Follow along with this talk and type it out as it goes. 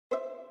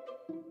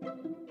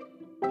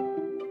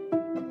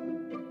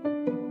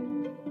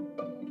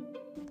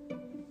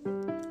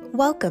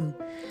Welcome.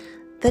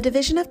 The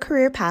Division of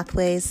Career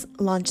Pathways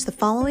launched the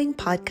following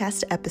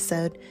podcast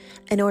episode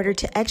in order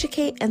to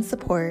educate and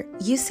support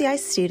UCI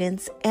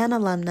students and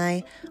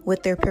alumni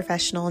with their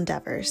professional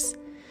endeavors.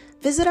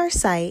 Visit our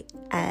site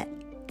at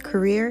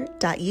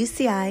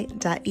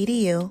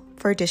career.uci.edu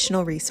for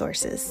additional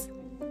resources.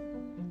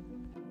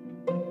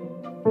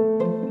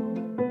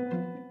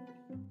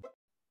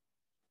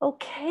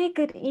 Okay,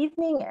 good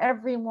evening,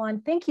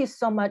 everyone. Thank you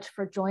so much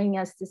for joining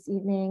us this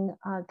evening.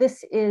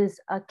 This is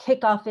a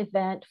kickoff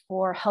event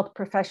for Health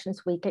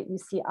Professions Week at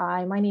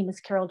UCI. My name is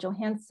Carol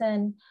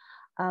Johansson.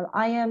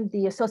 I am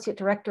the Associate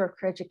Director of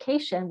Career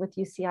Education with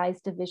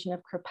UCI's Division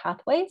of Career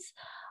Pathways.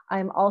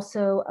 I'm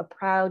also a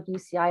proud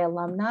UCI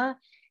alumna,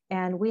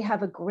 and we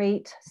have a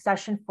great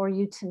session for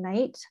you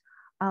tonight.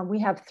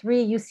 We have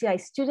 3 UCI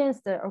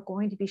students that are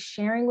going to be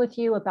sharing with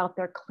you about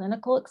their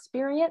clinical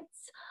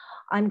experience.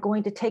 I'm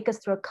going to take us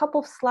through a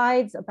couple of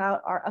slides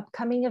about our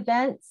upcoming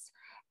events,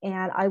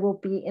 and I will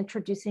be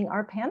introducing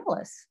our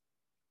panelists.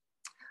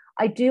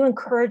 I do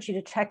encourage you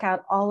to check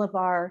out all of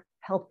our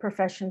Health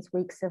Professions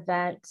Week's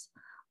events.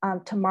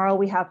 Tomorrow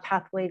we have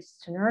Pathways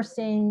to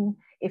Nursing.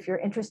 If you're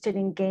interested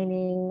in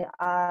gaining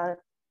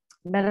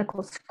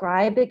medical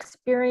scribe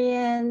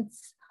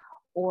experience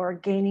or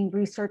gaining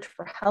research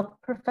for health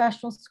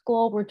professional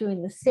school, we're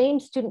doing the same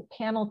student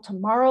panel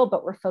tomorrow,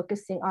 but we're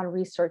focusing on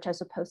research as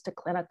opposed to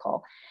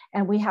clinical.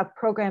 And we have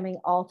programming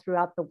all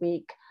throughout the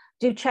week.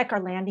 Do check our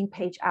landing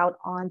page out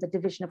on the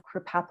Division of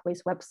Career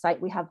Pathways website.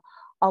 We have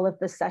all of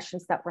the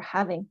sessions that we're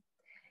having.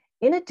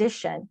 In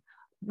addition,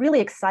 really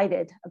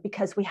excited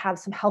because we have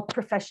some health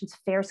professions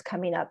fairs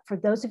coming up. For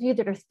those of you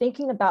that are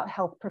thinking about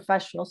health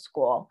professional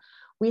school,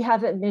 we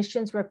have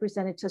admissions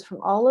representatives from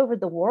all over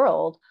the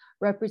world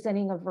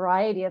representing a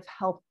variety of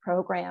health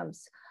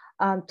programs.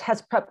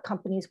 Test prep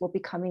companies will be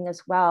coming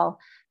as well.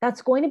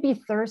 That's going to be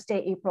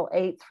Thursday, April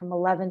 8th from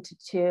 11 to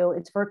 2.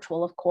 It's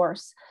virtual, of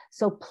course.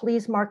 So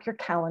please mark your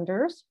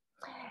calendars.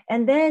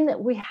 And then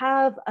we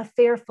have a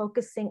fair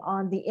focusing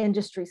on the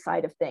industry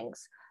side of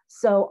things.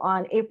 So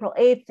on April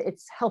 8th,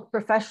 it's health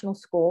professional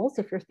schools,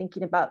 if you're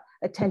thinking about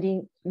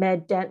attending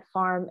med, dent,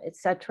 pharm, et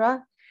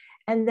cetera.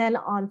 And then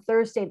on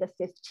Thursday, the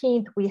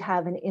 15th, we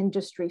have an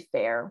industry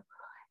fair.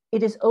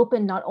 It is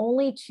open not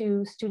only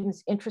to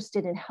students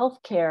interested in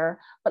healthcare,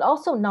 but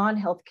also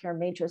non-healthcare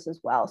majors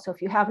as well. So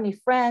if you have any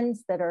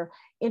friends that are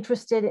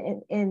interested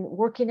in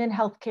working in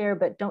healthcare,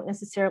 but don't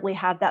necessarily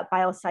have that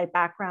biosci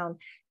background,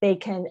 they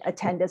can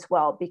attend as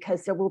well,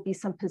 because there will be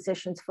some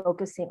positions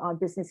focusing on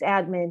business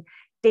admin,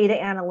 data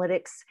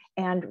analytics,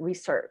 and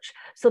research.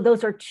 So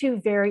those are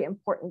 2 very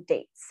important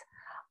dates.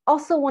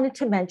 Also wanted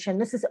to mention,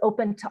 this is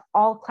open to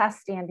all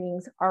class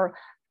standings. Our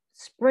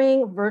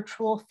spring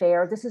virtual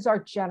fair, this is our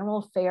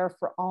general fair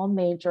for all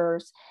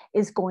majors,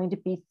 is going to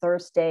be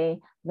Thursday,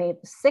 May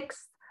the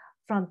 6th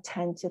from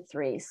 10 to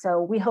 3.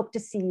 So we hope to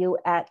see you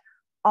at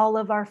all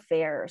of our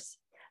fairs.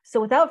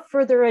 So without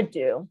further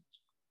ado,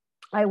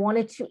 I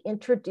wanted to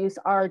introduce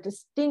our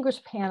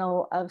distinguished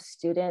panel of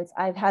students.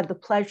 I've had the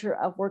pleasure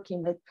of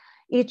working with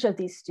each of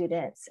these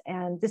students,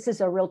 and this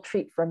is a real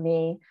treat for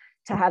me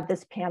to have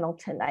this panel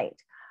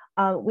tonight.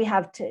 We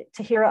have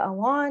Tahira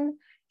Awan.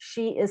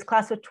 She is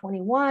class of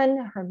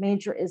 21. Her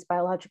major is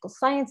biological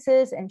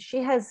sciences, and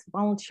she has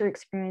volunteer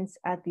experience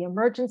at the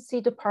emergency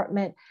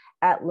department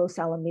at Los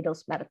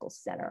Alamitos Medical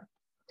Center.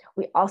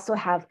 We also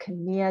have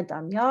Kania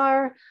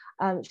Damyar.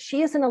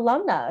 She is an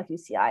alumna of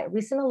UCI, a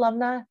recent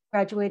alumna,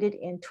 graduated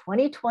in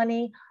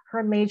 2020.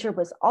 Her major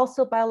was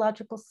also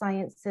biological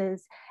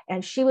sciences,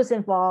 and she was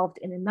involved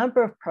in a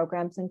number of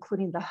programs,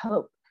 including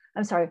the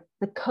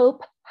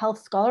COPE Health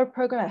Scholar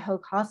Program at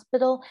Hoag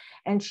Hospital,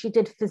 and she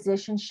did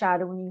physician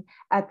shadowing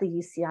at the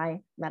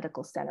UCI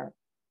Medical Center.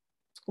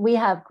 We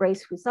have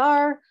Grace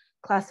Huszar,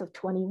 class of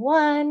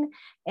 21,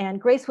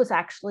 and Grace was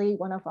actually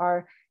one of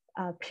our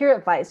peer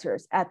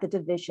advisors at the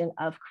Division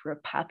of Career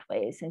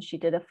Pathways, and she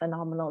did a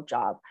phenomenal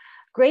job.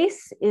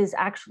 Grace is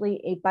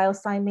actually a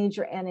biosci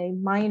major and a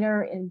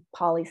minor in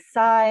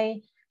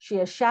poli-sci. She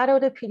has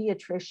shadowed a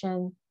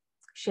pediatrician.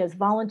 She has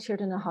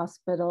volunteered in a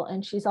hospital,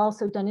 and she's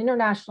also done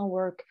international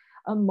work,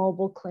 a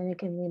mobile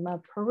clinic in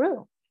Lima,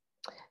 Peru.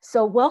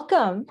 So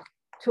welcome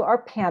to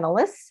our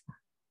panelists.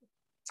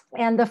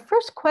 And the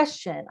first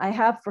question I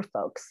have for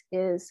folks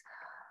is,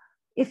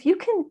 if you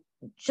can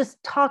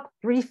just talk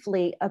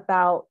briefly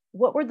about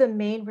what were the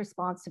main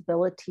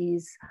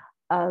responsibilities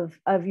of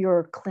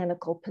your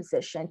clinical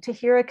position.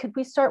 Tahira, could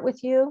we start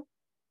with you?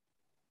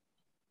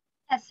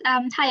 Yes,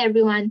 hi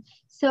everyone.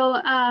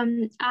 So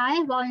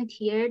I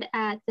volunteered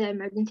at the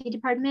emergency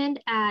department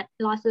at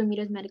Los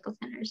Alamitos Medical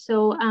Center.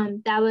 So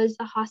that was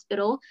a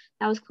hospital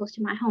that was close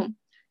to my home.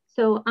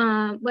 So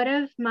one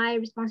of my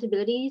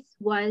responsibilities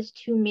was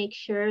to make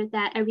sure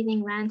that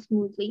everything ran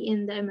smoothly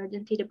in the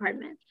emergency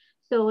department.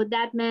 So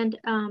that meant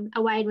a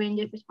wide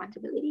range of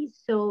responsibilities.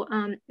 So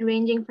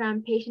ranging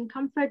from patient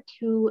comfort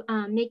to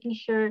making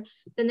sure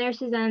the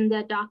nurses and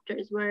the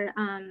doctors were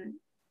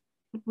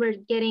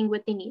getting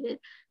what they needed.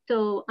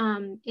 So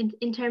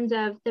in terms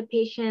of the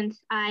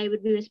patients, I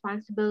would be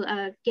responsible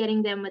of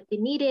getting them what they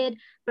needed.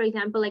 For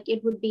example, like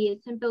it would be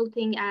a simple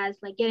thing as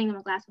like getting them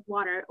a glass of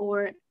water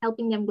or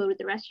helping them go to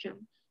the restroom,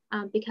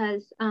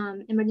 because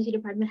emergency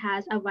department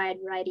has a wide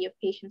variety of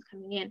patients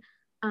coming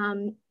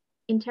in.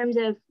 In terms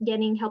of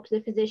getting help to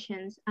the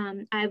physicians,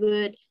 I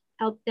would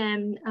help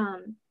them.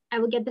 I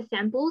would get the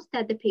samples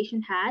that the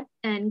patient had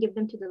and give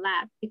them to the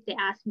lab if they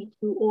asked me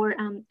to, or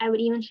I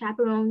would even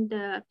chaperone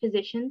the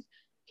physicians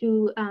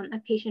to a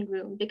patient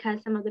room,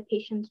 because some of the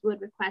patients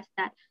would request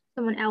that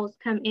someone else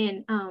come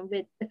in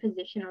with the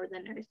physician or the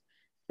nurse.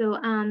 So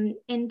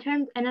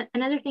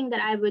another thing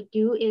that I would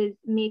do is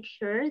make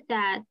sure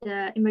that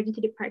the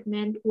emergency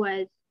department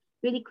was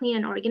really clean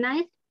and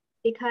organized,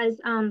 because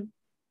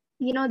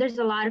there's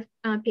a lot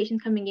of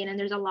patients coming in and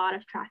there's a lot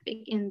of traffic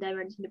in the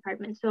emergency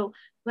department. So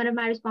one of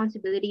my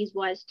responsibilities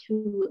was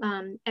to,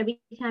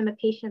 every time a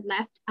patient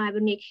left, I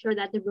would make sure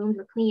that the rooms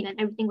were clean and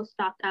everything was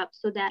stocked up,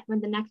 so that when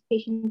the next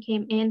patient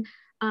came in,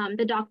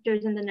 the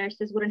doctors and the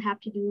nurses wouldn't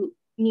have to do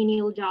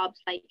menial jobs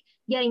like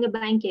getting the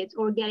blankets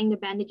or getting the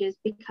bandages,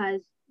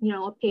 because,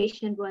 a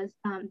patient was,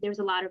 there was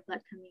a lot of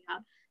blood coming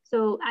out.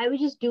 So I would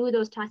just do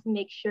those tasks and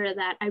make sure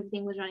that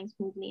everything was running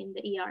smoothly in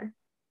the ER.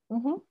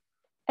 Mm-hmm.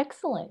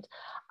 Excellent.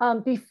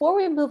 Before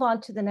we move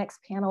on to the next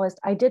panelist,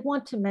 I did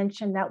want to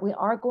mention that we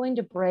are going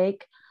to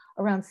break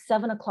around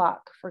 7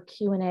 o'clock for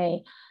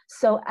Q&A.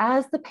 So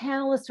as the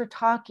panelists are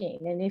talking,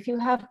 and if you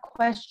have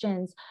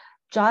questions,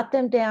 jot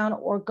them down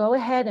or go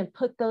ahead and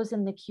put those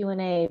in the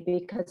Q&A,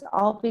 because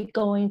I'll be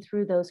going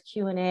through those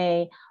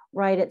Q&A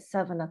right at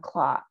 7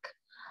 o'clock.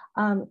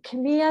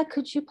 Camilla,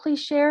 could you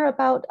please share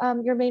about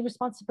your main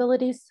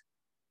responsibilities?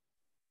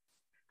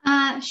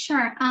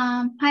 Sure.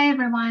 Hi,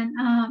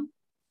 everyone.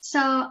 So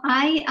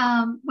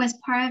I was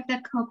part of the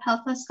COPE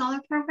Health Scholar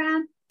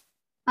program.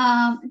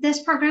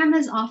 This program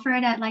is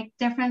offered at like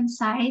different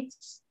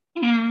sites,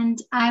 and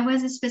I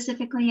was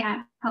specifically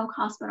at Hoag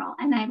Hospital,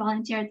 and I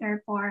volunteered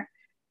there for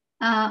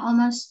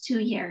almost 2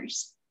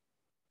 years.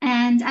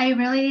 And I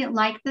really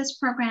liked this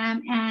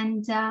program,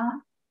 and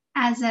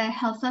as a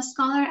health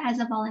scholar, as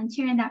a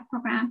volunteer in that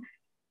program,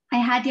 I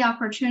had the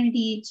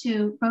opportunity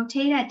to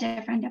rotate at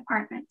different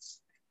departments.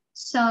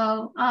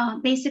 So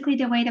basically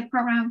the way the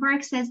program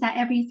works is that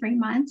every 3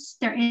 months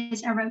there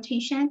is a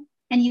rotation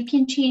and you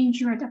can change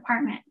your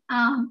department.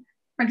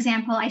 For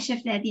example, I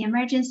shifted the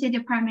emergency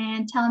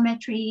department,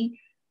 telemetry,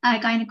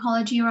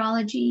 gynecology,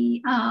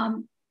 urology,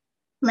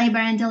 labor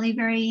and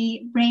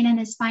delivery, brain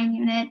and spine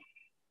unit.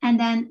 And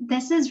then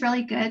this is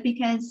really good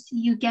because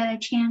you get a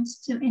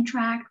chance to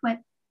interact with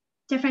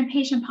different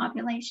patient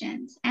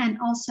populations and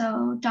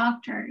also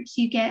doctors.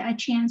 You get a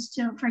chance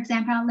to, for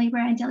example, labor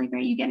and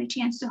delivery, you get a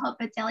chance to help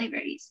with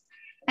deliveries.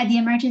 At the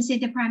emergency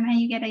department,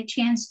 you get a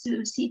chance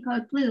to see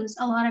code blues,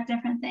 a lot of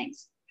different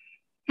things.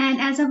 And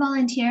as a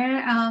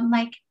volunteer,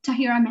 like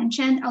Tahira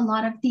mentioned, a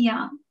lot of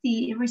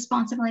the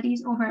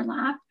responsibilities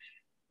overlap,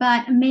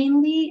 but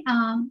mainly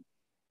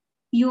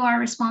you are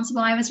responsible.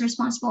 I was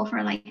responsible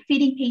for like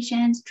feeding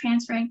patients,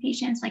 transferring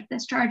patients, like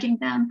discharging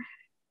them.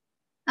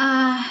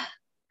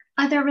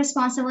 Other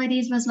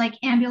responsibilities was like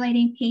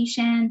ambulating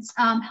patients,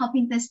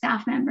 helping the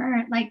staff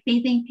member, like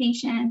bathing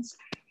patients.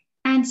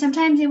 And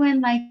sometimes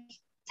even like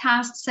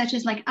tasks such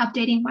as like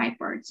updating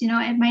whiteboards,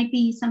 it might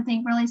be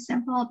something really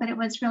simple, but it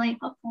was really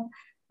helpful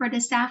for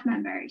the staff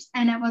members.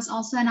 And it was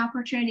also an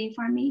opportunity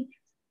for me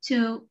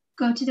to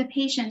go to the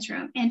patient's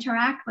room,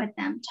 interact with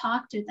them,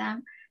 talk to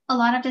them. A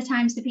lot of the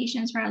times the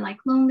patients were like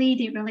lonely,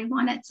 they really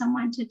wanted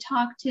someone to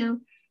talk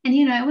to. And,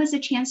 it was a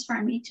chance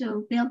for me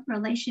to build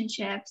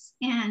relationships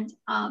and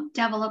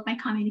develop my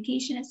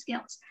communication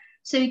skills.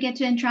 So you get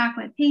to interact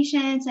with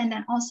patients, and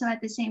then also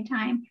at the same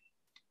time,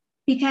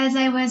 because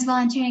I was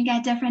volunteering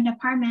at different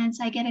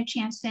departments, I get a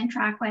chance to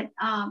interact with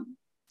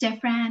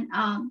different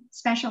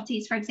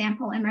specialties, for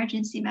example,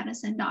 emergency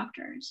medicine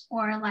doctors,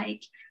 or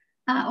like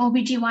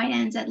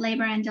OBGYNs at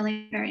labor and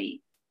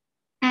delivery.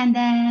 And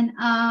then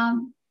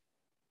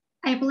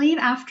I believe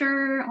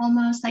after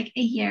almost like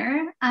a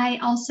year, I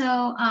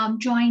also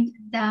joined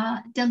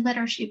the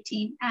leadership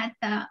team at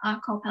the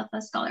COPE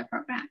Health Scholar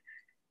program.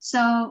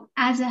 So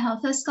as a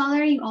health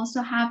scholar, you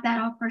also have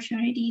that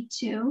opportunity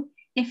to,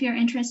 if you're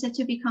interested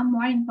to become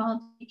more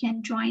involved, you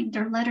can join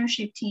their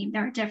leadership team.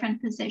 There are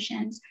different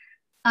positions.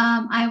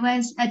 I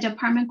was a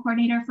department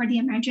coordinator for the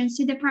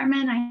emergency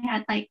department. I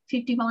had like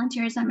 50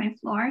 volunteers on my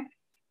floor.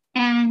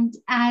 And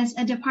as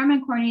a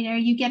department coordinator,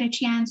 you get a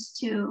chance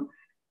to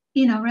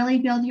really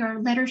build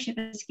your leadership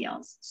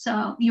skills.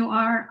 So you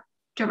are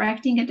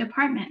directing a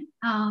department.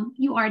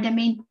 You are the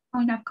main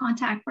point of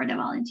contact for the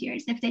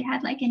volunteers. If they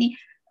had like any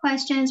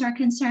questions or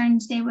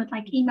concerns, they would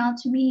like email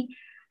to me.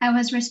 I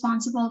was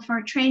responsible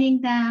for training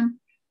them.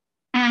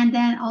 And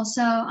then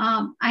also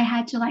I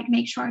had to like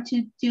make sure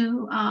to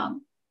do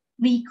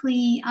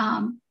weekly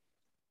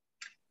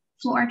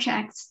floor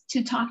checks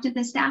to talk to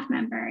the staff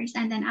members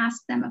and then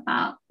ask them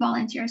about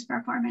volunteers'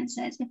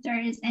 performances, if there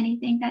is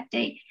anything that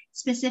they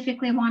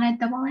specifically wanted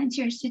the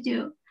volunteers to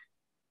do.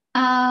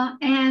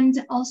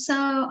 And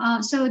also,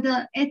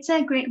 it's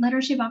a great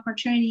leadership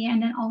opportunity.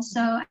 And then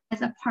also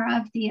as a part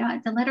of the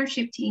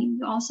leadership team,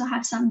 you also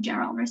have some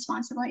general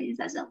responsibilities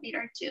as a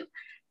leader too.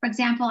 For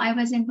example, I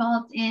was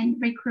involved in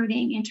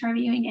recruiting,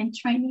 interviewing, and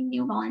training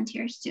new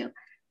volunteers too.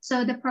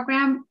 So the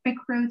program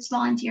recruits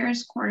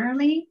volunteers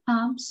quarterly.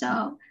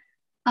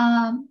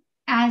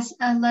 As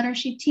a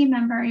leadership team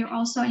member, you're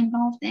also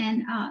involved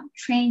in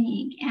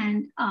training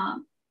and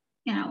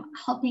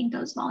helping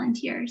those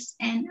volunteers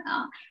and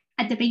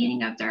at the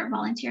beginning of their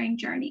volunteering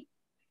journey.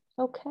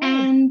 Okay.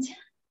 And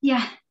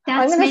yeah,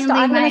 that's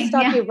I'm going to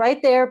stop you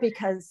right there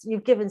because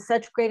you've given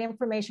such great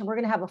information. We're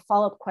going to have a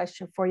follow-up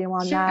question for you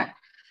on that.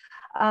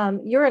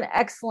 You're an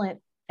excellent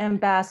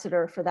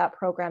ambassador for that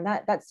program.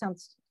 That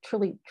sounds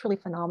truly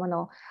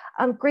phenomenal.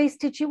 Grace,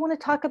 did you want to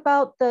talk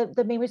about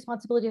the main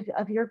responsibility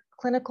of your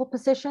clinical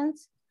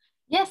positions?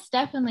 Yes,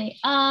 definitely.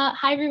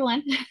 Hi,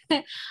 everyone.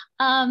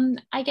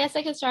 I guess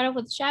I could start off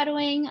with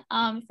shadowing.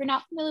 If you're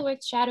not familiar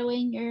with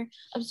shadowing, you're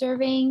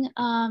observing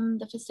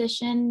the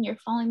physician, you're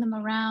following them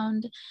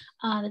around.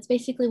 That's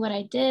basically what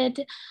I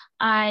did.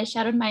 I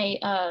shadowed my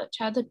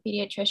childhood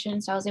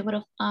pediatrician, so I was able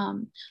to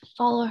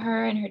follow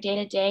her in her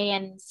day-to-day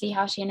and see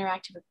how she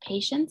interacted with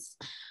patients.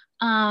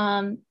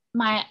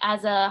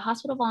 As a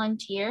hospital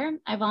volunteer,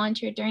 I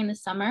volunteered during the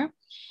summer.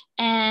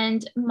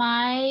 And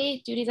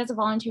my duties as a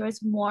volunteer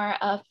was more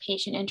of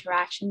patient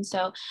interaction.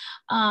 So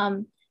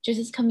just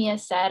as Camilla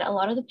said, a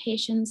lot of the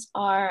patients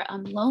are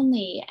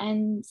lonely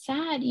and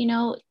sad.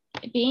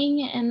 Being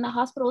in the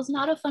hospital is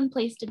not a fun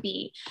place to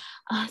be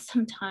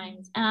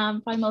sometimes,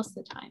 probably most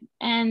of the time.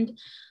 And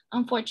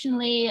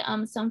unfortunately,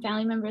 some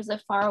family members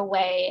live far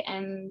away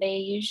and they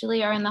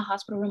usually are in the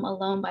hospital room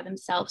alone by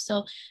themselves.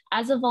 So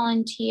as a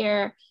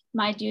volunteer,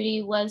 my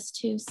duty was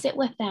to sit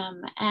with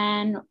them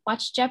and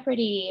watch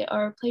Jeopardy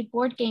or play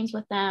board games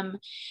with them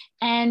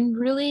and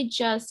really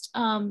just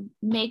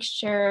make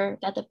sure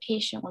that the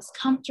patient was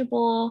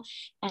comfortable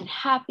and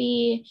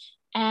happy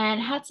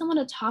and had someone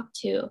to talk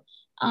to.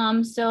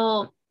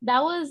 So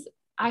that was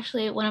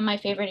actually one of my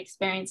favorite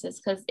experiences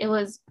because it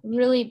was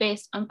really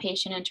based on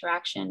patient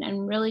interaction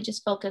and really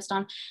just focused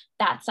on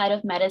that side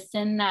of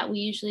medicine that we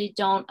usually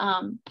don't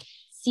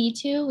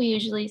we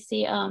usually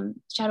see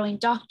shadowing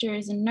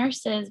doctors and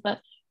nurses, but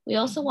we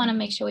also want to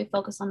make sure we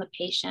focus on the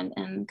patient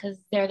and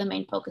because they're the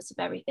main focus of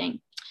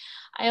everything.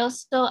 I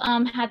also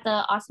had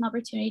the awesome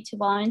opportunity to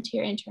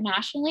volunteer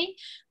internationally.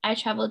 I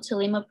traveled to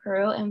Lima,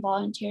 Peru and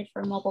volunteered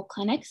for mobile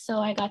clinics. So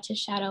I got to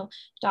shadow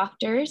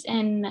doctors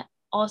and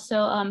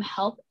also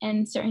help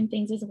in certain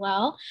things as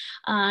well,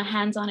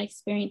 hands-on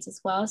experience as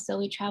well. So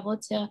we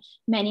traveled to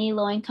many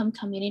low-income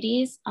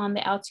communities on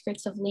the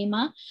outskirts of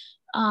Lima.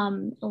 A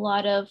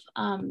lot of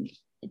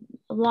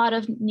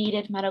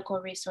needed medical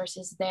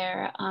resources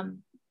there.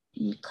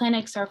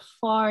 Clinics are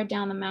far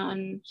down the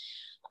mountain.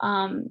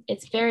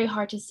 It's very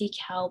hard to seek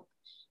help.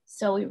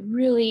 So we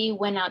really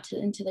went out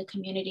into the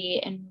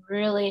community and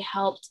really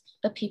helped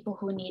the people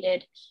who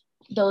needed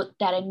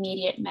that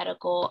immediate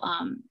medical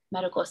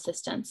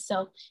assistance.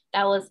 So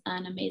that was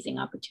an amazing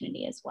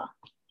opportunity as well.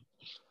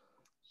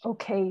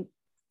 Okay,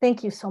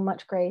 thank you so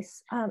much,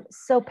 Grace.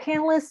 So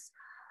panelists,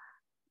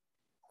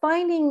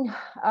 finding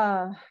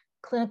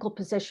clinical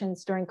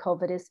positions during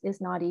COVID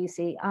is not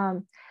easy.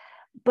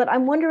 But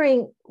I'm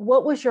wondering,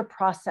 what was your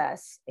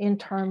process in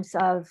terms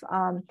of,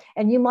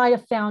 and you might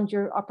have found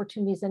your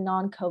opportunities in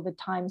non-COVID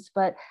times,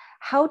 but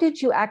how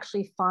did you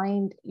actually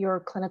find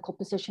your clinical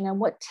position and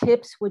what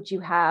tips would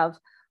you have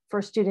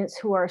for students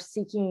who are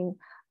seeking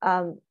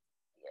a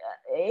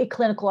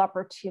clinical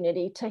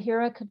opportunity?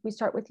 Tahira, could we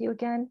start with you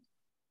again?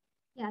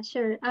 Yeah,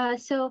 sure.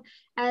 So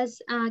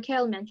as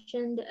Carol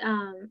mentioned,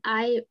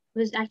 I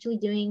was actually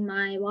doing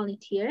my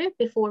volunteer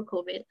before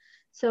COVID.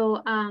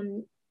 So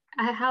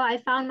how I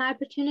found my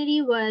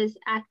opportunity was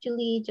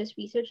actually just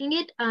researching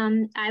it.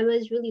 I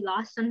was really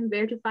lost on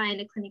where to find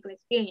a clinical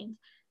experience.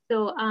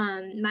 So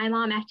my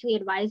mom actually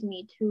advised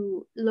me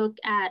to look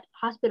at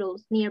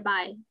hospitals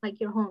nearby, like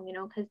your home,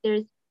 because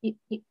there's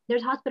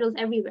hospitals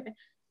everywhere.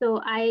 So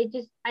I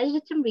did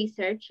some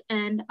research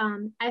and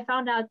I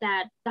found out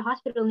that the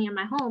hospital near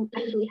my home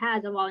actually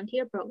has a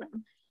volunteer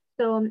program.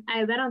 So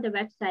I went on the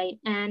website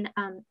and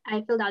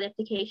I filled out the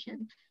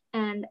application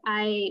and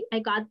I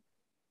got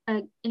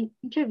an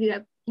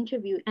interview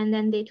and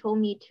then they told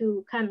me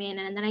to come in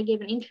and then I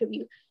gave an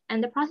interview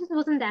and the process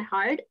wasn't that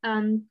hard.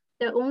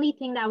 The only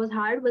thing that was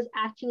hard was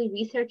actually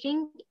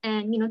researching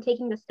and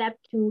taking the step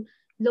to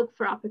look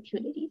for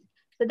opportunities.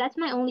 So that's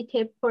my only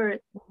tip for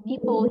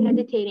people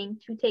hesitating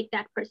to take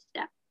that first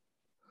step.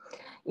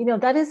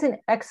 That is an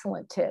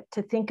excellent tip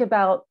to think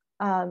about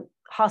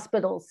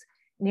hospitals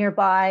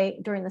nearby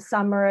during the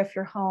summer if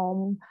you're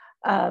home,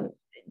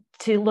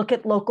 to look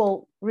at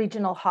local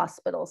regional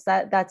hospitals.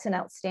 That's an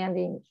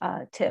outstanding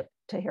tip,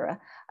 Tahira.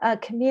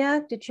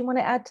 Camilla, did you want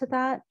to add to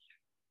that?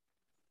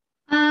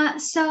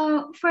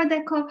 So for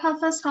the Cope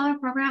Health Scholar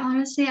Program,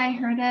 honestly, I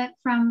heard it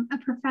from a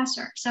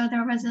professor. So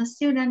there was a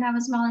student that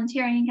was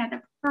volunteering at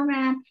the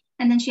program,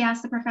 and then she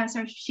asked the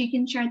professor if she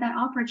can share that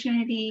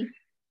opportunity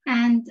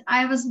And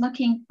I was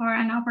looking for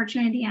an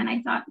opportunity and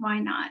I thought, why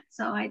not?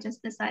 So I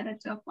just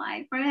decided to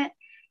apply for it.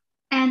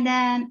 And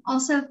then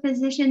also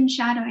physician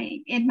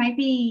shadowing. It might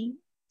be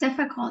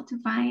difficult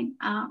to find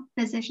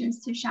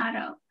physicians to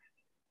shadow.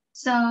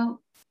 So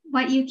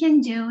what you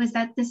can do is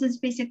that this is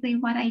basically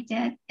what I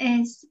did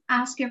is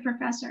ask your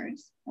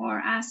professors or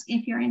ask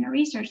if you're in a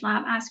research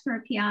lab, ask for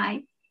a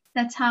PI.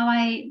 That's how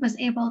I was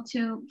able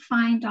to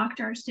find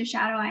doctors to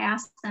shadow. I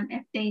asked them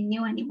if they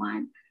knew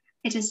anyone.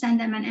 I just send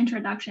them an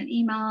introduction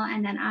email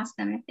and then ask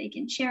them if they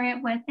can share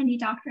it with any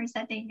doctors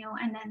that they knew.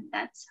 And then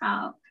that's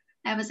how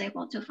I was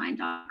able to find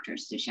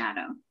doctors to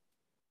shadow.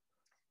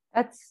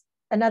 That's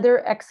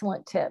another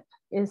excellent tip,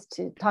 is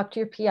to talk to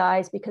your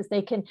PIs, because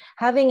they can,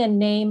 having a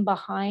name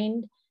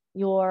behind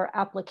your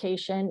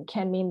application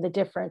can mean the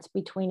difference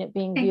between it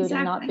being viewed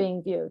and not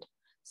being viewed.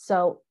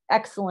 So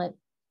excellent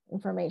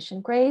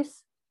information.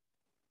 Grace?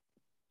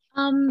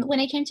 When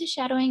it came to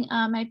shadowing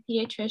my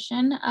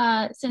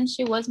pediatrician, since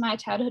she was my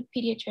childhood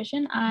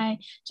pediatrician, I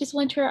just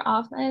went to her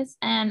office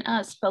and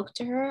spoke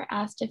to her,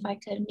 asked if I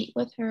could meet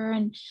with her,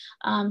 and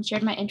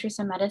shared my interest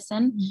in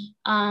medicine.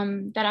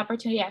 That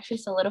opportunity actually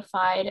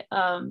solidified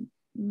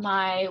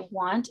my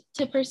want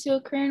to pursue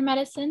a career in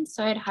medicine.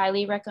 So I'd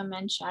highly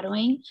recommend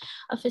shadowing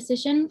a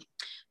physician.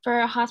 For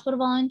a hospital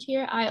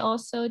volunteer, I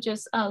also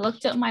just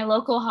looked up my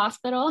local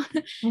hospital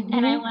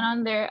and I went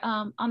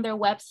on their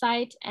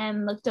website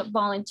and looked up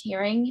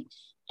volunteering,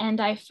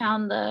 and I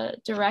found the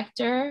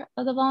director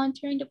of the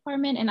volunteering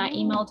department and I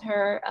emailed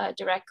her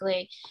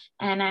directly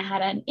and I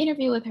had an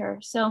interview with her.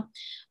 So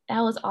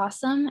that was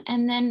awesome.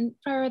 And then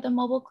for the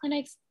mobile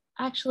clinics,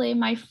 actually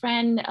my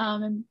friend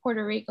in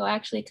Puerto Rico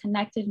actually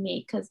connected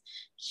me because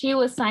she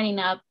was signing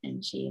up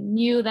and she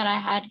knew that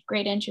I had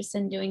great interest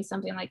in doing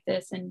something like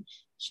this, and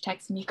she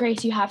texted me,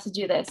 Grace, you have to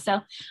do this. So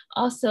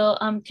also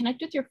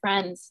connect with your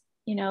friends,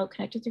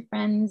 connect with your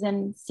friends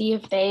and see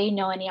if they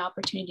know any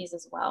opportunities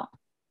as well.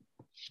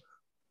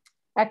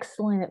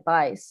 Excellent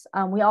advice.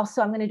 I'm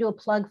going to do a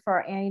plug for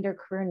our Anteater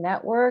Career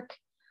Network.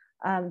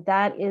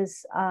 That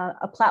is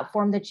a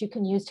platform that you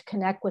can use to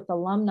connect with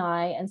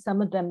alumni, and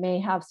some of them may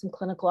have some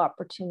clinical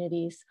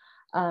opportunities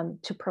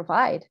to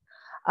provide.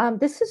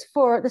 This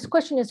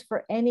question is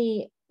for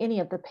any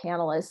of the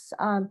panelists.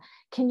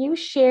 Can you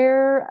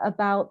share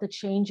about the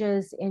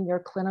changes in your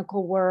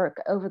clinical work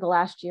over the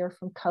last year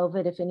from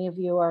COVID, if any of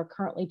you are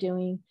currently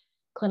doing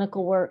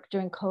clinical work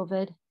during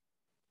COVID?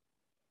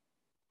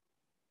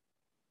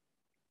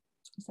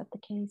 Is that the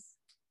case?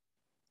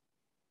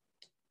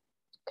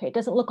 Okay, it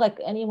doesn't look like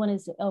anyone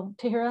is. Oh,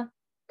 Tahira?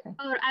 Okay.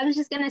 Oh, I was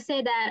just going to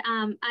say that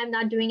I'm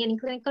not doing any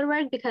clinical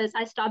work because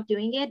I stopped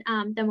doing it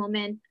the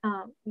moment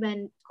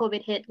when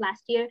COVID hit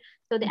last year.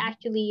 So they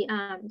actually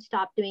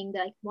stopped doing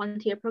the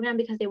volunteer program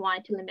because they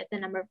wanted to limit the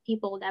number of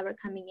people that were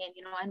coming in,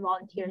 and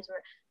volunteers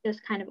were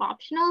just kind of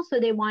optional. So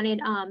they wanted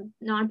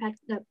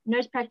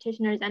nurse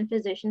practitioners and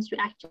physicians to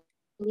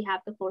actually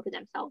have the floor to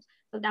themselves.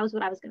 So that was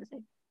what I was going to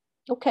say.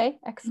 Okay,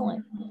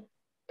 excellent.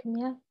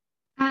 Camilla?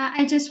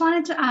 I just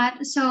wanted to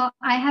add, so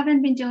I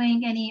haven't been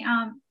doing any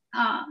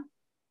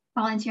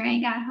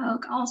volunteering at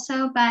Hoag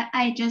also, but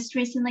I just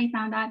recently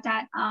found out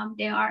that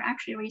they are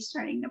actually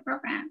restarting the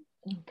program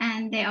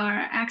and they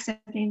are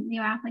accepting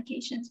new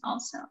applications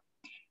also.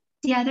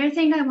 The other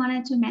thing I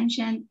wanted to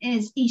mention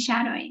is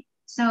e-shadowing.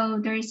 So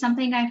there is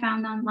something I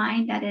found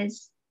online that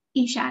is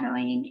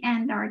e-shadowing,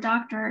 and there are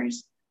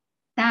doctors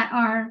that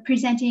are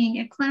presenting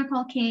a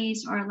clinical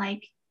case or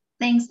like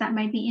things that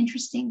might be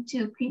interesting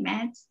to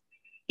pre-meds.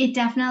 It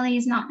definitely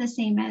is not the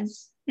same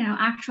as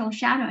actual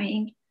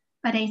shadowing,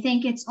 but I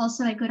think it's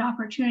also a good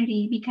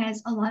opportunity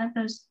because a lot of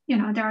those,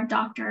 there are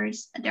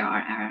doctors, there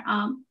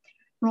are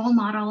role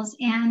models,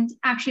 and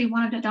actually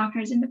one of the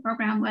doctors in the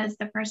program was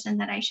the person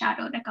that I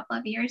shadowed a couple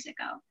of years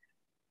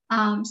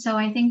ago. So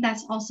I think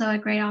that's also a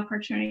great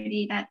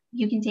opportunity that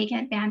you can take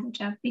advantage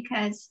of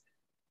because,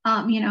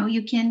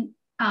 you can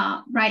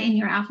write in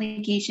your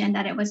application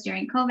that it was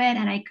during COVID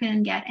and I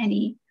couldn't get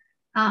any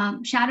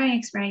shadowing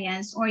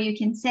experience, or you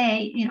can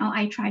say,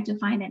 I tried to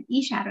find an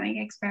e-shadowing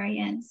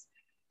experience,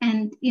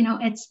 and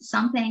it's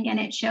something, and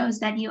it shows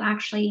that you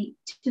actually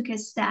took a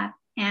step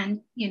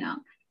and you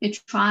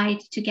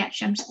tried to get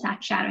some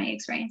shadowing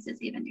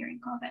experiences even during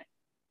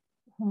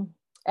COVID.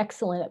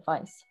 Excellent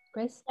advice.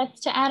 Grace?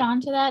 That's to add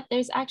on to that,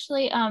 there's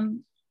actually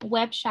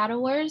web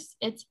shadowers.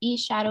 It's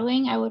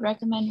e-shadowing. I would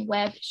recommend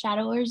web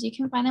shadowers. You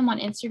can find them on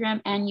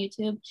Instagram and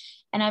YouTube.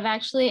 And I've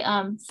actually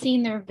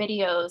seen their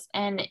videos,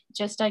 and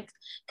just like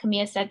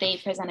Camilla said,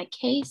 they present a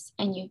case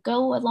and you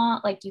go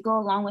along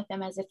with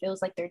them as if it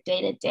was like their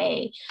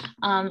day-to-day.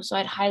 So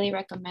I'd highly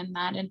recommend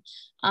that. And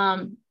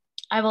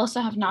I've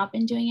also have not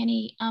been doing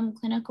any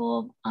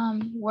clinical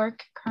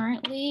work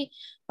currently,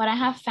 but I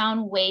have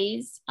found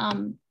ways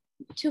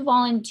to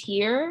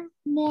volunteer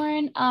more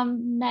in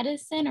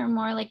medicine or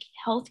more like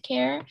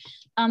healthcare.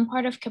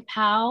 Part of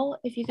KPOW,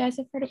 if you guys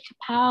have heard of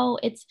KPOW,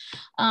 it's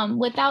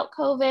without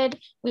COVID,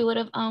 we would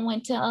have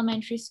went to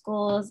elementary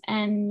schools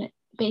and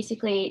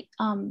basically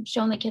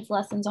shown the kids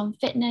lessons on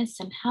fitness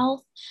and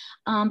health.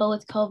 But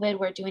with COVID,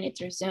 we're doing it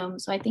through Zoom.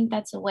 So I think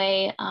that's a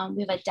way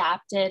we've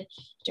adapted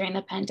during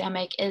the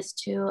pandemic, is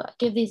to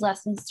give these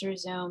lessons through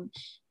Zoom.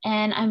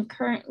 And I'm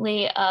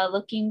currently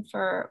looking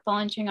for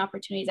volunteering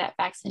opportunities at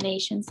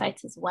vaccination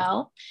sites as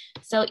well.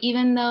 So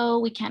even though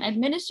we can't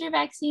administer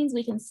vaccines,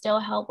 we can still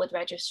help with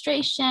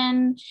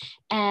registration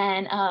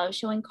and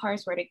showing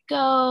cars where to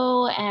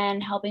go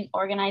and helping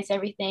organize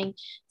everything.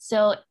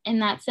 So in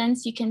that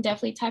sense, you can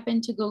definitely type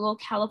into Google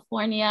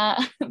California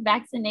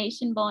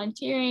vaccination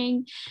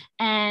volunteering.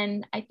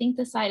 And I think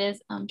the site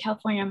is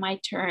California My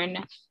Turn.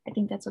 I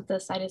think that's what the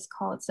site is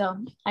called. So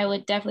I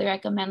would definitely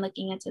recommend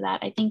looking into that.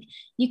 I think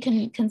you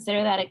can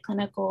consider that a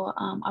clinical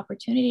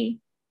opportunity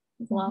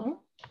as well.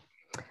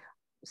 Mm-hmm.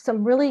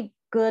 Some really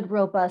good,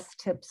 robust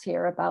tips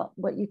here about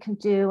what you can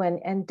do.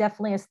 And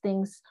definitely as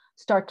things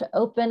start to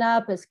open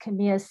up, as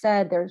Camilla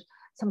said, there's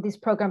some of these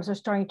programs are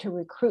starting to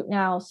recruit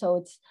now.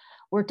 So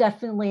we're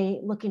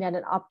definitely looking at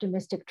an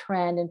optimistic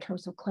trend in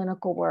terms of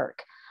clinical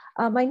work.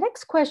 My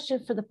next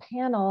question for the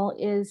panel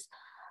is,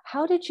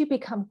 how did you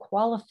become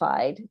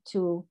qualified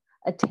to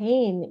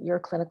attain your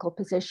clinical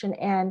position?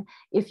 And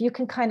if you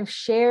can kind of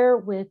share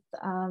with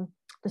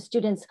the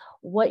students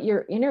what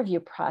your interview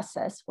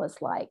process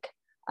was like.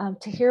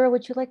 Tahira,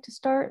 would you like to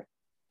start?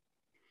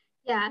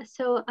 Yeah,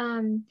 so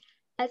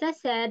as I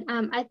said,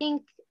 I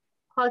think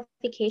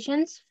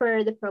qualifications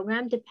for the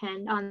program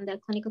depend on the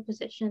clinical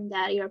position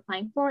that you're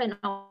applying for and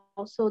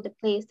also the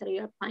place that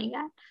you're applying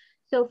at.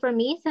 So for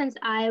me, since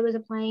I was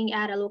applying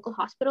at a local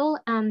hospital,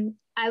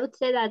 I would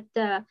say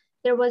that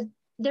there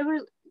were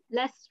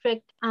less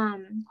strict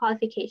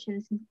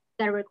qualifications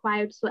that are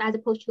required. So as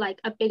opposed to like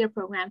a bigger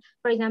program,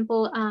 for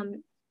example,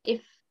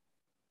 if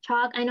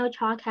CHOC, I know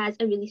CHOC has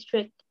a really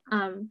strict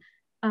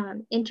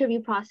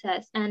interview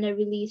process and a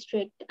really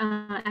strict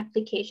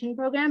application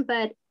program,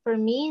 but for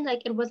me,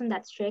 like it wasn't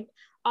that strict.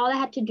 All I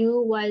had to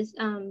do was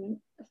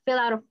fill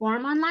out a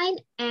form online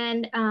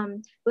and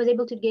was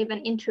able to give an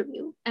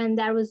interview, and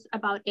that was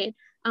about it.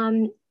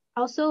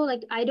 Also,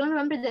 like I don't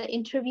remember the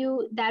interview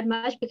that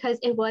much because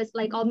it was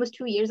like almost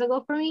 2 years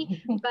ago for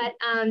me, but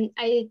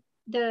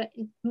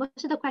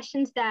most of the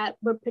questions that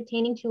were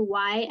pertaining to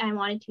why I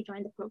wanted to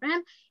join the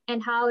program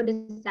and how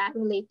does that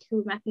relate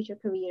to my future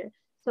career.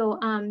 So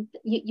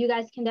you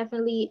guys can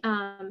definitely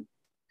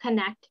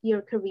connect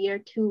your career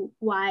to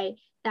why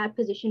that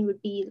position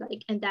would be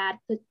like, and that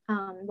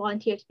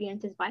volunteer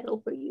experience is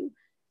vital for you.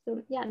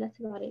 So yeah, that's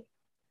about it.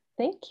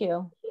 Thank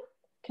you.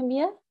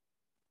 Camilla?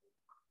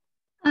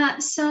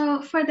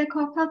 So for the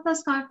Co-Health Plus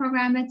Scholar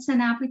program, it's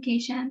an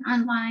application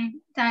online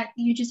that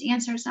you just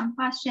answer some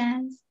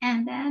questions,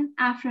 and then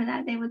after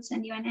that, they would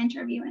send you an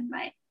interview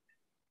invite.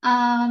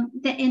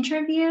 The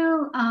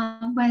interview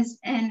was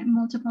in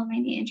multiple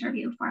mini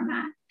interview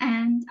format,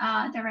 and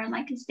there were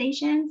like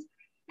stations,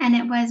 and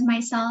it was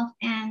myself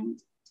and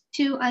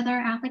 2 other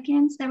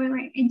applicants that we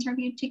were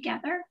interviewed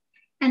together,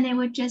 and they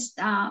would just,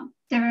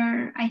 there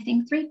were, I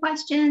think, 3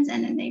 questions,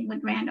 and then they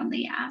would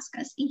randomly ask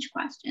us each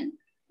question,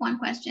 1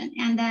 question.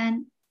 And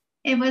then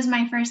it was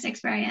my first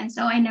experience,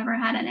 so I never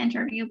had an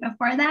interview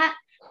before that.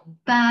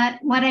 But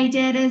what I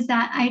did is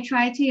that I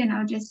tried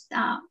to, just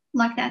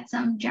look at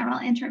some general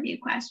interview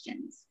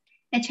questions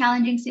at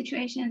challenging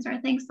situations or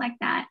things like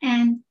that.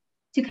 And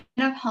to kind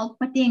of help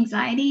with the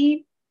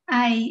anxiety,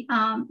 I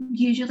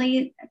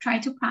usually try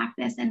to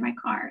practice in my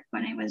car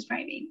when I was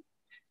driving.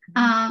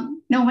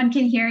 No one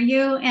can hear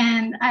you.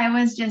 And I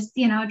was just,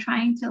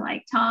 trying to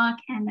like talk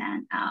and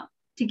then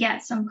to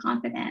get some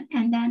confidence.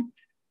 And then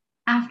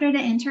after the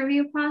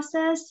interview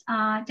process,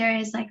 there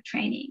is like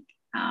training.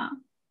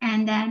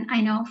 And then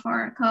I know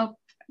for COPE,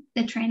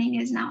 the training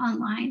is now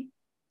online.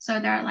 So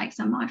there are like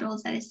some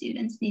modules that the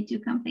students need to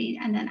complete.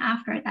 And then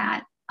after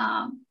that,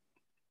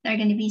 there are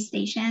going to be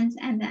stations,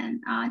 and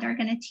then they're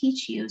going to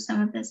teach you some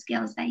of the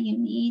skills that you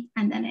need.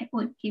 And then it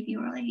would give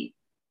you really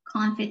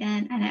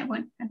confident,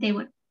 and they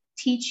would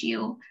teach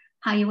you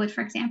how you would,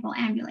 for example,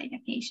 ambulate a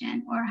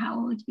patient, or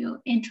how would you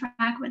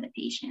interact with the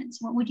patients?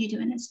 What would you do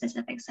in a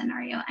specific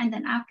scenario? And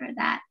then after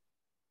that,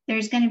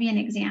 there's going to be an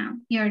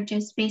exam. You're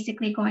just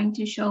basically going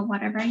to show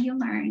whatever you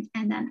learned.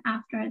 And then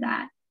after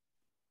that,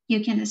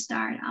 you can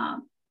start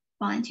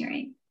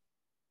volunteering.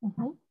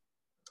 Mm-hmm.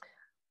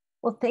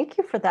 Well, thank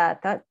you for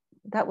that.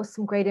 That was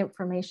some great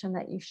information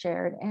that you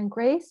shared. And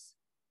Grace?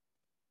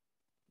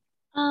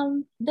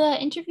 The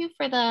interview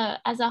for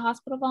as a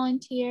hospital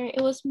volunteer,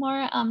 it was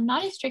more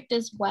not as strict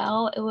as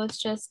well. It was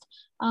just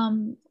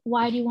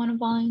why do you want to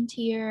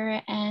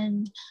volunteer?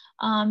 And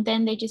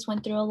then they just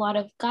went through a lot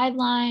of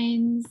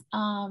guidelines,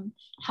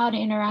 how to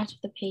interact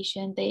with the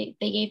patient. They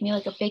gave me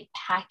like a big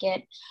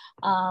packet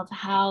of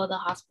how the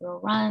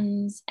hospital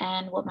runs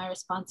and what my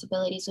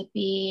responsibilities would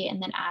be,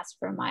 and then asked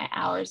for my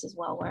hours as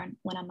well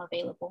when I'm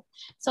available.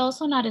 So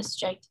also not as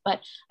strict,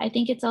 but I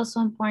think it's also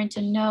important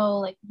to know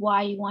like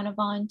why you want to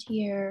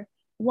volunteer,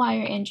 why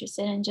you're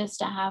interested, and just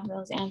to have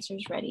those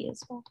answers ready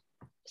as well.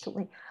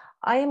 Absolutely.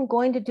 I am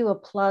going to do a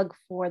plug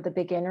for the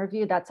Big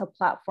Interview. That's a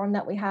platform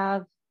that we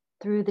have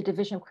through the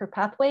Division of Career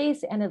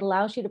Pathways, and it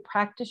allows you to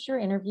practice your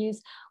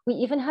interviews. We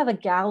even have a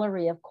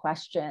gallery of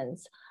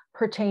questions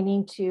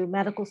pertaining to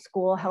medical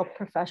school, health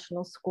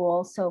professional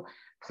school. So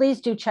please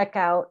do check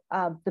out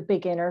the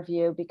big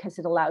interview, because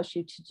it allows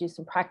you to do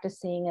some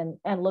practicing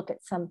and look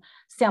at some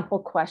sample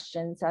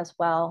questions as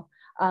well.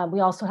 We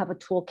also have a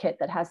toolkit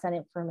that has that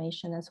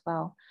information as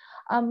well.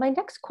 My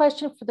next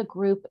question for the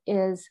group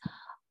is,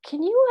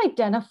 can you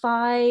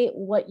identify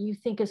what you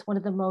think is one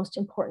of the most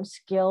important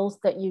skills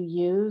that you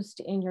used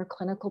in your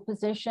clinical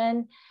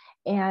position?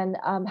 And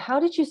how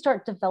did you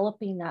start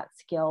developing that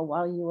skill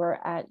while you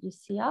were at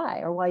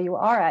UCI, or while you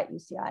are at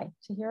UCI?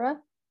 Tahira?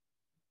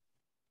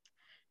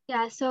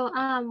 Yeah, so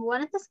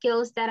one of the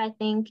skills that I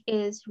think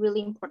is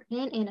really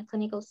important in a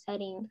clinical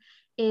setting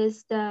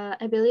is the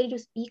ability to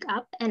speak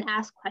up and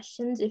ask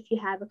questions if you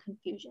have a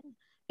confusion.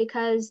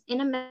 Because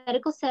in a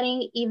medical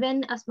setting,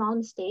 even a small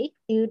mistake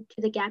due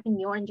to the gap in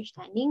your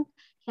understanding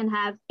can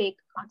have big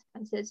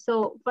consequences.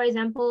 So for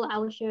example, I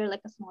will share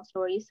like a small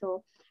story.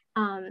 So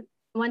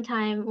one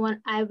time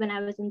when I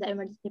was in the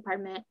emergency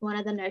department, one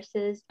of the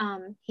nurses,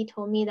 he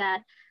told me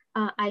that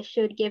I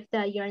should give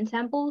the urine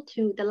sample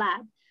to the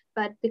lab.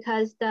 But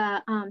because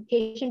the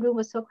patient room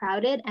was so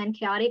crowded and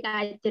chaotic,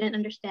 I didn't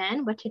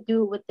understand what to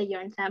do with the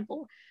urine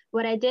sample.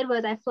 What I did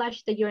was I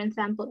flushed the urine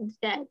sample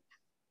instead.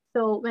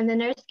 So when the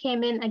nurse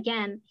came in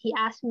again, he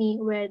asked me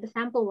where the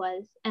sample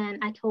was, and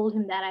I told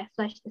him that I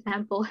flushed the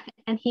sample,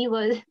 and he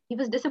was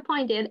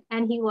disappointed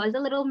and he was a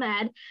little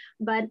mad.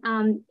 But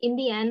in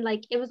the end,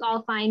 like, it was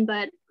all fine.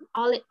 But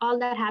all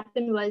that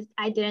happened was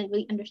I didn't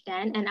really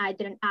understand, and I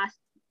didn't ask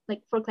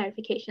like for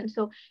clarification.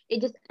 So it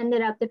just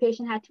ended up the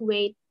patient had to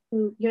wait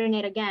to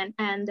urinate again,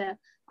 and the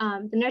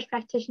nurse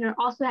practitioner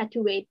also had to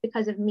wait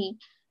because of me.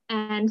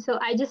 And so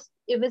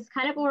it was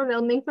kind of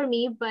overwhelming for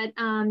me. But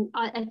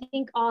I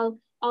think all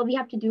we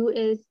have to do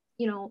is,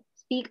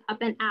 speak up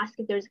and ask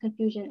if there's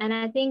confusion. And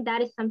I think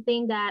that is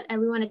something that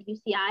everyone at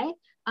UCI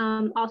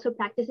also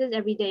practices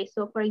every day.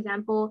 So for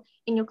example,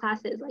 in your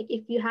classes, like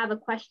if you have a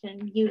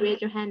question, you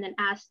raise your hand and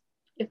ask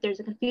if there's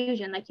a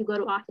confusion, like you go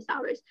to office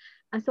hours.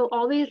 And so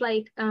always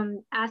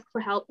ask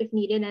for help if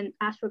needed, and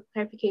ask for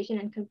clarification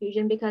and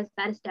confusion, because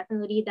that is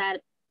definitely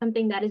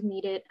something that is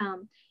needed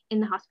in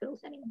the hospital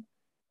setting.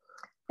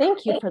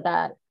 Thank you for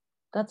that.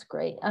 That's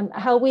great.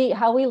 How we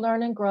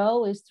learn and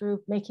grow is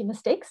through making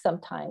mistakes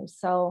sometimes.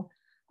 So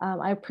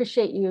I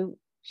appreciate you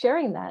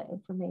sharing that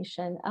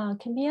information.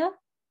 Camilla?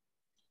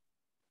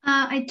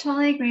 I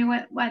totally agree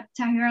with what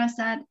Tahira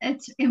said.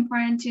 It's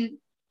important to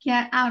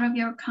get out of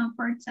your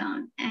comfort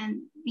zone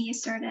and be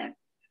assertive.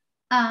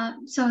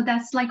 So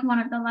that's like one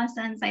of the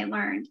lessons I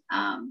learned.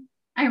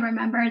 I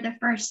remember the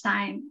first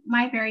time,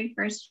 my very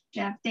first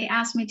shift, they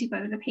asked me to go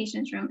to the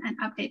patient's room and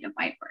update the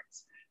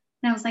whiteboards.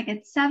 And I was like,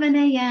 it's 7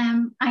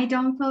 a.m. I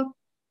don't feel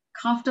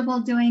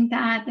comfortable doing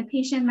that. The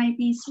patient might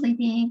be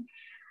sleeping.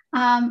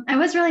 I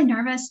was really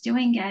nervous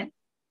doing it,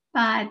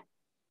 but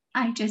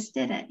I just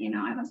did it.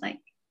 I was like,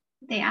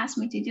 they asked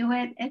me to do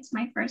it. It's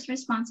my first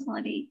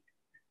responsibility.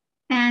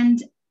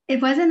 And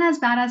it wasn't as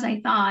bad as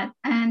I thought.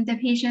 And the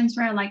patients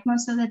were like,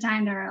 most of the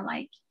time they were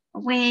like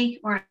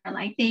awake, or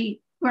like they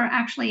were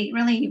actually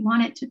really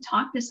wanted to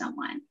talk to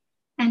someone.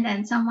 And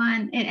then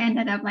I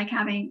ended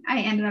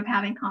up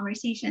having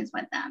conversations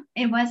with them.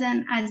 It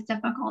wasn't as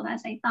difficult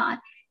as I thought.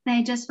 And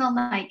I just felt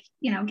like,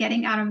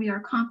 getting out of your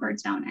comfort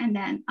zone and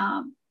then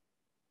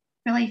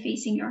really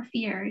facing your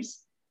fears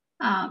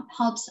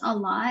helps a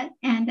lot.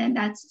 And then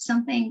that's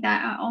something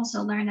that I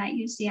also learned at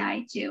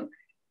UCI too,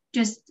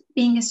 just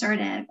being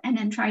assertive and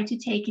then try to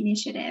take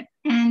initiative.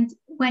 And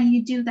when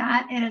you do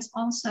that, it is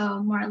also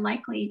more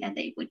likely that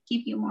they would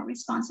give you more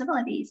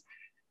responsibilities.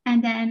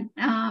 And then,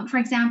 for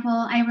example,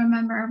 I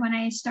remember when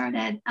I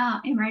started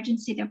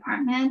emergency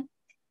department,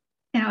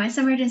 it's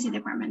emergency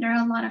department, there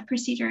are a lot of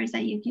procedures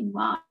that you can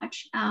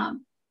watch.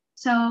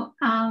 So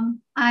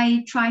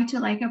I try to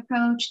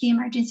approach the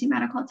emergency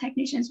medical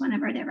technicians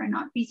whenever they were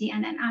not busy,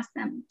 and then ask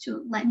them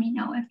to let me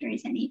know if there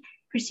is any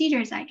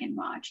procedures I can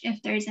watch,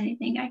 if there's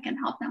anything I can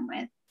help them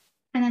with.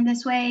 And then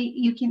this way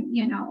you can,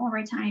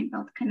 over time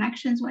build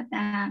connections with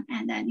them,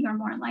 and then you're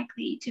more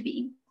likely to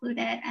be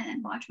included and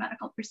then watch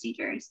medical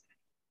procedures.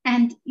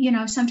 And,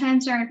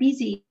 sometimes they're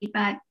busy,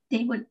 but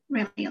they would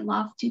really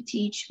love to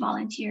teach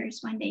volunteers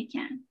when they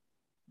can.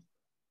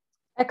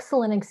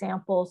 Excellent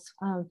examples.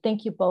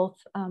 Thank you both.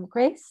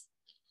 Grace?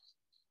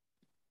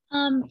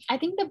 I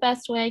think the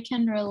best way I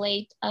can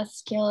relate a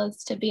skill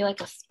is to be like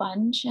a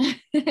sponge,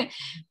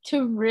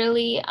 to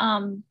really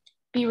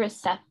be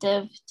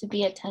receptive, to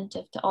be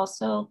attentive, to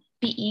also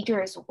be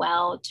eager as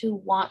well, to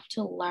want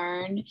to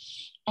learn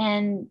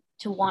and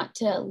to want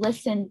to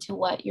listen to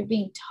what you're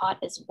being taught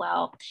as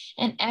well.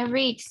 And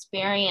every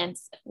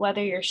experience,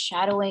 whether you're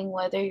shadowing,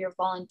 whether you're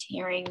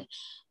volunteering,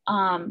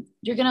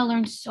 you're going to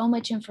learn so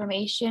much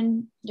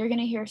information. You're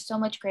going to hear so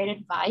much great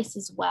advice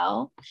as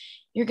well.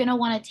 You're going to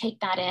want to take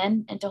that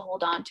in and to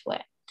hold on to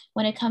it.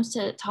 When it comes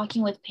to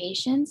talking with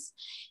patients,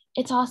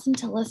 it's awesome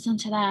to listen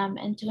to them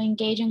and to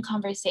engage in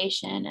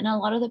conversation. And a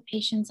lot of the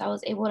patients I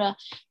was able to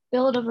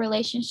build a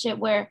relationship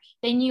where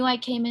they knew I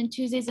came in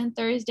Tuesdays and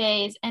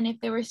Thursdays. And if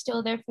they were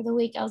still there for the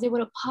week, I was able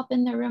to pop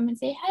in the room and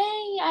say,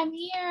 hey, I'm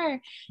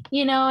here,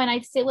 and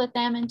I'd sit with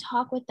them and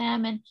talk with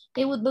them, and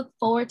they would look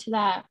forward to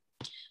that.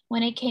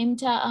 When it came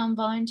to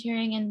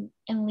volunteering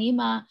in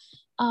Lima,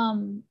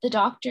 the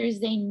doctors,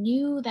 they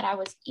knew that I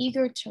was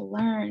eager to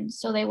learn.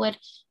 So they would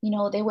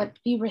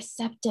be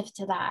receptive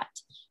to that.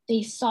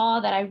 They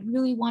saw that I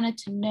really wanted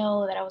to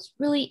know, that I was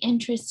really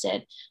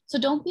interested. So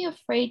don't be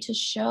afraid to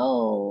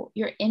show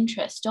your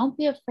interest. Don't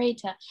be afraid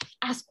to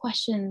ask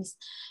questions,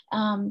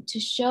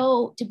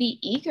 to be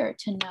eager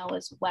to know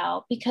as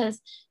well,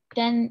 because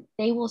then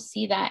they will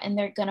see that and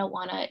they're going to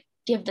want to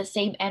give the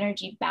same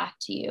energy back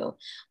to you.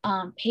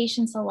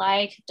 Patients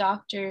alike,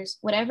 doctors,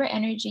 whatever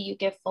energy you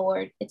give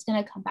forward, it's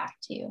going to come back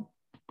to you.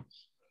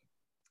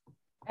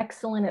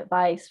 Excellent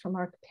advice from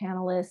our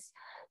panelists.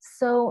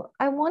 So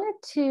I wanted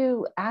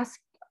to ask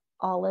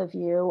all of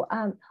you,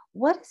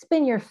 what has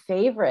been your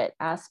favorite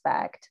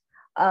aspect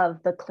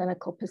of the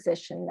clinical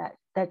position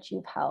that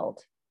you've held?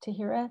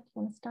 Tahira, you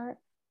want to start?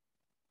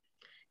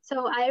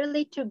 So I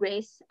relate to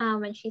Grace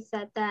when she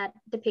said that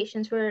the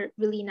patients were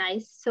really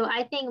nice. So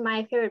I think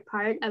my favorite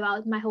part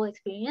about my whole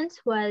experience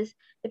was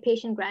the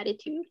patient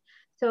gratitude.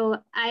 So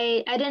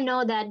I didn't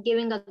know that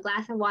giving a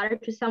glass of water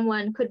to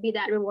someone could be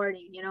that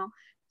rewarding,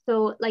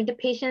 So like the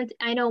patient,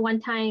 I know one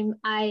time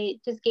I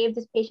just gave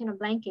this patient a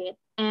blanket,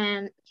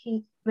 and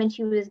when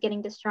she was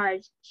getting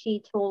discharged,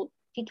 she told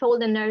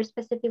the nurse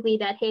specifically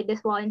that, hey,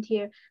 this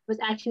volunteer was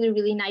actually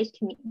really nice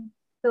to me.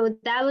 So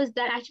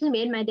that actually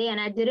made my day. And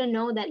I didn't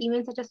know that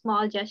even such a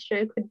small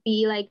gesture could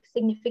be like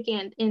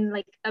significant in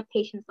like a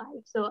patient's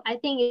life. So I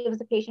think it was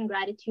the patient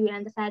gratitude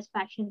and the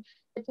satisfaction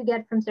that you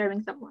get from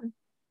serving someone.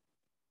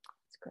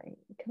 That's great.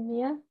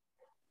 Camilla?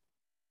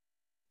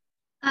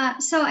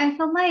 So I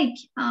feel like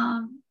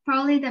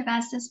probably the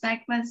best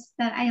aspect was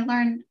that I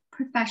learned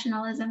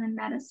professionalism in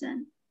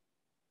medicine.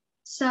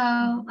 So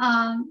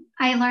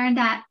I learned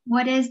that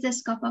what is the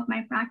scope of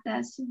my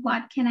practice?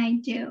 What can I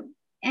do?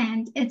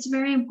 And it's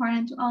very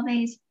important to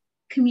always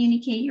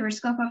communicate your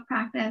scope of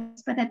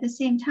practice, but at the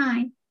same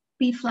time,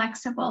 be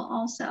flexible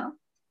also.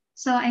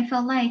 So I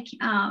feel like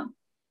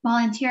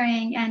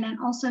volunteering and then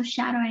also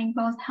shadowing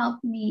both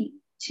helped me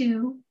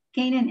to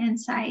gain an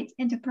insight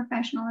into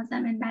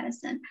professionalism in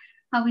medicine.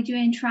 How would you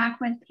interact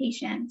with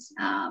patients?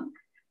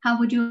 How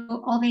would you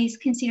always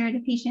consider the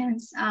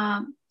patient's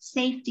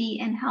safety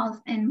and health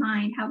in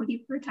mind? How would you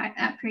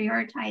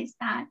prioritize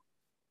that?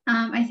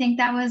 I think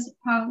that was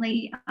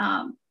probably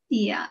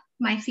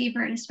my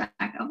favorite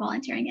aspect of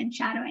volunteering and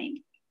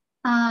shadowing.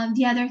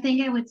 The other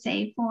thing I would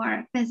say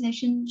for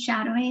physician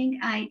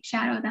shadowing, I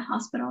shadowed the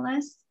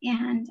hospitalist,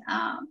 and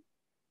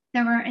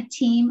there were a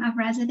team of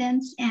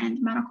residents and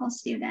medical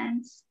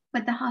students.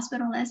 With the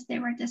hospitalist, they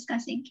were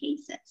discussing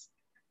cases.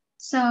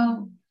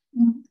 So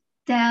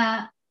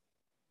the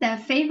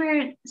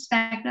favorite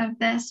aspect of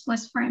this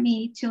was for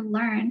me to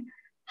learn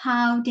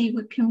how they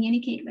would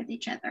communicate with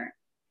each other.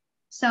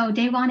 So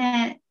they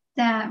wanted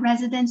the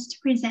residents to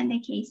present the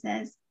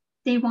cases.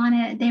 They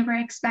were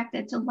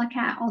expected to look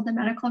at all the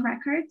medical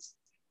records,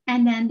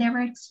 and then they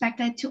were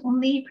expected to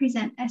only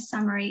present a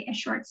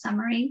short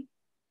summary,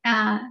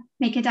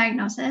 make a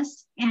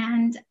diagnosis,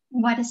 and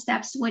what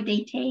steps would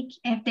they take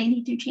if they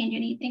need to change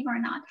anything or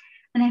not.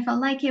 And I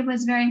felt like it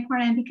was very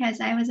important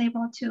because I was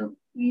able to,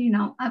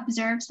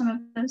 observe some of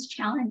those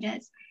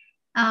challenges.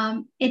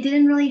 It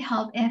didn't really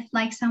help if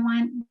like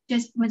someone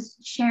just was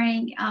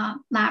sharing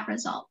lab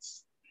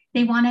results.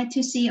 They wanted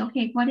to see,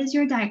 okay, what is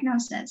your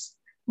diagnosis?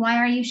 Why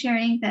are you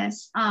sharing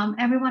this?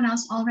 Everyone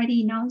else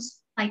already knows,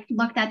 like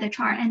looked at the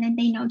chart, and then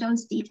they know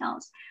those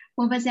details.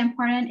 What was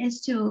important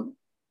is to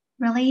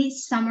really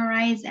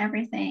summarize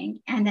everything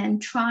and then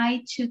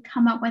try to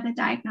come up with a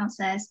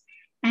diagnosis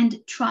and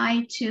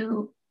try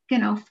to,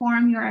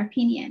 form your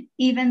opinion,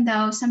 even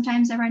though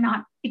sometimes they were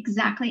not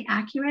exactly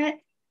accurate,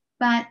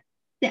 but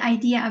the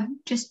idea of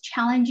just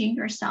challenging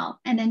yourself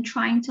and then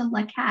trying to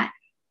look at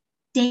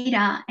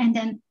data and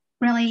then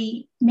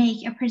really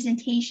make a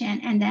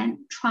presentation and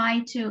then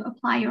try to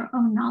apply your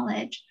own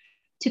knowledge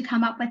to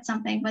come up with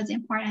something was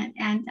important.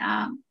 And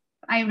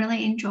I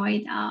really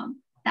enjoyed that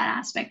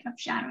aspect of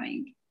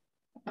shadowing.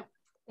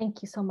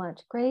 Thank you so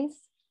much. Grace?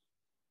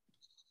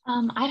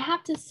 I'd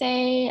have to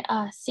say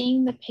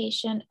seeing the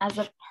patient as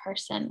a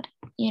person.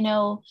 In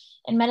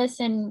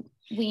medicine,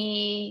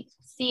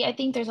 I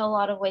think there's a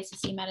lot of ways to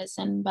see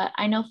medicine, but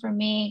I know for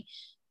me,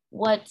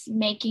 what's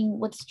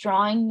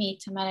drawing me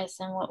to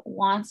medicine, what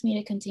wants me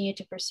to continue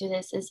to pursue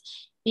this is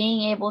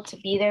being able to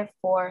be there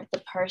for the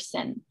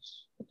person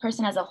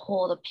as a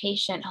whole, the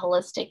patient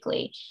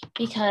holistically,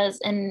 because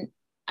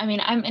I'm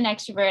an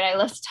extrovert. I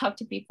love to talk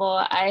to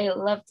people. I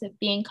love to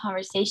be in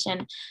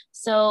conversation.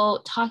 So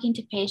talking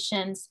to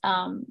patients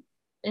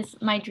is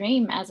my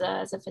dream as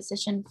a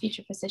physician,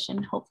 future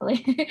physician,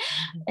 hopefully.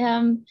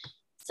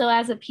 So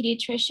as a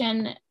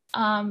pediatrician,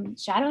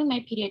 shadowing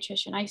my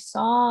pediatrician, I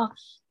saw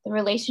the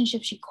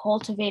relationship she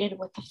cultivated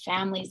with the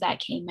families that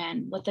came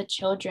in, with the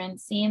children,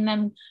 seeing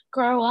them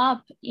grow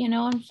up, in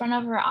front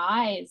of her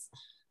eyes.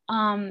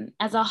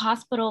 as a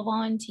hospital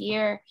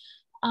volunteer,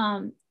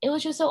 it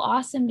was just so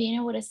awesome being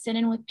able to sit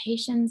in with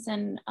patients.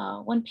 And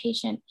one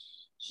patient,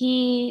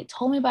 he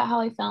told me about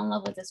how he fell in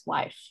love with his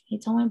wife. He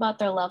told me about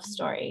their love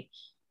story.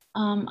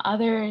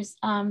 Others,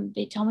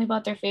 they told me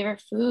about their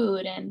favorite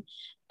food and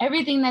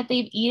everything that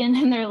they've eaten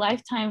in their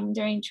lifetime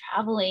during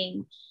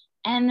traveling.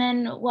 And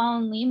then while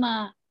in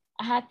Lima,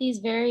 I had these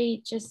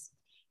very just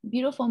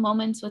beautiful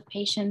moments with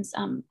patients.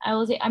 I'm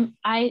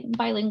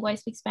bilingual, I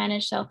speak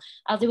Spanish, so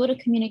I was able to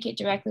communicate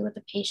directly with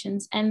the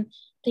patients, and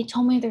they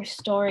told me their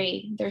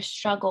story, their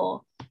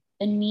struggle,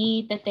 the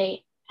need that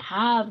they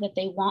have, that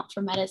they want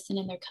for medicine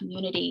in their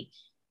community.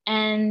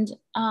 And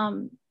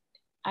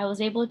I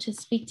was able to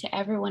speak to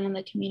everyone in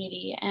the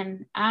community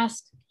and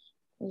ask,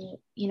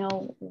 you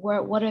know,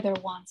 what are their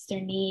wants,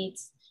 their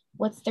needs,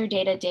 what's their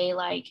day-to-day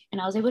like.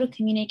 And I was able to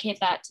communicate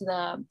that to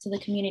the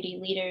community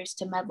leaders,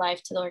 to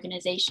MedLife, to the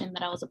organization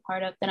that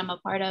I'm a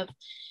part of.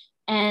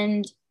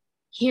 And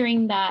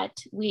hearing that,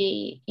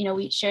 we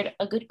shared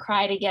a good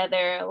cry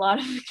together, a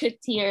lot of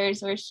good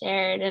tears were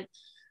shared,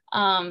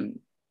 and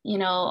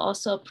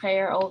also a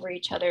prayer over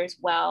each other as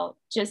well.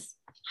 Just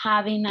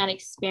having that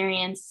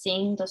experience,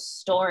 seeing the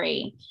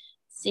story,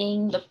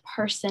 seeing the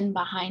person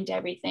behind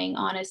everything,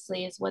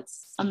 honestly, is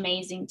what's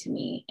amazing to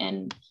me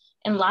in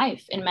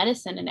life, in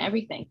medicine, and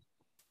everything.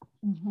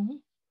 Mm-hmm.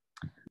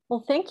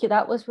 Well, thank you.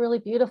 That was really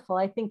beautiful.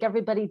 I think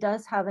everybody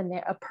does have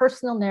a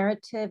personal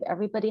narrative.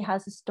 Everybody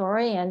has a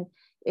story, and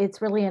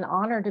it's really an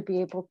honor to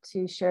be able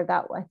to share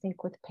that, I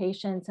think, with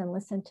patients and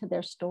listen to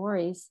their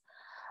stories.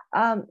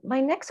 My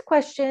next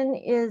question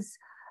is,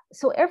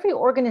 so every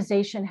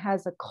organization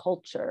has a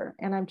culture,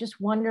 and I'm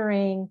just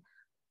wondering,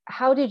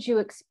 how did you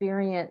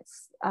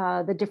experience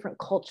the different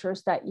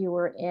cultures that you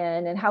were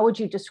in, and how would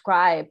you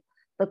describe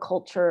the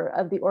culture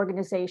of the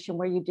organization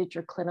where you did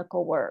your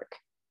clinical work?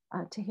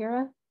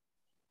 Tahira?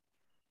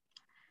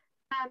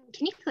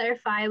 Can you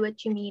clarify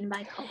what you mean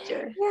by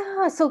culture?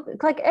 Yeah, so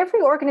like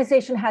every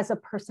organization has a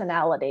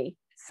personality.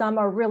 Some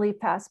are really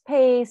fast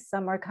paced,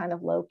 some are kind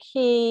of low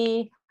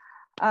key.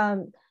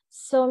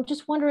 So I'm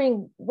just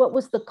wondering, what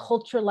was the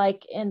culture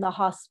like in the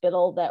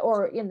hospital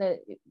or in the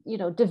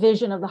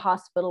division of the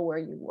hospital where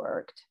you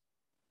worked?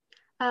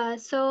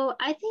 So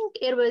I think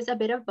it was a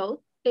bit of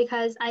both,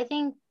 because I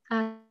think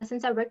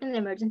since I worked in the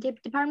emergency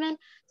department,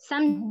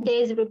 some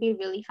days it would be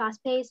really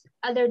fast paced,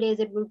 other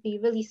days it would be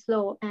really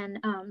slow and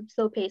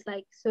slow paced.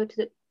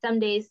 Some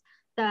days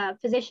the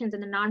physicians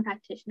and the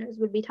non-practitioners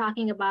would be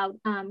talking about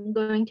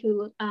going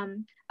to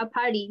a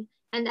party,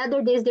 and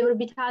other days they would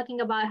be talking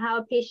about how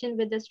a patient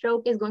with a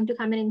stroke is going to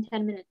come in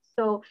 10 minutes.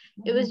 So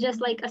it was just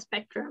like a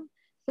spectrum.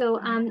 So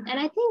and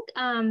I think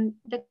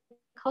the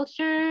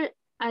culture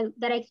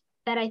that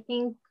I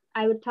think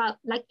I would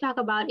like to talk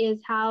about is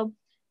how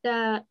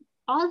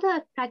all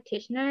the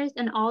practitioners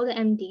and all the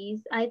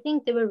MDs, I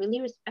think they were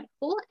really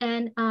respectful,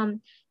 and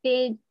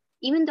they,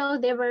 even though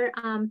they were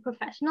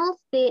professionals,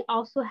 they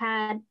also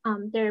had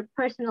their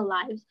personal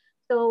lives.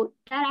 So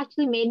that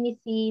actually made me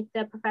see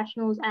the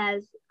professionals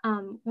as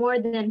more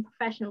than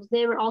professionals.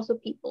 They were also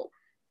people.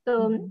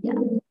 So yeah.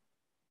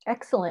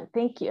 Excellent,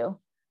 thank you.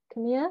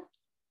 Camilla?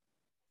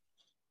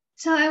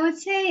 So I would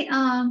say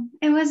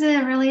it was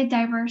a really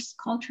diverse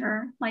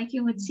culture. Like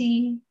you would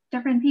see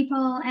different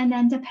people, and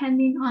then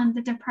depending on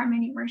the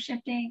department you were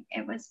shifting,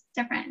 it was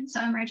different. So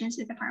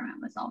emergency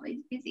department was always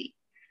busy,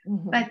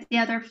 but the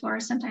other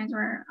floors sometimes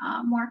were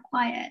more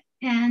quiet.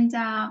 And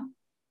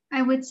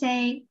I would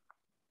say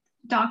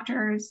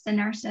doctors, the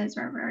nurses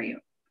were very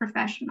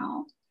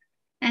professional,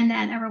 and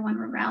then everyone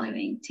were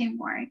valuing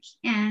teamwork,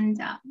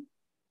 and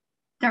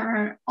they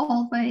were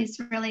always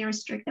really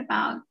strict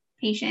about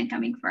patient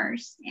coming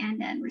first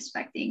and then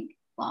respecting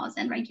laws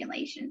and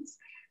regulations,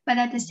 but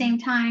at the same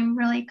time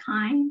really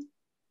kind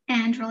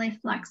and really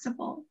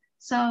flexible,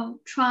 so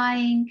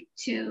trying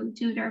to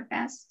do their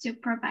best to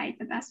provide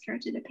the best care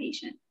to the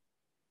patient.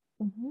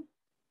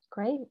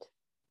 Great.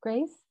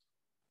 Grace?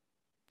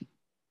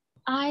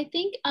 I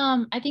think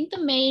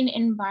the main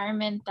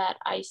environment that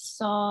I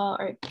saw,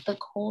 or the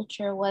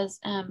culture, was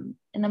in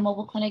the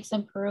mobile clinics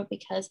in Peru,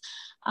 because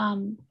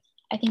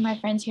I think my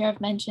friends here have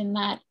mentioned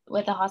that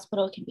with the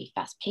hospital, it can be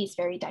fast-paced,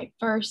 very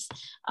diverse.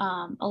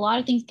 A lot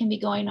of things can be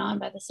going on,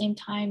 but at the same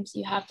time,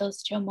 you have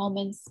those chill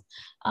moments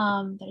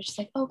that are just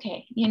like,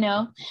 okay,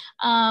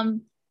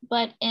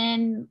 But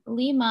in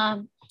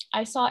Lima,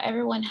 I saw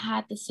everyone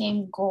had the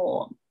same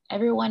goal.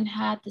 Everyone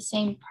had the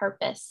same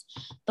purpose,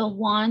 the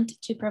want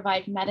to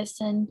provide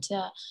medicine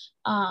to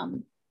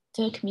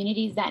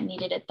communities that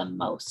needed it the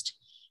most.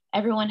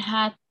 Everyone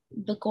had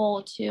the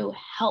goal to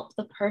help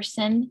the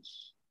person,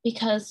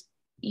 because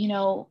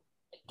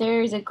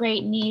there's a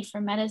great need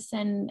for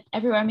medicine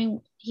everywhere. I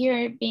mean,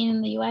 here being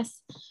in the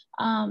US,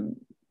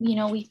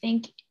 we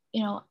think,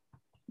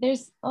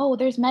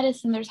 there's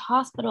medicine, there's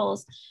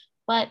hospitals,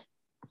 but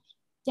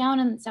down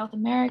in South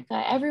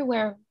America,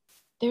 everywhere,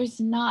 there's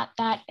not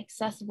that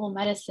accessible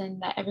medicine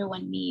that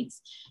everyone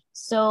needs.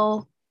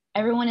 So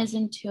everyone is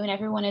in tune,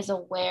 everyone is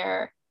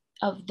aware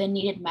of the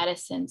needed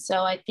medicine.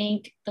 So I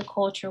think the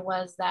culture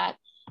was that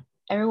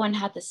everyone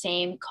had the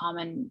same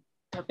common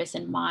purpose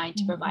in mind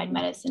to provide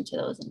medicine to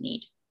those in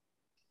need.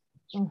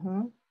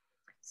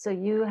 So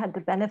you had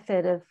the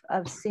benefit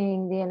of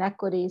seeing the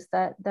inequities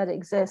that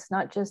exist,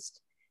 not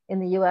just in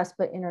the US,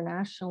 but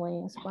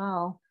internationally as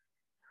well.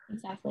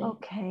 Exactly.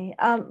 Okay.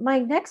 My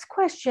next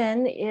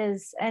question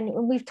is, and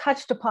we've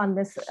touched upon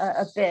this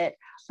a bit,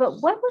 but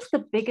what was the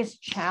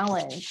biggest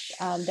challenge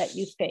that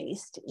you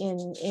faced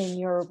in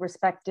your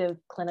respective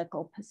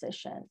clinical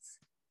positions?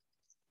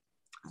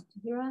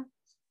 Tahira?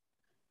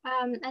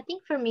 I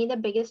think for me, the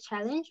biggest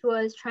challenge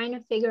was trying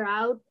to figure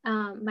out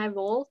my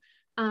role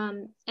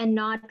and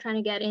not trying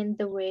to get in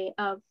the way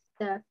of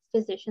the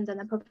physicians and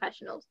the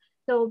professionals.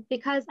 So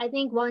because I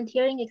think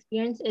volunteering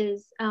experience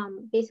is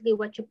basically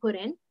what you put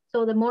in.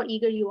 So the more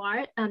eager you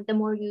are, the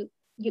more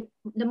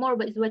the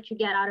more is what you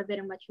get out of it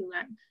and what you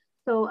learn.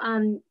 So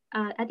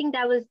I think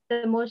that was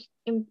the most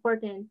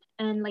important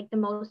and like the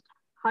most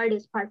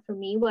hardest part for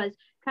me, was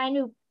trying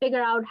to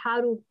figure out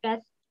how to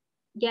best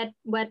get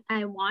what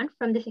I want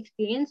from this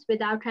experience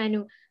without trying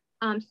to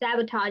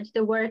sabotage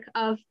the work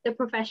of the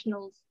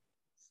professionals.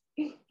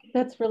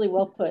 That's really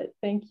well put.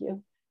 Thank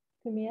you.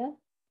 Camilla?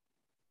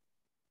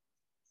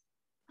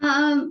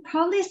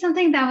 Probably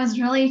something that was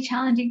really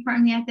challenging for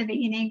me at the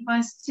beginning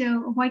was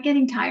to avoid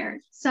getting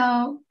tired.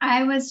 So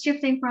I was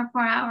shifting for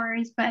 4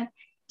 hours, but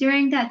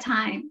during that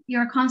time,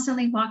 you're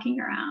constantly walking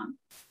around.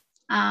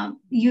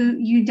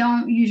 You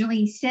don't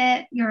usually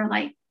sit, you're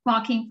like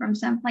walking from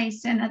some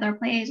place to another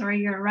place, or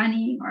you're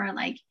running, or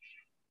like,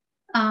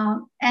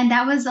 and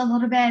that was a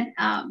little bit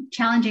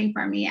challenging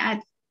for me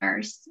at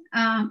first.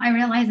 I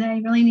realized that I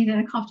really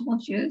needed comfortable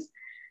shoes.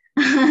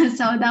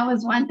 So that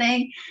was one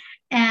thing.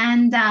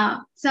 And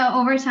so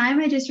over time,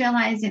 I just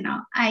realized,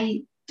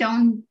 I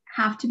don't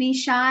have to be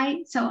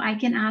shy. So I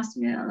can ask,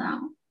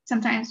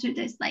 sometimes to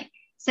just like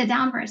sit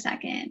down for a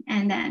second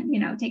and then,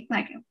 take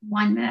like a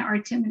 1 minute or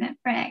 2 minute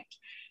break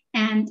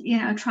and,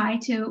 try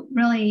to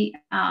really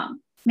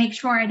make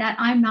sure that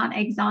I'm not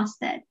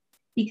exhausted,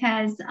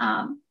 because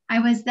I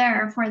was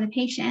there for the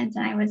patients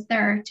and I was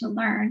there to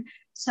learn.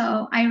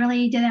 So I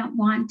really didn't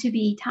want to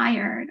be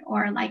tired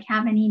or like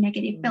have any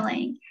negative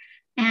feeling.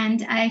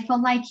 And I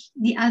felt like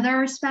the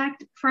other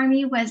aspect for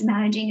me was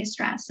managing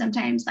stress.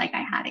 Sometimes like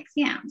I had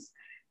exams.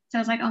 So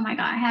I was like, oh my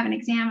God, I have an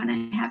exam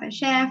and I have a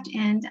shift.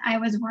 And I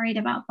was worried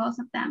about both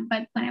of them.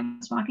 But when I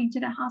was walking to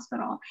the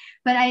hospital,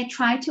 but I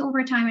tried to,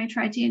 over time, I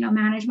tried to,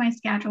 manage my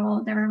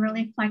schedule. They were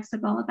really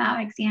flexible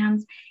about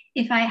exams.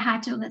 If I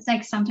had to,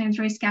 like sometimes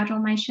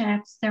reschedule my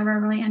shifts, they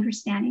were really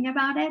understanding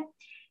about it.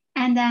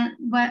 And then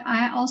what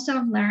I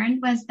also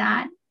learned was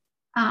that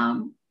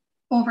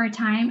over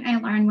time, I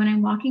learned when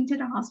I'm walking to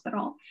the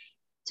hospital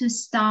to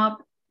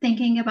stop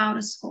thinking about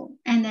a school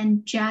and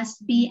then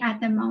just be at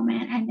the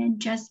moment and then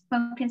just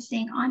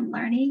focusing on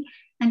learning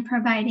and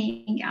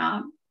providing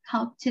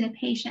help to the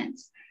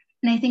patients.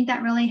 And I think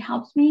that really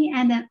helped me.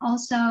 And then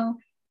also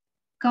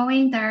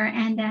going there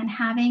and then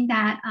having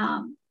that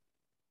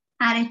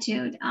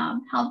attitude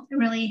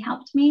really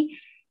helped me.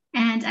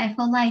 And I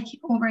feel like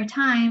over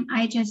time,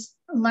 I just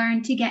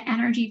learned to get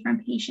energy from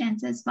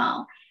patients as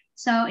well.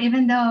 So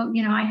even though,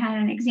 I had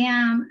an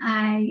exam,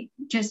 I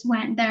just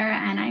went there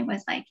and I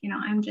was like,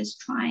 I'm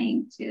just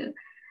trying to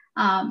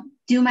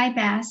do my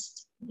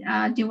best,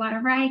 do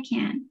whatever I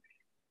can.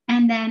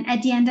 And then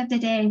at the end of the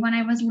day, when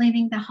I was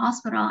leaving the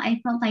hospital,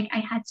 I felt like I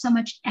had so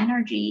much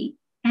energy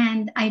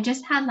and I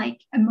just had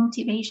like a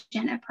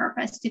motivation, a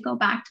purpose to go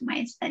back to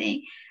my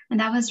studying. And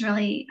that was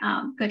really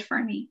good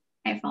for me.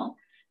 I felt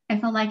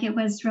like it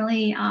was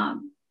really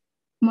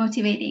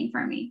motivating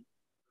for me.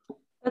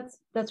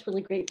 That's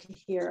really great to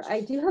hear.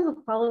 I do have a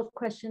follow-up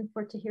question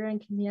for Tahira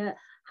and Camilla.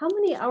 How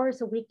many hours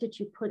a week did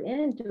you put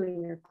in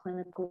doing your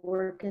clinical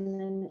work, and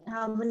then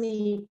how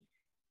many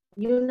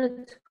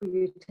units were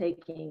you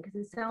taking? Because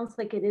it sounds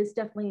like it is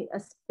definitely a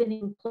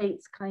spinning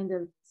plates kind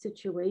of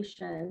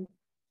situation.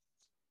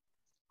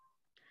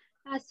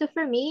 So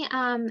for me,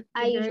 I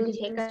usually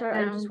take start.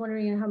 I'm just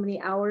wondering how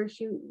many hours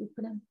you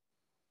put in.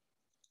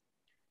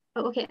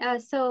 Oh, okay.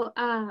 So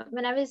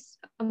when I was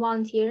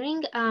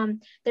volunteering,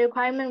 the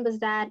requirement was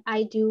that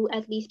I do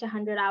at least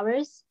 100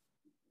 hours.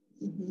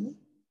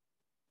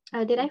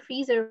 Did I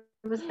freeze, or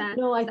was that?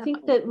 No, I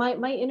think that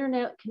my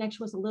internet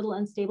connection was a little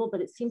unstable,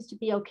 but it seems to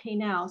be okay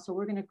now. So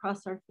we're going to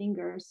cross our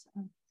fingers.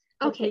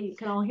 Okay. You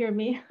can all hear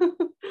me.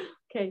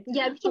 Okay.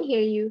 Yeah, we can hear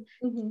you.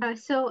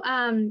 So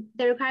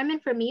the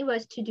requirement for me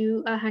was to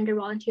do 100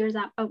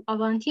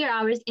 volunteer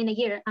hours in a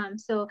year.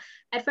 So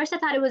at first I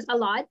thought it was a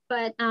lot,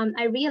 but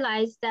I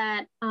realized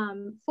that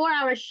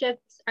 4-hour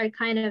shifts are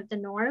kind of the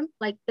norm,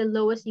 like the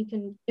lowest you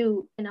can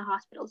do in a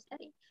hospital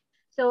setting.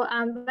 So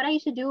what I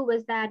used to do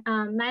was that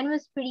mine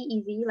was pretty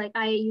easy. Like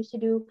I used to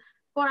do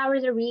 4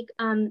 hours a week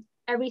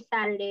every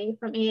Saturday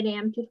from 8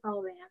 a.m. to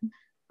 12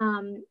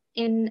 a.m.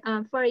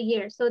 For a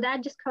year. So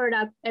that just covered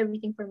up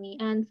everything for me.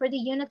 And for the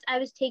units I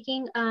was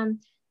taking,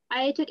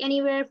 I took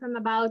anywhere from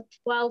about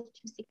 12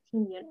 to 16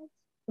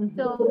 units.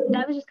 So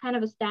that was just kind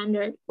of a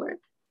standard work.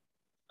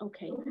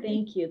 Okay,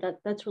 thank you.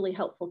 That's really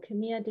helpful.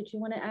 Camilla, did you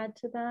want to add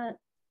to that?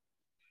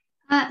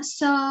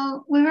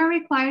 So we were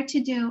required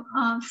to do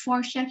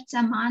 4 shifts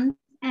a month,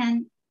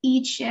 and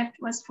each shift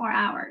was 4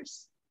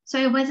 hours. So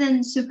it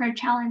wasn't super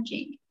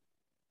challenging.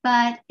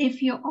 But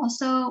if you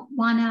also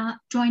want to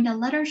join the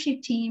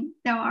leadership team,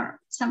 there are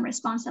some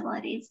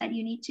responsibilities that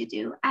you need to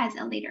do as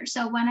a leader.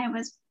 So when I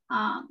was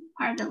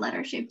part of the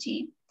leadership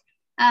team,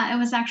 it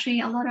was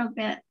actually a little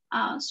bit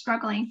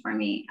struggling for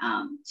me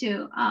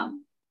to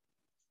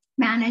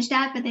manage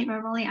that, but they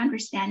were really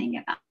understanding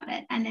about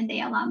it. And then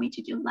they allowed me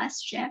to do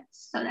less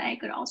shifts so that I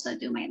could also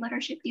do my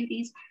leadership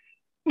duties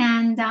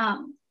and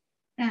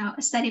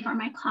study for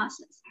my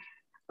classes.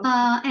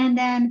 And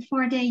then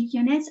for the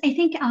units, I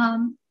think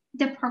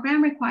the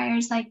program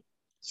requires like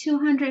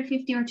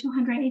 250 or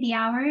 280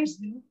 hours.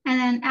 Mm-hmm. And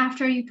then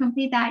after you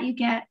complete that, you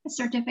get a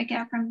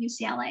certificate from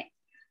UCLA.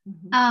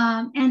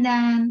 Mm-hmm. And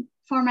then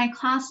for my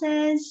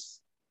classes,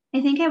 I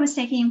think I was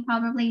taking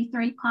probably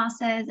 3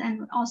 classes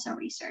and also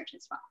research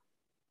as well.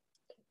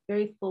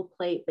 Very full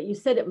plate, but you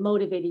said it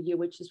motivated you,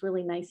 which is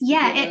really nice.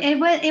 Yeah,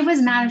 it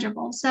was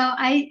manageable. So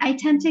I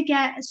tend to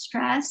get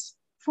stressful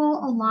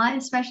a lot,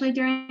 especially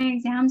during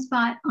exams,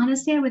 but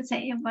honestly, I would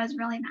say it was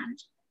really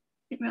manageable.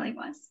 It really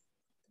was.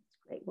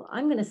 Great. Well,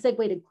 I'm going to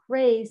segue to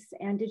Grace.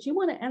 And did you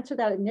want to answer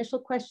that initial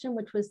question,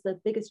 which was the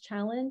biggest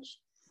challenge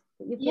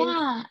that you faced?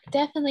 Yeah,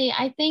 definitely.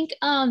 I think,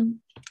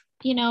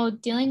 you know,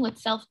 dealing with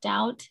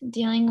self-doubt,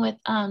 dealing with,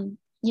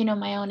 you know,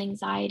 my own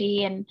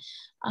anxiety and,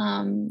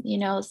 you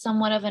know,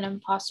 somewhat of an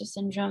imposter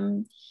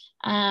syndrome.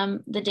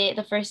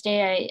 The first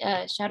day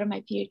I shadowed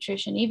my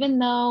pediatrician, even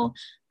though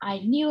I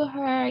knew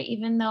her,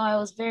 even though I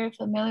was very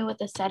familiar with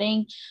the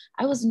setting,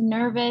 I was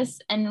nervous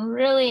and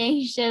really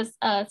anxious,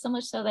 so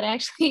much so that I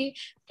actually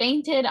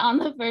fainted on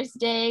the first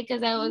day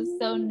because I was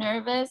so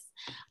nervous.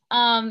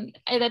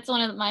 That's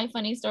one of my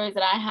funny stories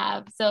that I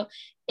have. So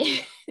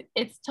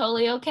it's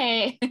totally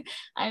okay.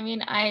 I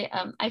mean,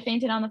 I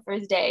fainted on the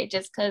first day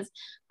just because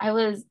I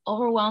was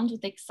overwhelmed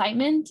with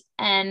excitement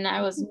and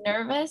I was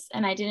nervous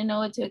and I didn't know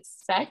what to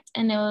expect.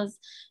 And it was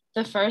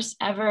the first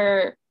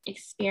ever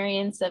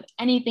experience of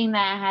anything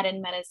that I had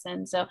in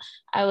medicine. So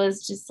I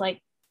was just like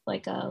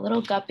a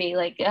little guppy,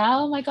 like,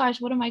 oh my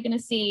gosh, what am I going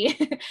to see?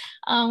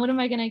 What am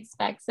I going to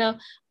expect? So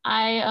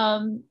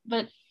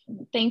but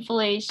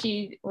thankfully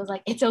she was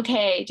like, it's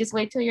okay, just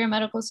wait till you're in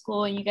medical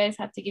school and you guys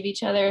have to give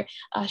each other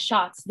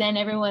shots, then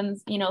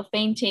everyone's, you know,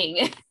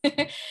 fainting.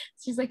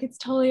 She's like, it's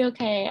totally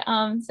okay.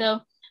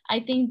 So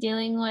I think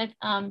dealing with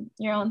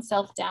your own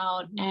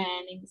self-doubt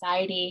and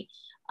anxiety,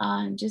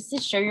 just to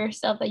show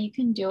yourself that you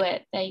can do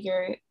it, that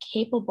you're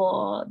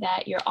capable,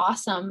 that you're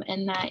awesome,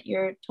 and that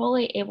you're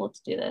totally able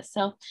to do this.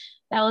 So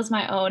that was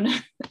my own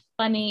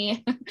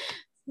funny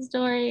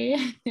story.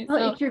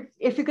 Well, so,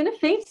 if you're going to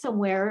faint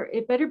somewhere,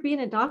 it better be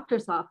in a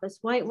doctor's office.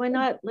 Why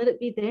not let it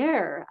be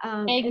there?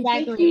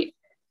 Exactly.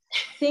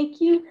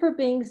 Thank you for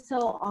being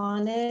so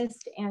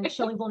honest and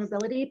showing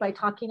vulnerability by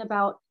talking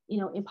about, you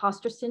know,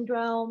 imposter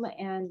syndrome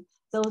and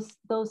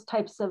those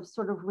types of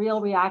sort of real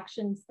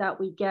reactions that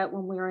we get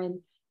when we're in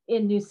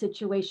new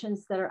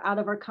situations that are out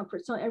of our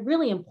comfort zone and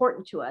really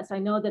important to us. I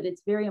know that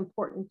it's very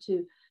important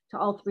to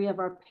all 3 of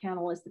our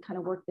panelists, the kind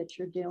of work that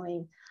you're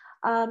doing.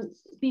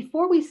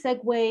 Before we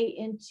segue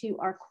into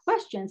our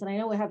questions, and I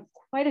know we have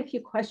quite a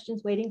few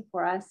questions waiting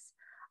for us,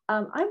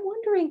 I'm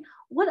wondering,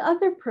 what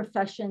other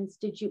professions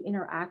did you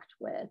interact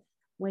with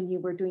when you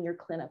were doing your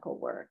clinical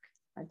work?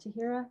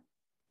 Tahira?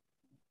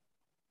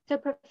 So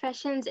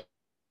professions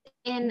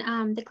in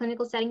the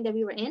clinical setting that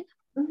we were in?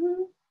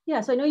 Mm-hmm.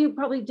 Yeah, so I know you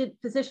probably did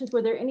physicians.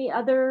 Were there any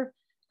other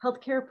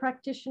healthcare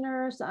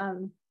practitioners,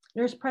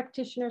 nurse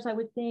practitioners, I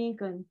would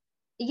think? And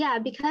yeah,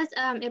 because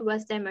it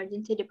was the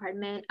emergency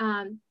department,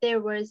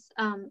 there was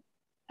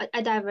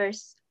a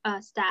diverse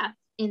staff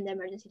in the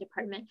emergency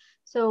department.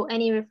 So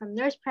anywhere from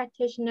nurse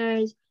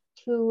practitioners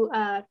to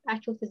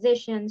actual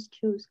physicians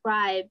to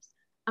scribes.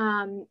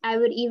 I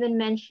would even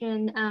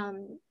mention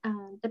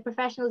the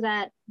professionals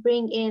that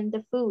bring in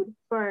the food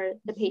for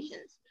the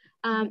patients.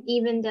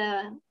 Even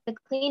the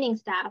cleaning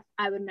staff,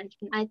 I would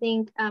mention. I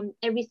think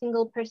every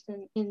single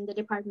person in the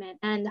department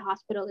and the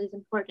hospital is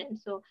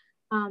important. So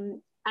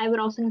I would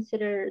also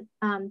consider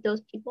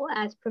those people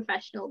as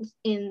professionals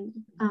in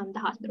the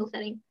hospital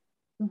setting.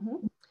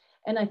 Mm-hmm.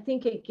 And I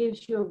think it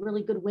gives you a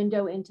really good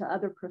window into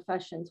other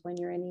professions when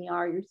you're in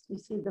ER. You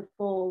see the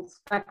full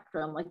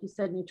spectrum, like you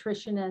said,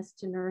 nutritionists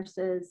to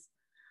nurses,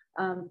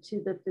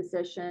 to the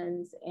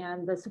physicians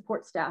and the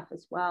support staff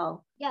as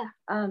well. Yeah.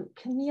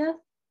 Camilla?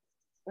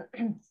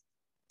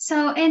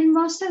 So in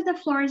most of the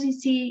floors, you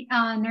see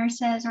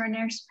nurses or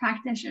nurse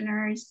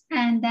practitioners.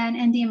 And then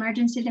in the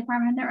emergency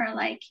department, there are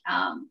like,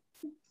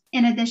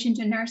 in addition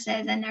to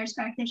nurses and nurse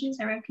practitioners,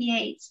 there are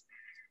PAs.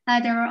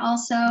 There are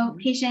also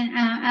patient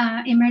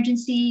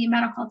emergency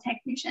medical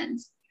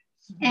technicians.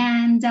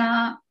 And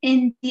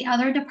in the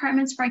other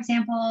departments, for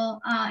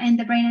example, in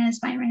the brain and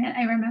spine unit,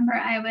 I remember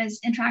I was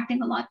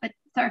interacting a lot with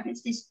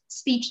therapists, these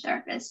speech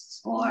therapists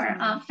or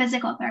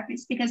physical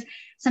therapists, because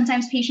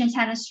sometimes patients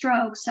had a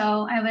stroke.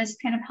 So I was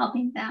kind of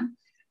helping them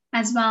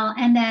as well.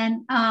 And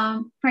then,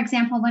 for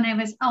example, when I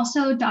was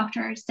also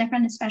doctors,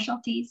 different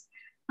specialties,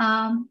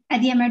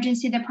 at the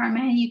emergency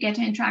department, you get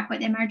to interact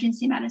with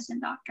emergency medicine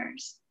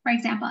doctors. For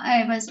example,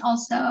 I was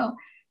also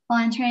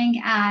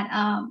volunteering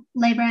at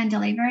labor and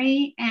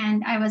delivery,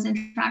 and I was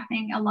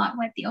interacting a lot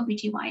with the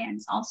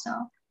OBGYNs also,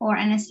 or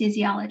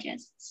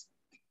anesthesiologists.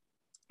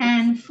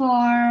 And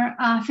for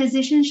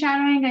physician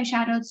shadowing, I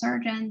shadowed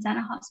surgeons and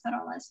a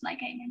hospitalist, like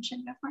I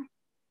mentioned before.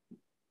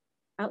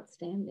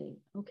 Outstanding.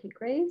 Okay,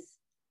 Grace?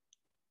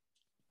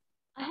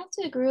 I have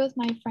to agree with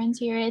my friends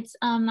here. It's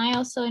I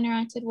also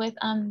interacted with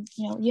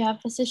you know, you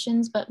have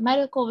physicians, but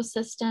medical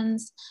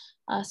assistants,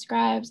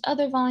 scribes,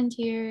 other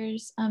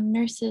volunteers,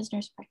 nurses,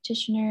 nurse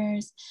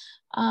practitioners,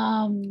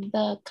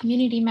 the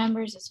community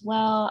members as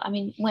well. I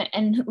mean,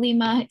 and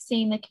Lima,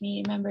 seeing the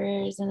community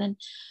members, and then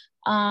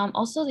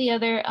also the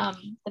other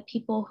the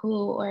people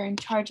who are in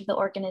charge of the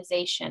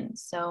organization.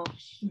 So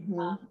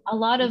a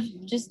lot of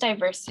just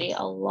diversity,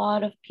 a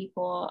lot of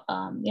people.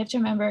 You have to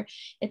remember,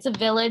 it's a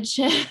village.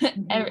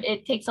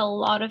 It takes a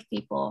lot of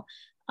people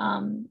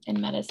in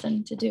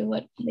medicine to do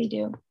what they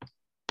do.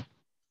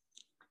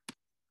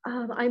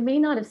 I may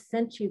not have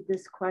sent you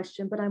this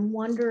question, but I'm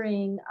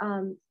wondering,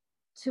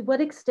 to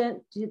what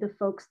extent do the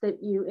folks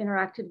that you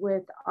interacted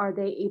with, are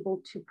they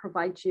able to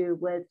provide you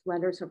with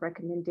letters of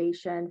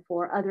recommendation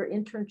for other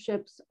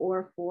internships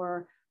or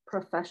for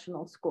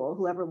professional school?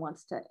 Whoever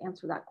wants to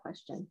answer that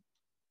question.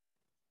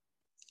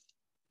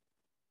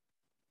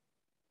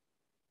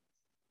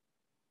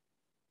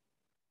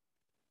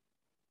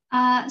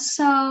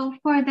 So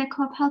for the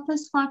Co-op Health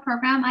Law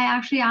program, I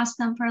actually asked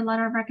them for a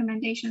letter of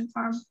recommendation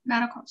for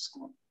medical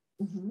school.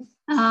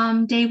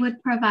 They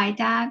would provide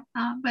that,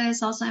 but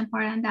it's also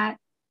important that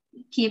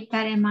keep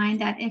that in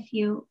mind, that if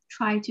you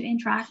try to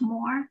interact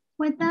more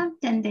with them,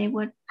 then they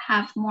would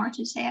have more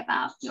to say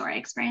about your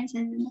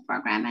experiences in the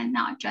program, and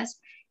not just,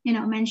 you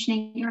know,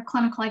 mentioning your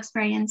clinical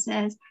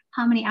experiences,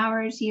 how many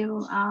hours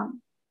you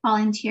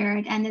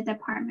volunteered, and the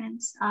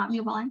departments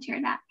you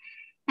volunteered at.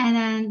 And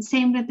then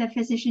same with the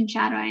physician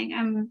shadowing.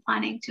 I'm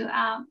planning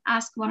to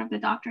ask one of the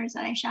doctors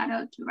that I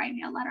shadowed to write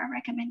me a letter of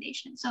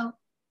recommendation. So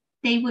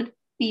they would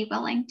be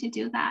willing to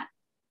do that,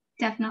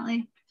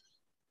 definitely.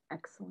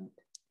 Excellent.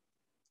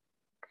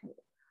 Okay.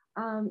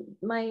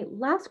 My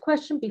last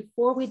question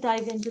before we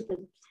dive into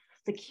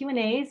the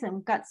Q&As, and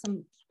we've got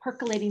some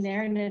percolating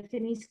there, and if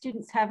any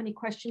students have any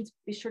questions,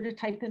 be sure to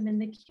type them in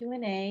the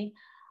Q&A.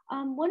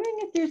 I'm wondering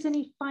if there's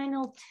any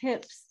final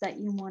tips that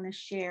you want to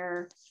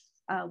share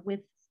with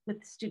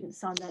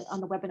students on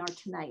the webinar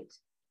tonight.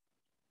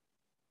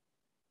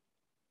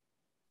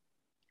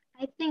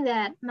 I think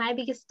that my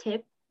biggest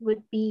tip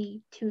would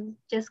be to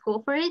just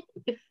go for it.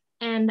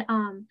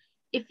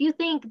 If you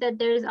think that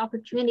there's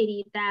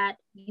opportunity that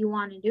you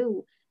want to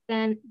do,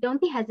 then don't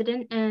be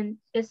hesitant and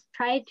just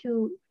try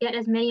to get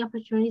as many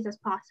opportunities as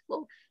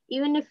possible.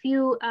 Even if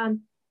you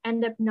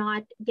end up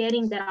not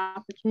getting that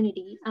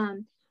opportunity,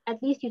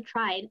 at least you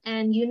tried,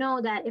 and you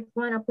know that if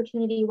one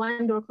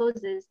door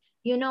closes,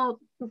 you know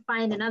to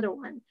find another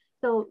one.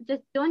 So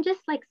just don't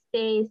like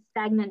stay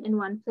stagnant in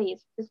one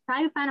place. Just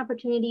try to find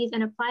opportunities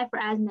and apply for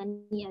as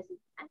many as you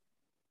can.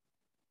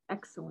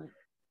 Excellent.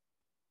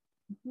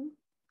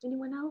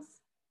 Anyone else?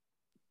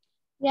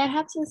 Yeah, I'd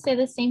have to say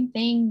the same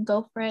thing.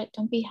 Go for it.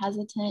 Don't be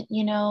hesitant.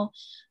 You know,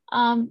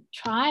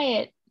 try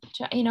it.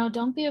 You know,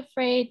 don't be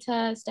afraid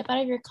to step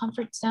out of your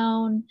comfort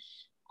zone.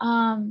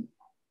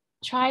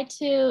 Try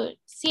to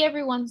see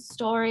everyone's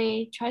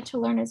story. Try to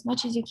learn as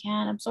much as you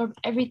can. Absorb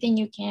everything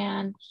you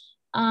can.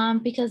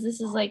 Because this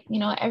is like, you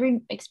know,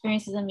 every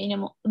experience is a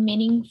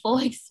meaningful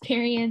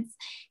experience,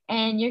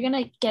 and you're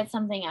gonna get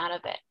something out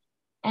of it.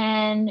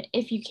 And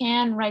if you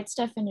can, write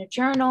stuff in a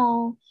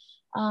journal,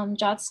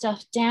 jot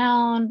stuff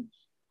down,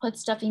 put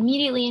stuff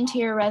immediately into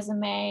your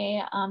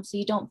resume so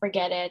you don't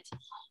forget it.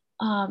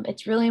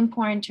 It's really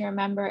important to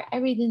remember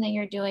everything that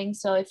you're doing.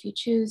 So if you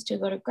choose to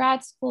go to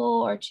grad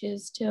school or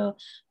choose to,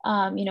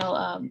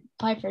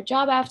 apply for a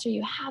job after,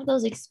 you have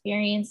those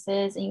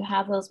experiences and you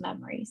have those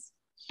memories.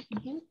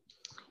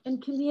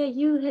 And Camilla,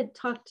 you had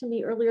talked to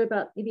me earlier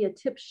about maybe a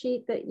tip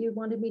sheet that you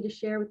wanted me to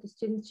share with the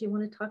students. Do you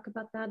want to talk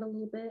about that a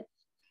little bit?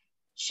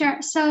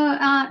 Sure. So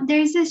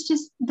there's this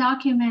just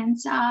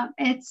documents.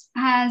 It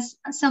has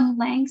some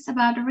links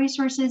about the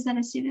resources that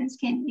the students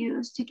can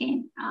use to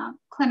gain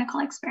clinical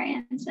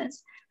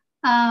experiences.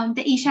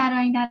 The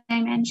e-shadowing that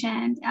I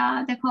mentioned,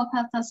 the Co-op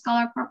Health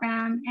Scholar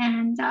Program,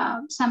 and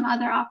some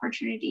other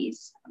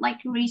opportunities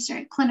like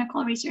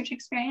clinical research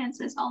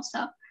experiences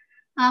also.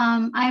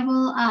 I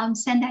will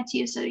send that to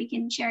you so you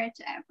can share it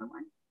to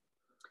everyone.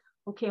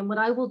 Okay, and what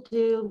I will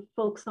do,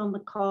 folks on the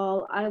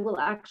call, I will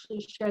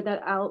actually share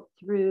that out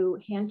through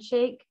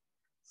Handshake,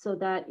 so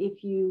that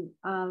if you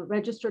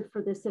registered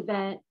for this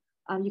event,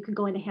 you can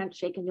go into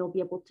Handshake and you'll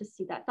be able to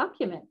see that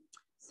document.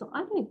 So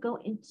I'm going to go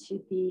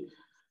into the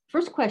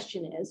first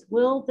question is,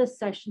 will the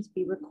sessions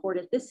be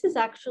recorded? This is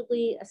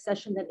actually a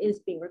session that is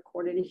being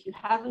recorded. If you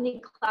have any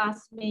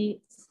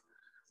classmates,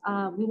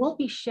 we won't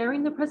be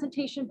sharing the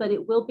presentation, but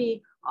it will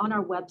be on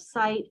our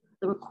website.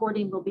 The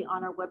recording will be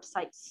on our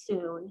website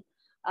soon.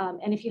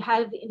 And if you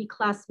have any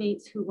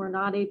classmates who were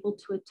not able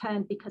to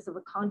attend because of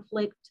a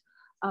conflict,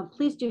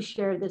 please do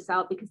share this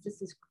out because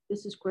this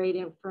is great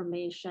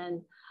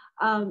information.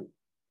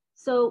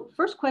 So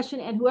first question,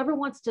 and whoever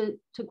wants to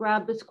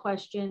grab this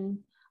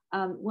question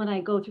when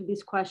I go through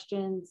these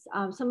questions,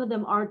 some of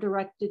them are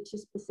directed to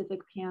specific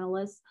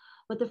panelists.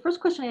 But the first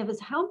question I have is,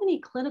 how many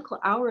clinical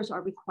hours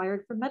are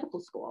required for medical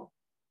school?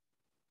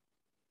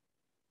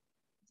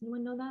 Does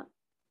anyone know that?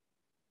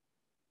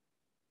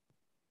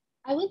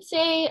 I would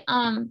say,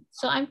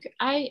 so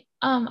I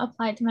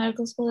applied to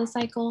medical school this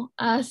cycle,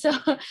 so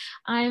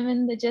I'm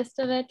in the gist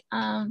of it.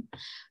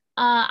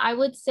 I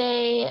would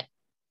say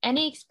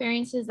any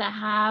experiences that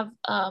have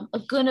a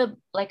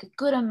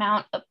good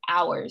amount of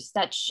hours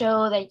that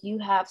show that you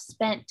have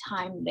spent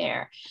time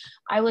there.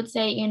 I would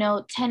say,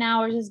 10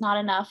 hours is not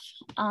enough.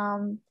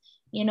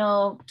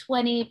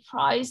 20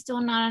 probably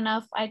still not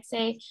enough. I'd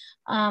say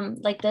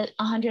like the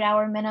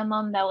 100-hour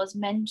minimum that was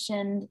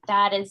mentioned,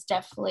 that is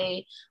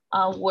definitely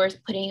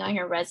worth putting on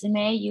your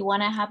resume. You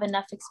want to have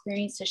enough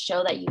experience to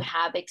show that you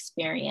have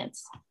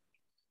experience.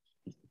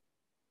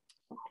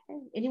 Okay,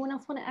 anyone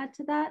else want to add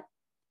to that?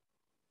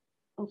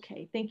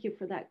 Okay, thank you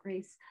for that,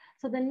 Grace.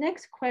 So the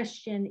next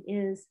question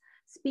is,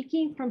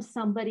 speaking from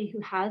somebody who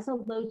has a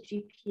low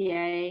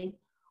GPA,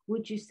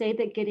 would you say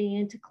that getting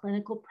into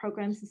clinical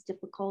programs is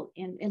difficult?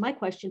 And my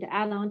question to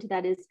add on to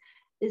that is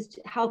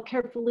how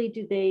carefully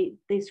do they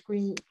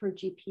screen for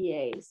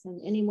GPAs?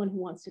 And anyone who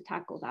wants to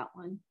tackle that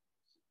one.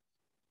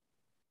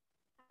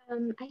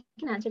 I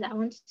can answer that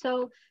one.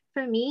 So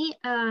for me,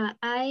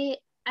 I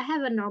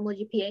have a normal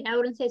GPA. I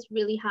wouldn't say it's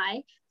really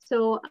high.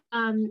 So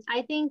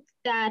I think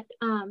that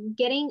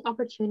getting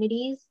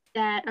opportunities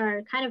that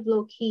are kind of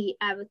low key,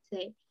 I would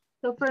say.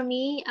 So for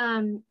me,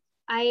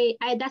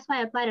 that's why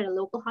I applied at a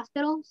local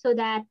hospital, so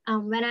that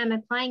when I'm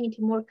applying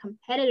into more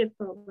competitive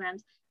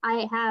programs,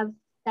 I have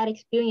that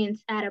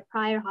experience at a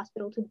prior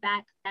hospital to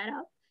back that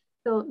up.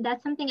 So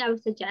that's something I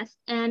would suggest.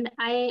 And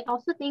I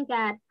also think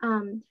that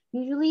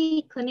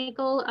usually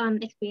clinical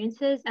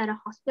experiences at a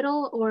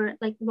hospital or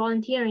like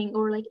volunteering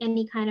or like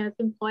any kind of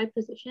employed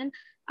position,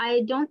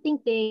 I don't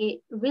think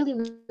they really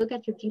look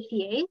at your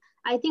GPA.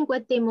 I think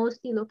what they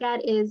mostly look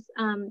at is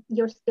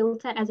your skill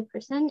set as a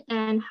person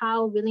and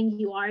how willing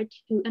you are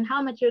to, and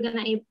how much you're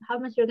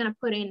gonna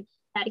put in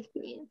that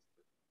experience.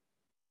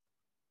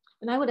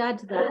 And I would add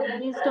to that,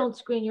 please don't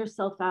screen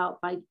yourself out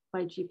by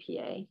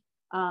GPA.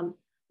 A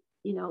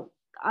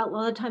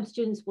lot of times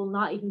students will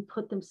not even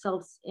put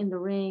themselves in the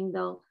ring.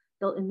 They'll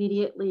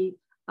immediately,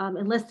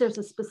 unless there's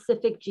a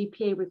specific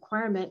GPA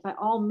requirement, by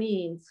all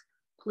means,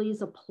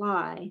 please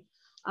apply.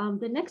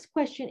 The next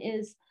question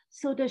is,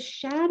 so does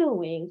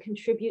shadowing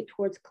contribute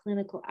towards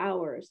clinical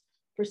hours?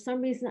 For some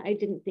reason, I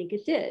didn't think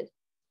it did.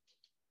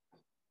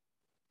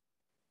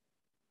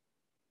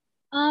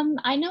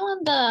 I know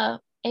on the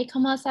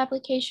ACOMAS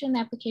application, the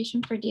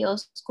application for DO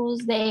schools,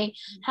 they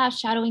have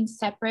shadowing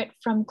separate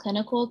from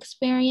clinical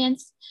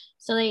experience.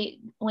 So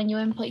when you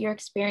input your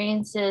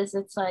experiences,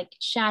 it's like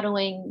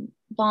shadowing,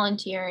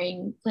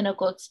 volunteering,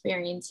 clinical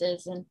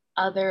experiences, and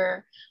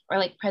other, or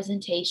like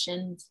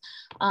presentations.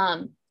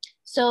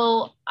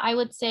 So I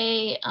would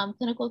say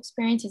clinical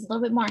experience is a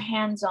little bit more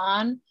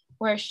hands-on,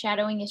 where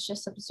shadowing is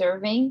just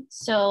observing.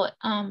 So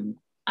I'm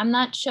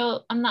not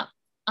so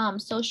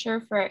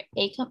sure for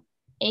AMC,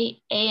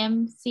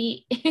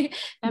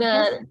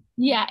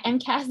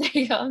 MCAS, there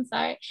you go, I'm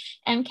sorry,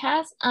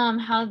 MCAS,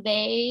 how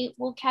they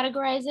will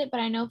categorize it, but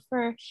I know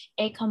for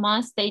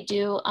ACOMAS, they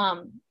do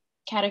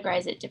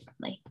categorize it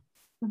differently.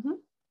 Mm-hmm.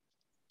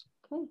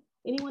 Okay,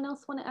 anyone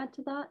else want to add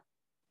to that?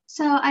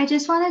 So I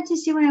just wanted to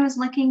see, when I was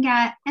looking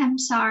at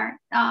MSAR,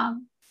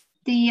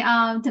 the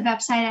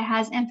website that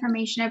has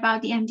information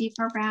about the MD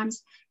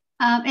programs,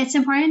 it's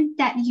important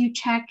that you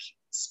check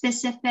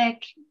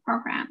specific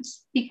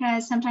programs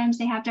because sometimes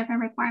they have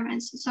different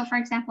requirements. So for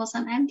example,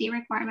 some MD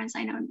requirements,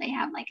 I know they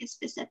have like a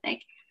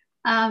specific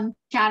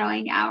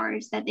shadowing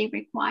hours that they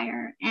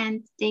require,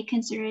 and they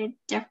consider it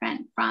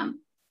different from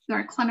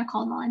your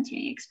clinical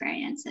volunteering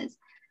experiences.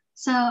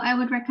 So I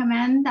would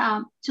recommend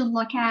to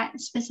look at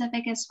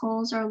specific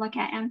schools or look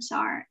at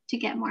MSAR to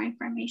get more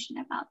information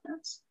about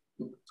those.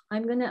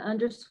 I'm going to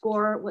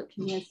underscore what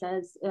Camilla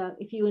says.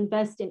 If you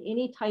invest in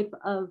any type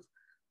of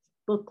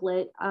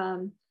booklet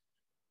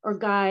or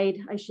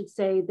guide, I should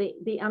say,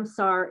 the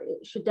MSAR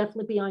should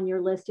definitely be on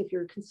your list if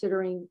you're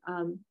considering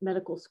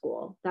medical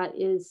school. That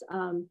is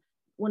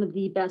one of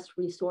the best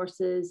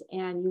resources,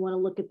 and you want to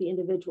look at the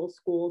individual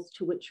schools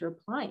to which you're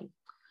applying.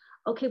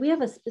 Okay, we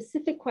have a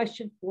specific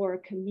question for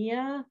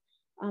Camilla.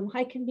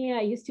 Hi, Camilla.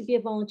 I used to be a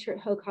volunteer at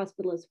Hoag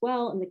Hospital as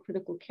well in the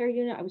critical care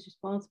unit. I was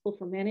responsible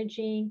for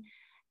managing,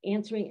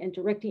 answering, and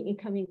directing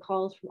incoming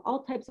calls from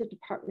all types of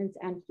departments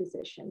and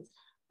physicians.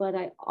 But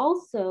I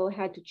also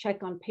had to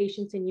check on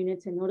patients in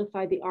units and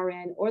notify the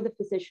RN or the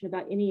physician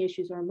about any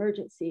issues or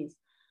emergencies.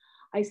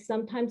 I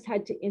sometimes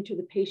had to enter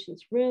the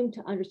patient's room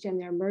to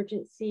understand their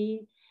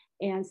emergency,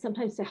 and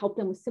sometimes to help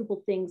them with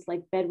simple things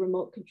like bed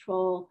remote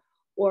control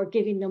or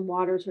giving them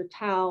waters or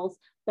towels,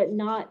 but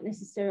not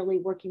necessarily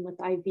working with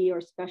IV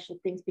or special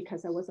things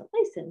because I wasn't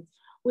licensed.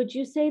 Would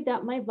you say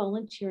that my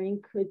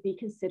volunteering could be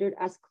considered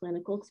as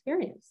clinical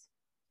experience?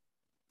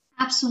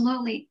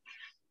 Absolutely.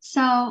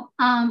 So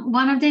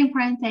one of the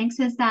important things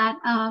is that,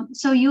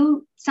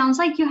 sounds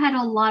like you had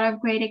a lot of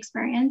great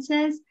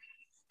experiences.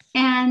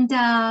 And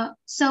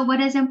so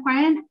what is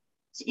important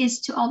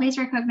is to always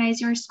recognize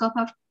your scope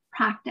of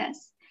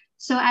practice.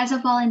 So as a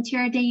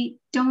volunteer, they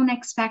don't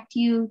expect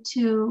you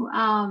to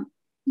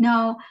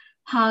know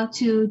how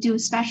to do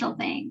special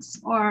things,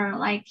 or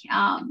like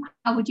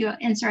how would you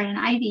insert an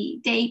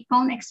IV. They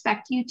don't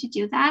expect you to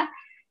do that,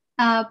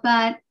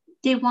 but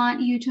they want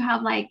you to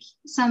have like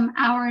some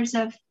hours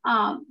of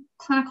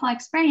clinical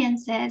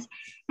experiences,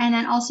 and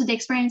then also the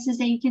experiences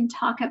that you can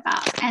talk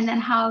about, and then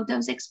how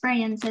those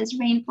experiences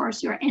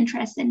reinforce your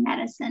interest in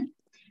medicine.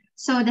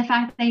 So the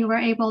fact that you were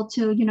able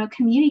to,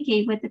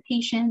 communicate with the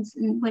patients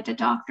and with the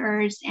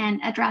doctors and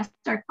address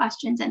their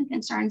questions and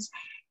concerns,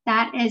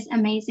 that is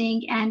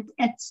amazing. And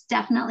it's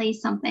definitely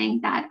something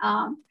that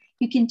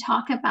you can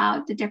talk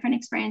about the different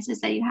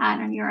experiences that you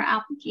had on your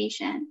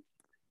application.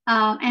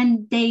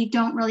 And they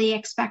don't really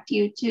expect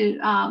you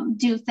to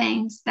do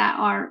things that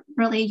are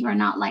really, you're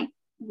not like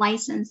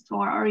licensed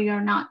for, or you're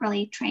not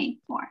really trained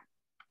for.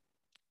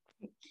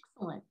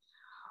 Excellent.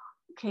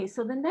 Okay,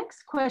 so the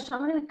next question,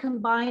 I'm going to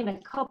combine a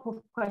couple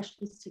of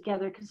questions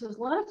together, because there's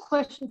a lot of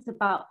questions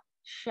about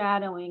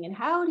shadowing and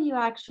how do you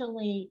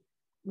actually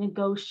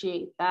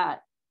negotiate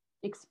that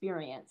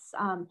experience?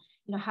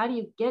 How do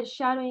you get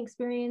shadowing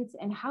experience,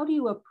 and how do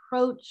you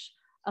approach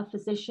a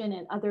physician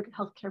and other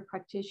healthcare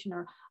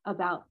practitioner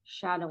about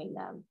shadowing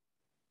them?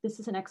 This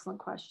is an excellent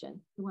question.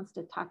 Who wants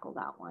to tackle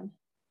that one?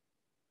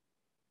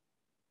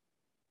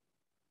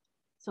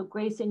 So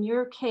Grace, in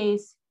your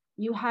case,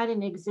 you had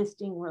an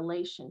existing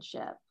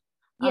relationship.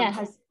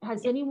 Yes.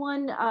 Has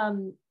anyone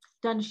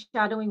done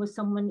shadowing with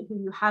someone who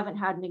you haven't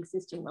had an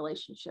existing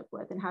relationship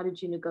with, and how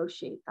did you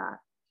negotiate that?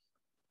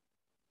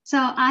 So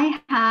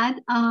I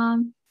had,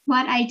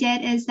 what I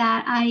did is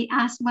that I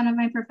asked one of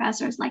my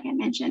professors, like I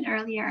mentioned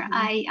earlier, mm-hmm.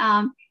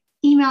 I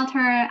emailed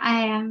her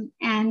and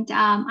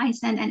I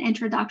sent an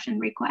introduction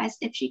request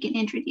if she can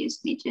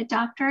introduce me to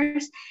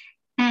doctors.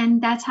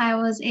 And that's how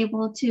I was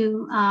able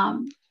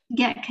to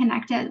get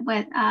connected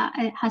with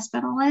a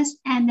hospitalist.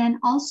 And then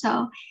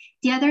also,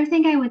 the other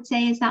thing I would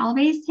say is that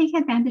always take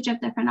advantage of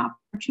different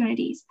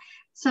opportunities.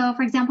 So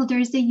for example,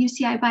 there's the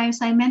UCI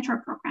BioSci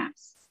mentor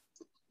programs.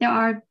 There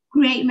are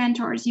great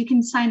mentors. You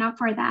can sign up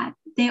for that.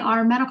 They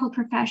are medical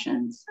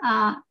professions.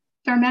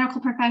 They're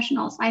medical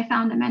professionals. I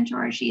found a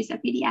mentor. She's a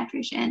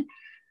pediatrician.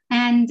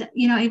 And,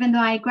 even though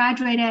I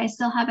graduated, I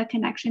still have a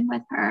connection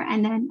with her.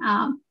 And then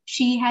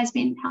she has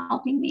been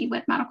helping me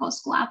with medical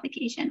school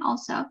application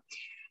also.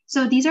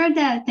 So these are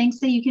the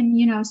things that you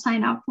can,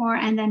 sign up for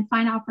and then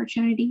find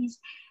opportunities.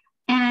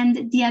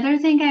 And the other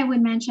thing I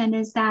would mention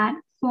is that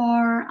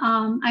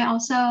I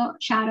also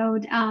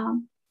shadowed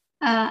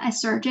a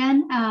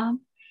surgeon,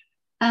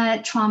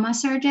 a trauma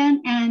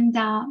surgeon. And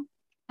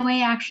the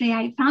way actually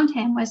I found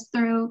him was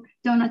through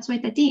Donuts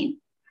with the Dean.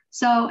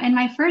 So in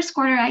my first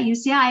quarter at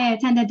UCI, I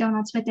attended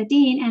Donuts with the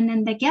Dean, and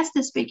then the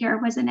guest speaker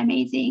was an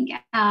amazing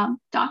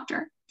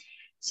doctor.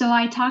 So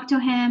I talked to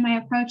him, I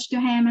approached to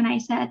him, and I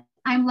said,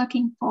 I'm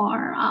looking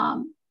for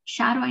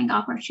shadowing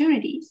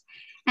opportunities.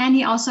 And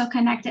he also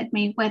connected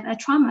me with a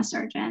trauma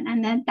surgeon.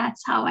 And then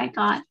that's how I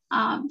got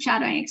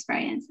shadowing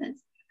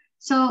experiences.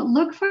 So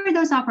look for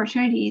those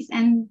opportunities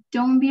and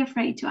don't be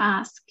afraid to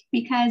ask,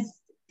 because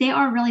they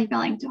are really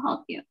willing to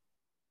help you.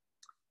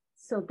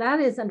 So that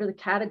is under the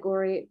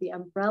category, the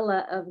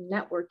umbrella of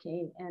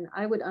networking. And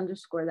I would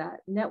underscore that.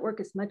 Network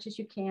as much as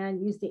you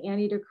can. Use the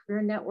Anteater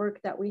Career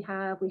Network that we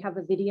have. We have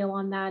a video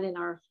on that in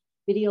our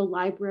video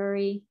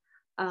library.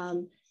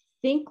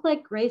 Think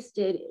like Grace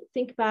did.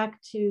 Think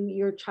back to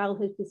your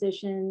childhood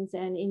physicians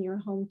and in your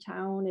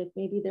hometown, if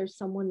maybe there's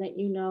someone that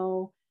you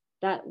know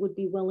that would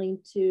be willing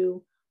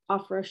to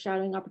offer a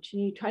shadowing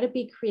opportunity. Try to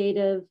be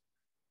creative,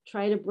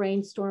 try to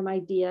brainstorm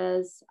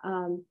ideas,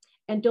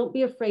 and don't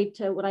be afraid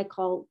to what I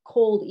call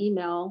cold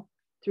email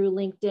through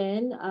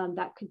LinkedIn.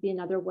 That could be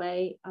another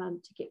way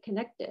to get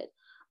connected.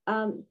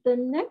 The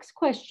next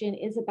question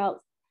is about,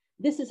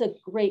 this is a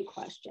great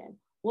question.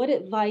 What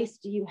advice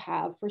do you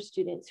have for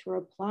students who are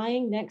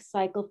applying next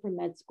cycle for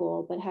med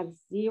school but have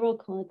zero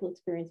clinical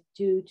experience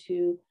due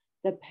to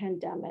the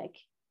pandemic?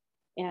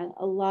 And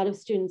a lot of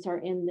students are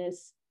in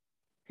this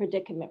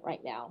predicament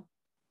right now.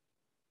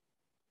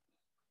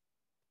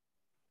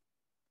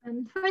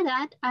 For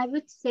that, I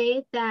would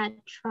say that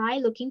try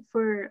looking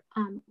for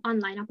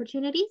online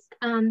opportunities.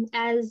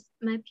 As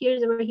my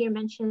peers over here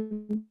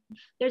mentioned,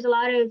 there's a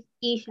lot of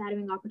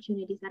e-shadowing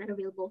opportunities that are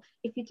available.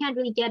 If you can't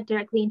really get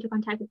directly into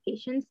contact with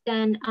patients,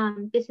 then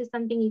this is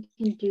something you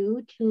can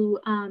do to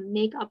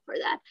make up for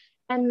that.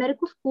 And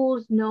medical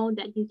schools know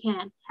that you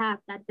can't have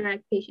that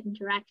direct patient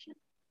interaction.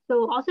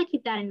 So also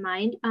keep that in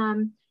mind.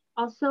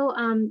 So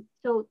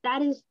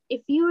that is,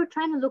 if you are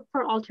trying to look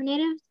for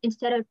alternatives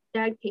instead of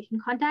direct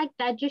patient contact,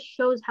 that just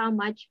shows how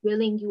much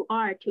willing you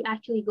are to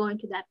actually go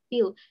into that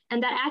field.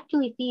 And that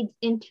actually feeds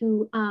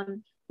into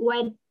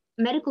what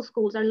medical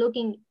schools are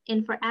looking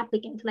in for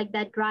applicants, like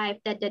that drive,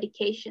 that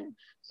dedication.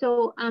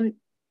 So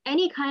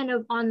any kind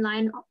of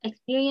online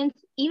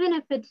experience, even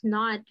if it's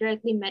not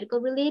directly medical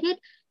related,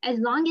 as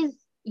long as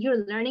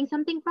you're learning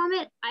something from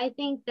it, I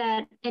think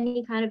that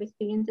any kind of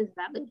experience is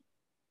valid.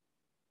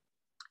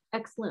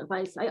 Excellent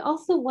advice. I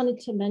also wanted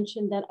to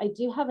mention that I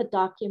do have a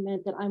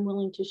document that I'm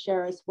willing to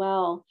share as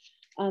well.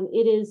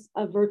 It is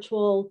a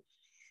virtual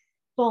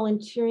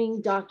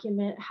volunteering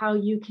document, how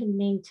you can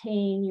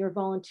maintain your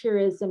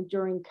volunteerism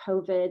during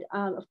COVID.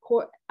 Of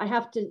course, I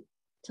have to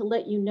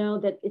let you know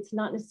that it's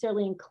not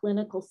necessarily in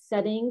clinical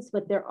settings,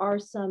 but there are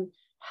some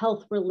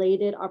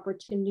health-related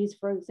opportunities.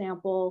 For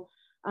example,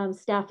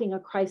 staffing a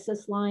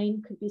crisis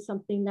line could be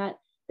something that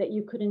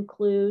you could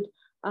include.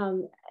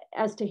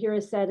 As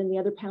Tahira said, and the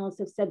other panelists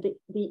have said, that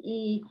the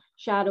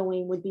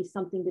e-shadowing would be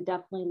something to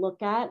definitely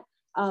look at.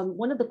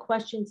 One of the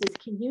questions is,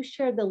 can you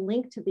share the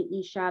link to the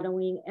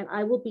e-shadowing? And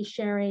I will be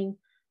sharing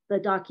the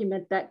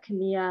document that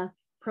Camilla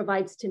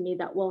provides to me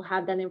that will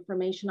have that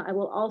information. I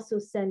will also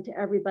send to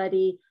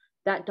everybody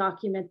that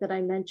document that I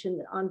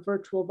mentioned on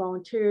virtual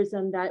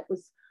volunteerism that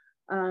was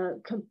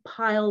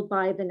compiled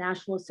by the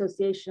National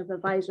Association of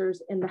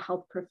Advisors in the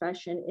Health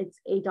Profession. It's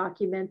a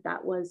document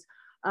that was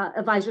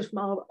advisors from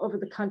all over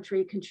the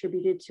country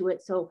contributed to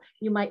it. So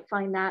you might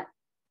find that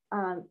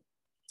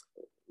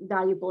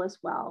valuable as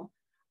well.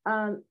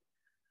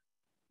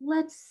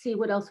 Let's see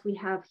what else we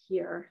have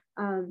here.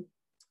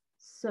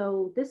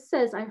 So this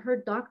says, I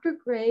heard Dr.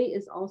 Gray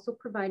is also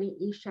providing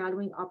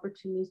e-shadowing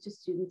opportunities to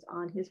students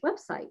on his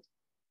website.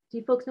 Do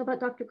you folks know about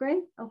Dr.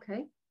 Gray?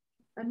 Okay.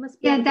 That must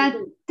be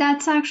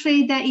that's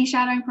actually the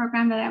e-shadowing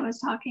program that I was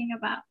talking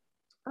about.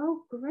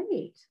 Oh,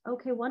 great.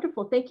 Okay,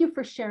 wonderful. Thank you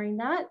for sharing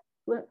that.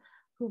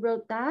 Who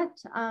wrote that?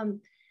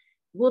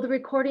 Will the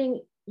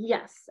recording,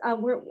 yes.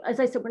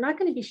 As I said, we're not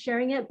going to be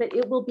sharing it, but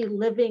it will be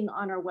living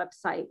on our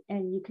website,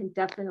 and you can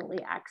definitely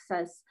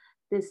access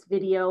this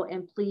video,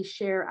 and please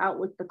share out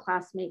with the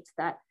classmates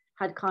that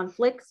had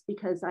conflicts,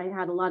 because I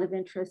had a lot of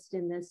interest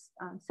in this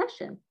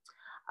session.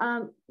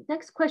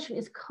 Next question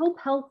is COPE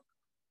Health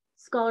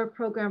Scholar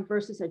Program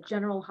versus a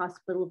general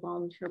hospital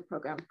volunteer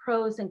program,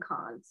 pros and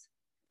cons.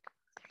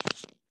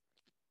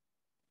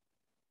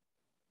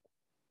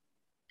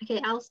 Okay,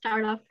 I'll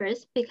start off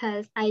first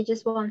because I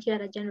just volunteer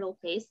at a general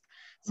place.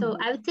 So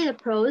I would say the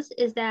pros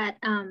is that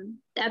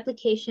the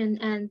application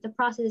and the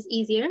process is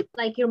easier.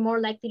 Like, you're more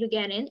likely to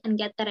get in and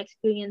get that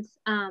experience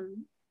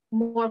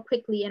more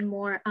quickly, and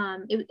more,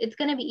 it's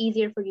gonna be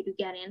easier for you to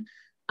get in.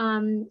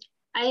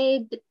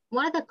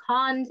 One of the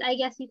cons, I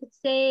guess you could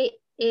say,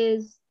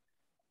 is,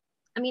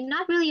 I mean,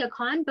 not really a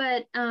con,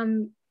 but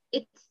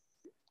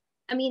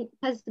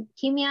because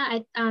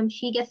Kimia,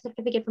 she gets a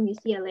certificate from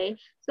UCLA.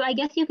 So I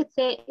guess you could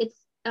say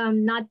it's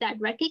not that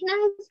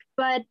recognized,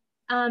 but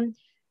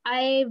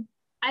I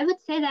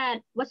would say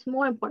that what's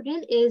more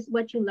important is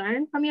what you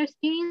learn from your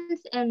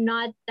experience, and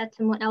not that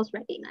someone else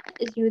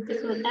recognizes you.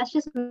 So that's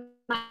just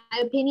my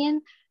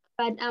opinion.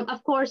 But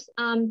of course,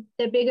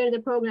 the bigger the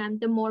program,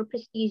 the more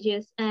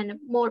prestigious and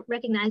more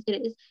recognized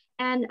it is.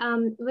 And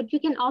what you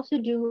can also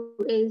do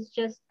is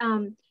just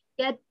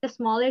get the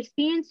smaller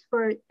experience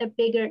for the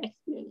bigger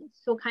experience.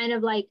 So kind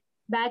of like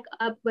back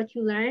up what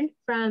you learned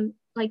from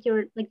like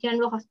your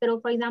general hospital,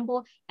 for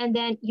example, and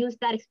then use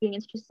that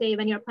experience to say,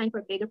 when you're applying for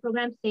a bigger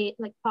program, say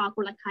like POC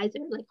or like Kaiser,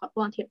 like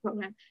volunteer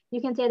program,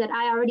 you can say that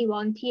I already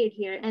volunteered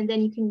here, and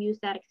then you can use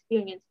that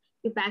experience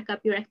to back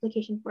up your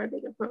application for a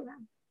bigger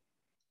program.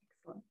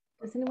 Excellent.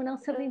 Does anyone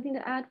else have anything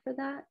to add for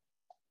that?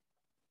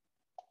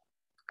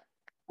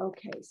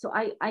 Okay, so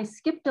I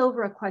skipped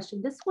over a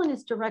question. This one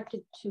is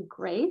directed to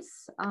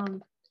Grace.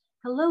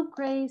 Hello,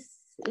 Grace.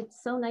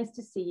 It's so nice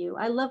to see you.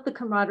 I love the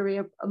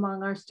camaraderie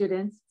among our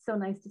students. So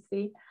nice to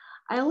see.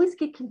 I always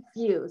get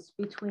confused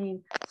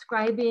between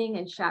scribing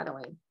and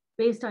shadowing.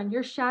 Based on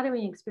your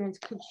shadowing experience,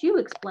 could you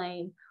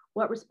explain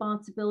what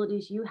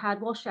responsibilities you had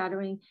while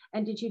shadowing,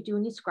 and did you do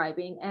any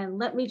scribing? And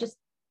let me just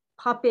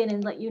pop in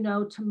and let you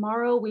know,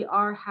 tomorrow we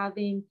are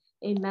having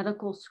a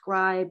medical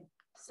scribe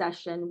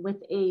session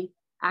with a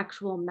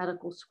actual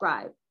medical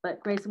scribe. But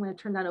Grace, I'm going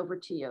to turn that over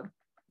to you.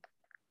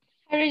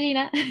 Hi,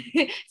 Regina.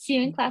 See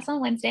you in class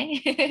on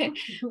Wednesday.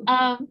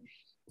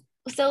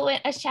 So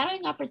a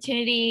shadowing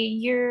opportunity,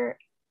 you're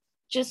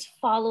just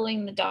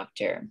following the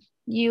doctor.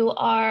 You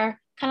are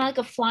kind of like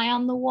a fly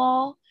on the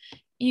wall.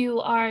 You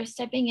are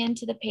stepping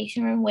into the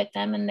patient room with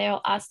them, and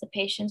they'll ask the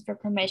patients for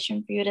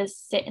permission for you to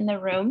sit in the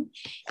room,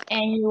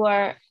 and you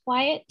are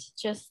quiet,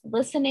 just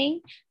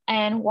listening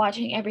and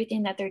watching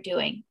everything that they're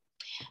doing.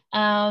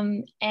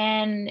 When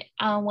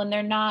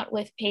they're not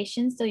with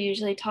patients, they'll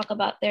usually talk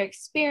about their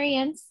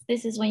experience.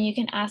 This is when you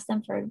can ask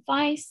them for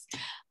advice,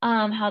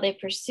 how they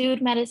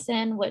pursued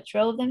medicine, what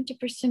drove them to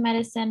pursue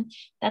medicine.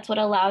 That's what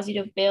allows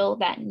you to build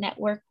that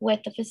network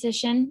with the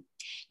physician.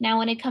 Now,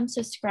 when it comes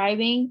to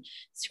scribing,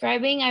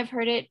 I've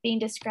heard it being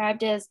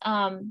described as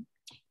kind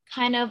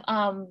of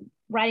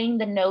writing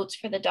the notes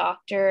for the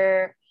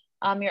doctor.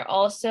 You're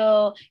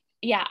also,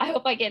 yeah, I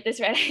hope I get this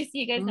right. I see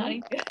you guys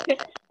nodding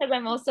because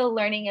I'm also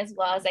learning as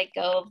well as I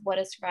go of what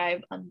a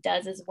scribe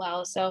does as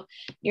well. So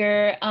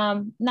you're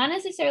not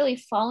necessarily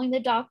following the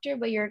doctor,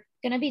 but you're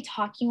going to be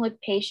talking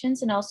with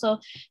patients. And also,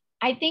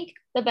 I think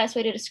the best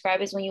way to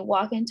describe is when you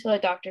walk into a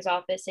doctor's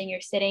office and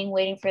you're sitting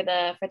waiting for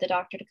the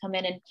doctor to come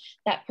in, and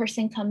that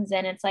person comes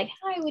in and it's like,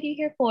 hi, what are you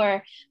here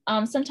for?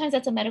 Sometimes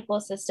that's a medical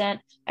assistant.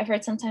 I've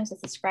heard sometimes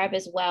it's a scribe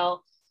as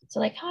well. So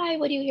like, hi,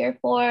 what are you here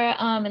for?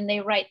 And they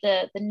write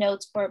the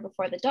notes for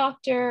before the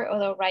doctor, or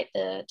they'll write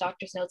the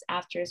doctor's notes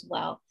after as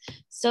well.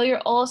 So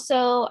you're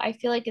also, I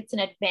feel like it's an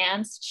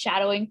advanced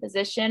shadowing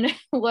position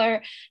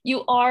where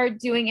you are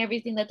doing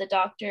everything that the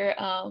doctor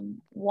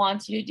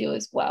wants you to do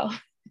as well.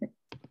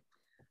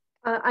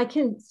 I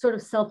can sort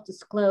of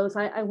self-disclose.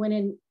 I went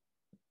in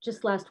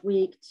just last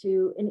week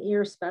to an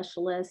ear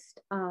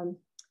specialist.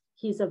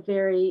 He's a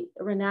very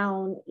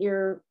renowned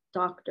ear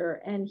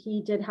doctor, and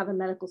he did have a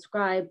medical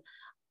scribe.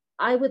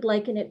 I would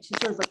liken it to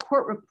sort of a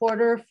court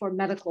reporter for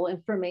medical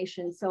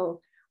information. So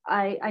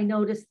I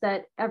noticed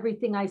that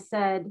everything I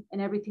said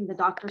and everything the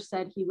doctor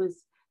said, he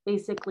was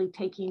basically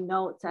taking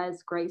notes,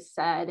 as Grace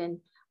said, and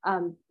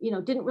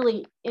didn't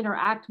really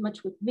interact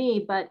much with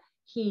me, but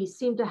he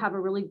seemed to have a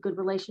really good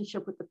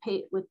relationship with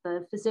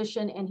the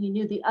physician, and he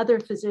knew the other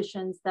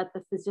physicians that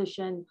the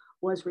physician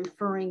was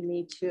referring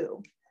me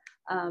to.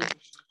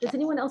 Does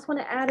anyone else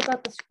want to add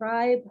about the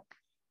scribe?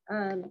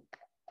 I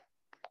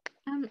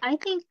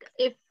think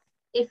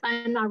if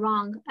I'm not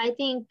wrong, I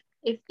think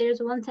if there's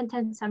one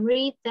sentence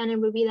summary, then it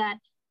would be that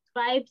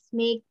scribes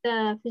make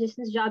the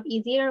physician's job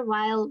easier,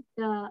 while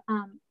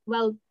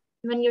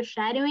when you're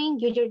shadowing,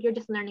 you're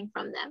just learning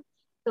from them.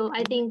 So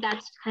I think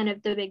that's kind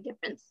of the big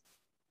difference.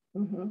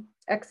 Mm-hmm.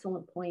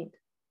 Excellent point.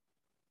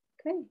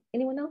 Okay,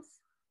 anyone else?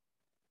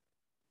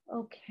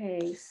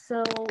 Okay,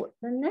 so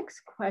the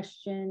next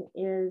question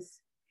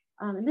is,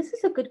 and this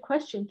is a good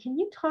question. Can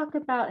you talk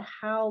about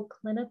how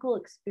clinical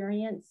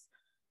experience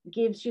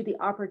gives you the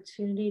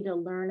opportunity to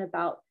learn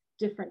about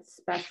different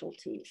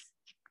specialties?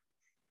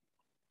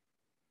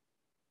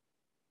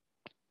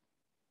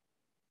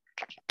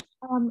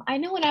 I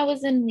know when I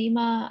was in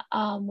Lima,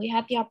 we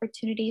had the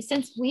opportunity,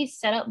 since we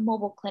set up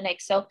mobile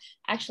clinics. So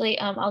actually,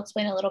 I'll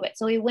explain a little bit.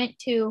 So we went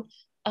to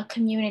a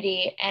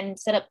community and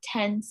set up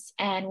tents,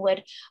 and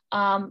would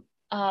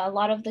a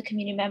lot of the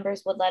community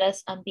members would let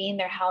us be in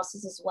their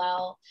houses as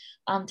well,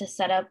 to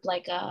set up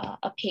like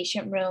a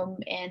patient room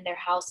in their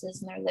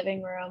houses, in their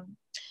living room.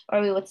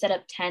 Or we would set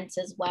up tents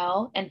as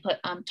well and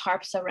put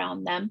tarps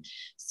around them.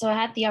 So I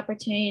had the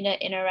opportunity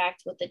to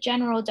interact with the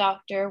general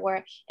doctor,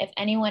 where if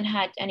anyone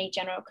had any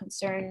general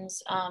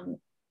concerns,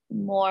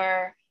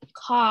 more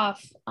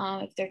cough,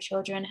 if their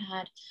children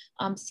had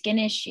skin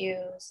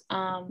issues,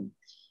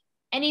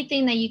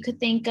 anything that you could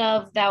think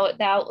of,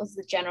 that was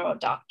the general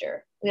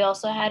doctor. We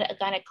also had a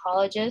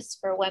gynecologist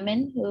for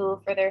women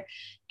who, for their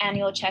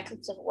annual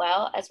checkups as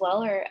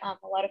well, or a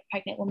lot of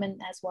pregnant women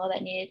as well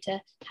that needed to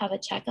have a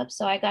checkup.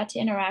 So I got to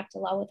interact a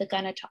lot with the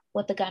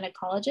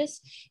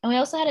gynecologist. And we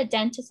also had a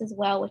dentist as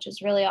well, which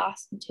was really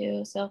awesome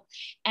too. So,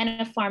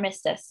 and a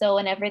pharmacist. So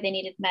whenever they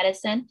needed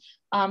medicine,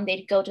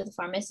 they'd go to the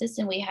pharmacist,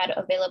 and we had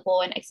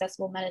available and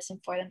accessible medicine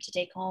for them to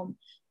take home,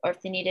 or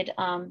if they needed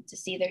to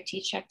see their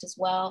teeth checked as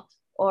well,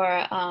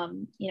 or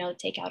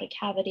take out a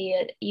cavity,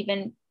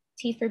 even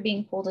teeth were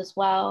being pulled as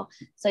well.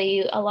 So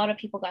a lot of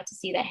people got to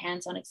see that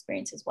hands-on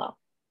experience as well.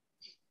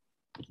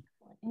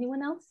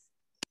 Anyone else?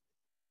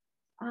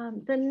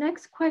 The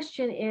next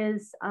question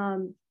is,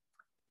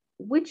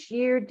 which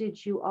year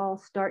did you all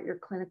start your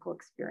clinical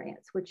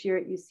experience? Which year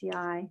at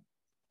UCI?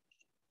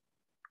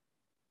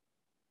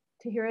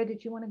 Tahira,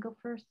 did you want to go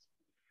first?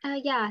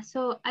 Yeah,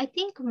 so I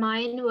think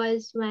mine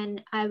was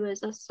when I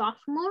was a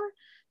sophomore.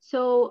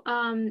 So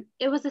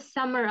it was the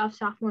summer of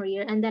sophomore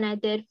year, and then I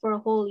did for a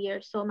whole year.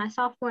 So my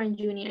sophomore and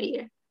junior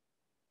year.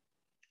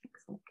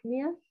 Excellent.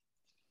 Camilla?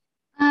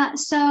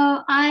 So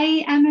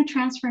I am a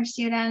transfer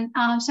student.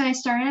 So I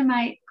started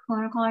my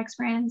clinical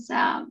experience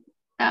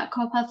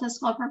co-path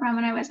school program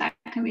when I was at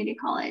community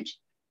college.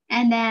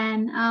 And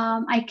then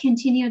I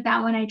continued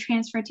that when I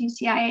transferred to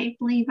UCI. I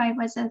believe I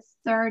was a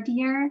third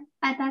year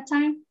at that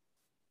time.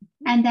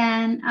 And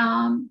then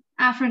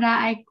after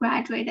that, I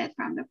graduated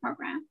from the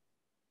program.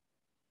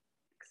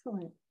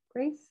 Excellent.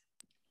 Grace?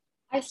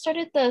 I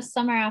started the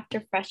summer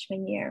after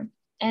freshman year.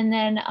 And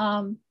then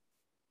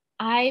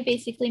I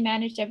basically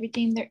managed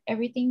everything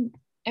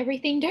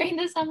during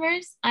the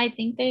summers. I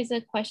think there's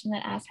a question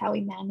that asks how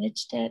we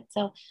managed it.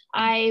 So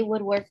I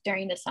would work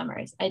during the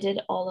summers. I did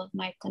all of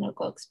my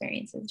clinical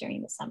experiences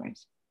during the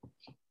summers.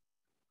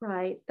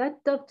 Right.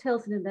 That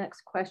dovetails into the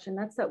next question.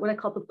 That's what I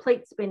call the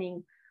plate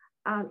spinning.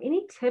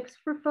 Any tips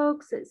for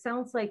folks? It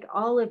sounds like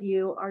all of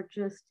you are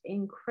just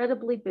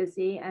incredibly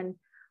busy, and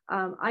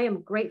I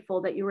am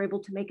grateful that you were able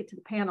to make it to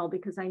the panel,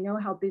 because I know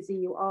how busy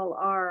you all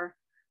are.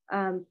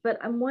 But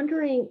I'm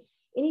wondering,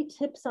 any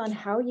tips on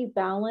how you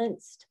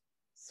balanced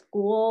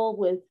school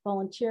with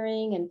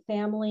volunteering and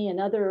family and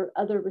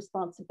other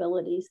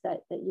responsibilities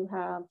that you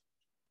have?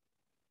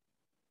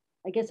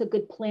 I guess a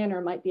good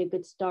planner might be a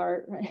good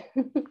start, right?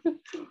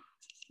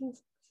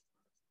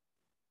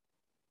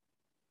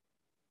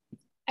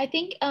 I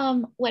think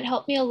what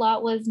helped me a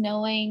lot was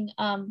knowing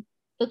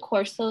the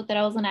course load that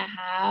I was going to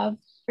have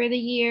for the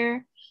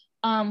year.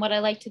 what I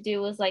like to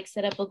do is like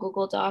set up a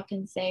Google Doc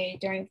and say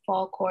during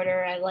fall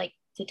quarter, I like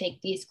to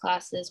take these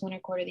classes, winter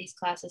quarter these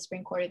classes,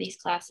 spring quarter these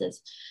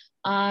classes,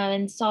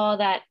 and saw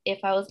that if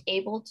I was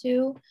able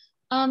to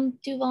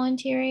do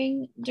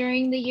volunteering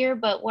during the year,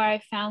 but what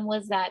I found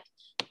was that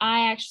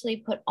I actually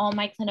put all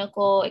my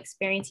clinical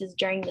experiences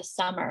during the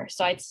summer.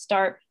 So I'd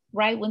start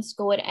right when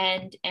school would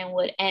end and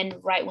would end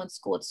right when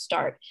school would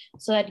start.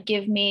 So that'd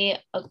give me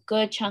a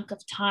good chunk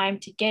of time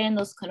to get in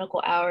those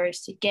clinical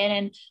hours, to get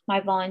in my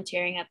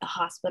volunteering at the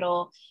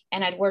hospital,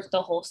 and I'd work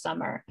the whole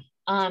summer.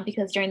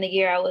 Because during the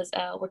year I was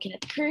working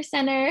at the Career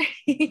Center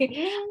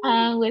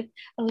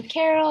with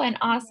Carol and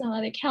awesome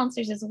other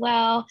counselors as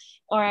well,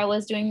 or I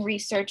was doing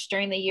research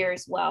during the year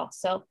as well.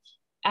 So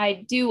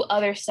I do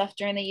other stuff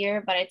during the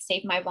year, but I'd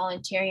save my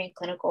volunteering and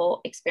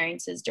clinical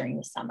experiences during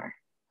the summer.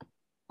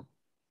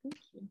 Thank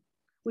you.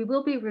 We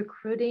will be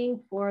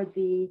recruiting for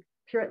the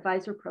Peer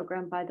Advisor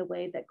program, by the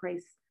way, that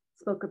Grace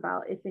spoke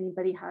about. If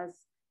anybody has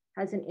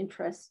an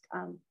interest,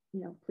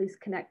 please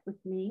connect with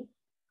me.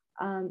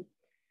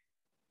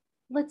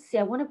 Let's see,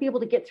 I want to be able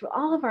to get through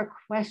all of our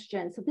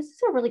questions. So this is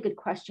a really good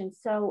question.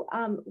 So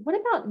what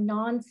about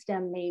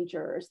non-STEM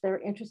majors that are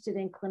interested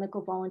in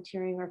clinical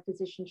volunteering or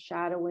physician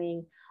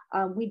shadowing?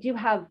 We do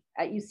have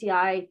at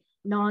UCI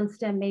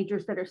non-STEM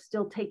majors that are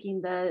still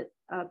taking the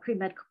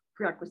pre-med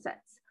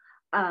prerequisites.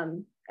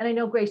 And I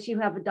know, Grace, you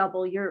have a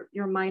double, your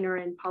minor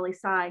in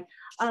poli-sci.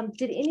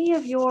 Did any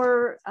of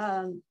your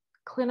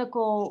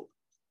clinical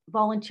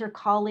volunteer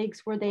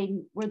colleagues, were they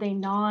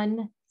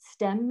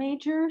non-STEM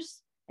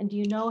majors? And do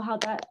you know how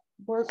that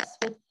works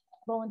with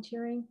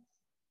volunteering?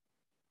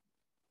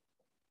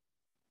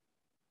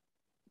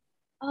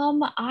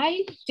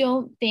 I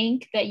don't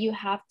think that you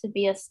have to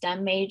be a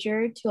STEM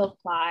major to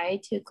apply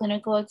to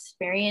clinical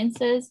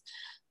experiences.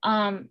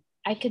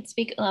 I could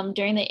speak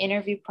during the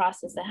interview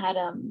process. I had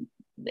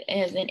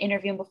as an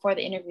interview, and before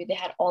the interview, they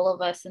had all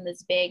of us in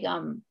this big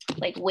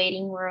like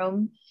waiting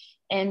room,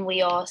 and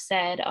we all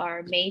said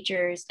our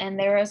majors, and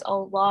there was a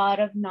lot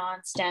of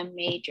non-STEM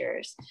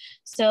majors.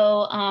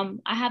 So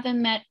I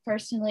haven't met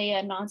personally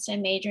a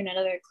non-STEM major in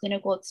another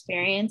clinical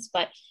experience,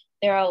 but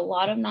there are a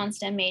lot of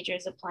non-STEM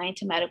majors applying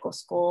to medical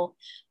school.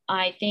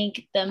 I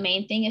think the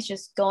main thing is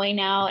just going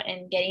out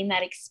and getting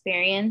that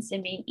experience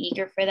and being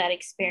eager for that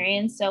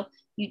experience. So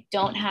you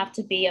don't have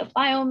to be a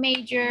bio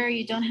major,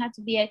 you don't have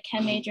to be a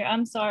chem major.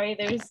 I'm sorry,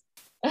 there's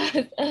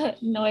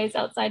noise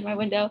outside my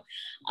window.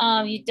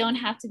 You don't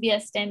have to be a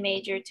STEM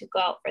major to go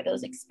out for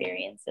those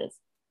experiences.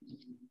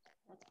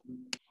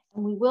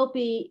 And we will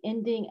be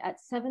ending at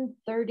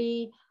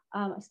 7:30.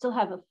 I still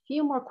have a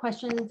few more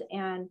questions,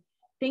 and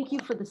thank you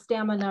for the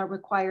stamina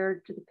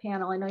required to the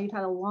panel. I know you've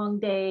had a long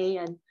day,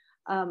 and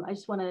I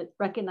just want to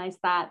recognize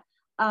that.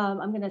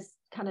 I'm going to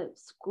kind of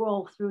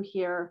scroll through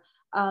here.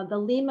 The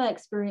Lima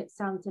experience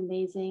sounds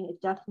amazing. It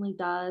definitely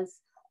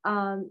does.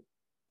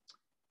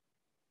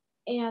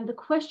 And the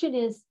question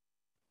is,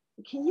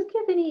 can you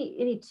give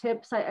any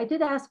tips? I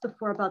did ask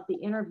before about the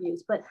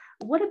interviews, but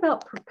what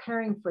about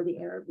preparing for the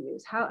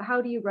interviews?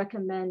 How do you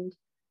recommend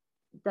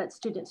that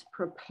students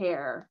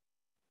prepare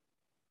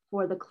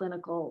for the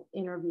clinical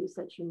interviews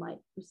that you might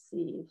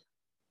receive?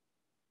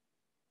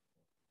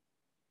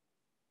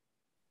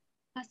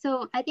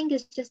 So I think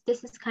this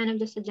is kind of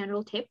just a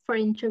general tip for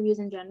interviews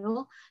in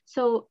general.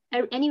 So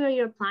anywhere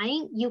you're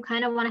applying, you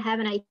kind of want to have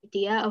an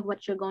idea of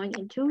what you're going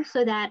into,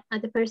 so that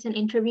the person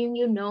interviewing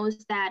you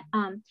knows that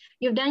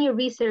you've done your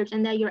research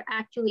and that you're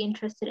actually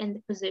interested in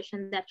the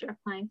position that you're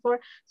applying for.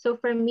 So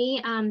for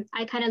me,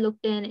 I kind of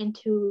looked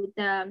into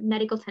the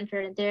medical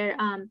center and their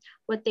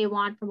what they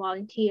want from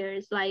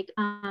volunteers, like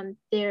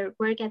their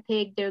work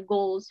ethic, their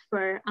goals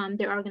for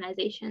their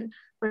organization,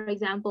 for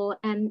example,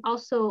 and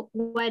also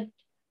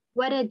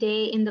what a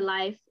day in the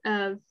life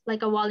of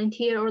like a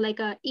volunteer or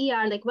like a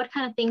ER, like what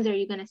kind of things are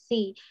you going to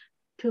see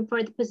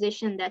for the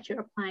position that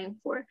you're applying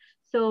for.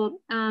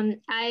 So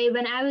when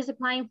I was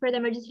applying for the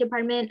emergency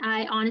department,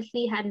 I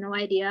honestly had no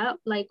idea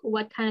like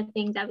what kind of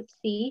things I would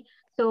see.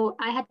 So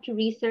I had to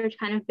research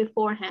kind of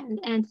beforehand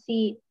and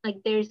see like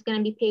there's going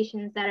to be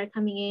patients that are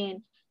coming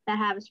in that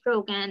have a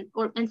stroke, and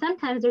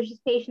sometimes there's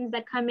just patients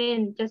that come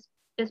in just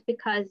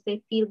because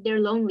they feel they're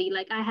lonely.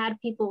 Like I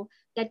had people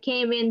that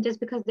came in just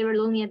because they were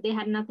lonely and they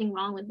had nothing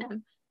wrong with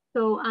them.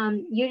 So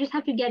you just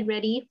have to get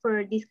ready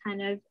for these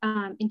kind of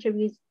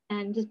interviews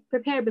and just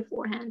prepare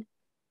beforehand.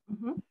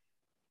 Mm-hmm.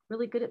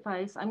 Really good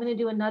advice. I'm going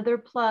to do another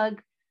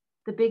plug,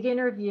 the big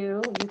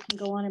interview. You can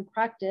go on and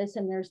practice,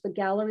 and there's the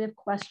gallery of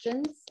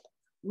questions.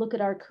 Look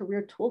at our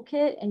career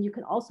toolkit, and you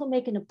can also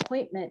make an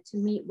appointment to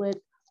meet with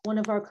one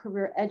of our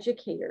career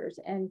educators,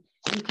 and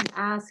you can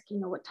ask,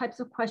 what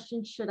types of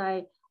questions should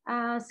I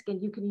ask,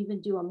 and you can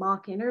even do a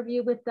mock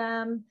interview with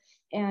them,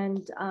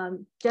 and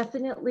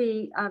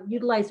definitely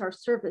utilize our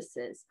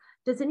services.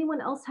 Does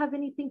anyone else have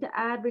anything to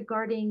add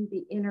regarding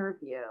the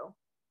interview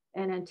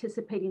and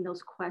anticipating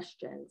those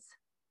questions?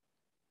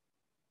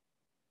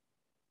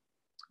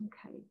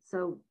 Okay,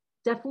 so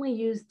definitely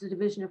use the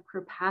Division of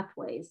Career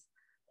Pathways.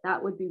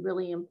 That would be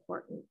really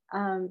important.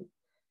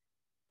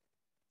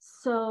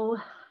 So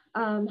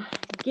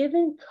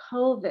Given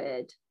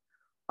COVID,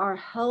 are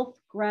health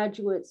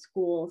graduate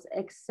schools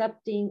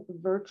accepting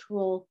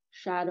virtual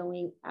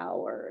shadowing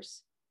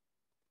hours?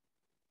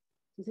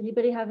 Does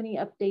anybody have any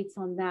updates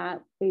on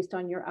that based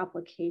on your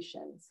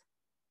applications?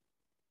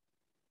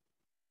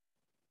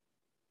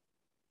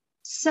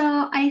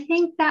 So I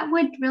think that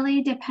would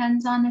really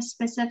depend on the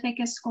specific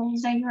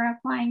schools that you're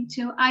applying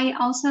to. I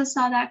also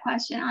saw that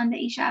question on the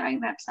eShadowing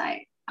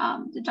website,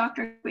 the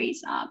Dr.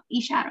 Gray's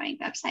eShadowing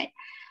website.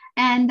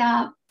 And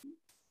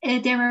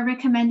they were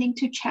recommending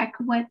to check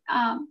with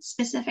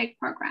specific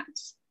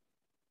programs.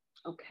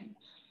 Okay,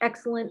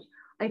 excellent.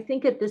 I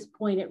think at this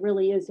point, it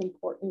really is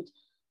important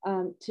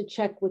to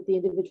check with the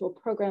individual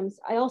programs.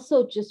 I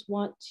also just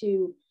want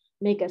to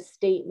make a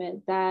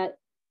statement that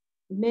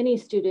many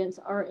students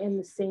are in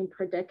the same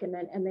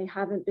predicament and they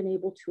haven't been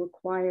able to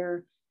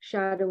acquire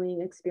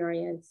shadowing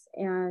experience.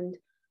 And,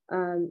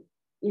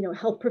 you know,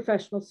 health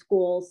professional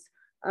schools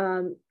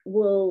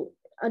will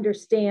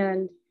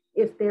understand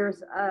if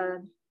there's a,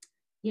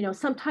 you know,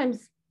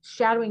 sometimes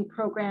shadowing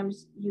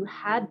programs, you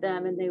had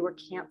them and they were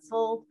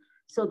canceled.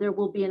 So there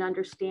will be an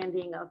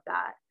understanding of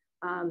that.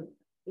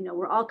 You know,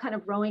 we're all kind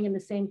of rowing in the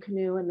same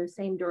canoe in the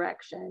same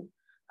direction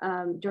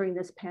during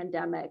this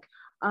pandemic.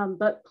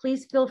 But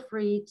please feel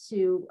free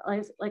to,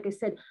 like I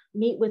said,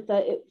 meet with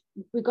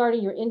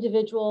regarding your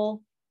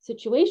individual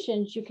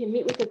situations. You can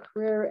meet with a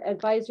career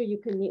advisor, you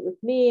can meet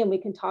with me, and we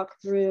can talk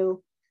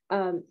through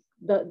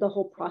the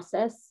whole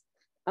process.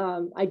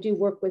 I do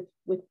work with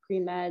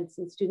pre-meds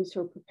and students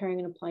who are preparing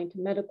and applying to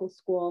medical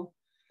school.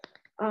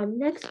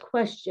 Next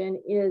question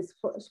is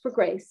for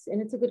Grace,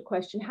 and it's a good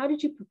question. How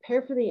did you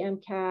prepare for the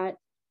MCAT,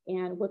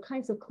 and what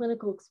kinds of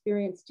clinical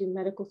experience do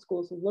medical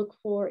schools look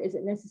for? Is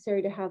it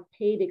necessary to have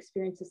paid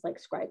experiences like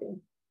scribing?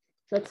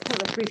 So that's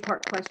kind of a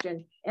three-part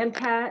question.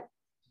 MCAT,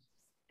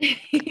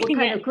 what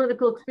kind of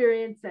clinical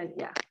experience, and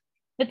yeah.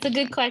 It's a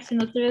good question.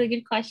 That's a really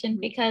good question,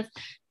 because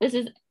this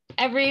is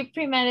every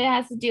pre-med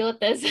has to deal with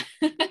this.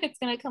 It's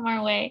going to come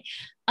our way.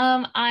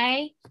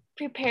 I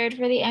prepared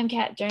for the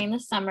MCAT during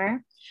the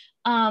summer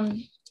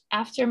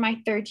after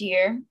my third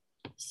year.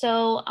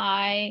 So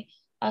I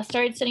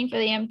started studying for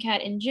the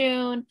MCAT in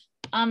June.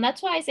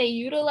 That's why I say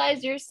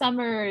utilize your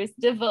summers,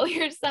 devote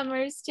your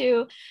summers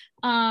to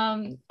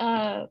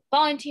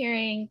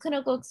volunteering,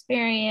 clinical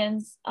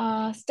experience,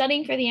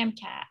 studying for the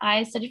MCAT.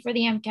 I studied for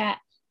the MCAT,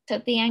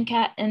 took the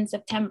MCAT in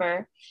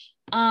September,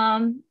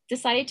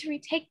 decided to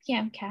retake the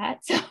MCAT.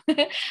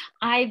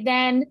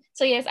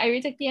 So yes, I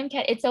retook the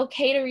MCAT. It's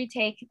okay to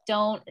retake.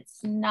 It's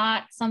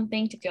not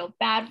something to feel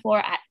bad for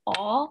at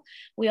all.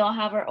 We all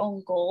have our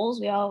own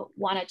goals. We all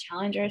want to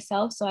challenge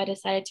ourselves. So I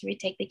decided to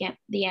retake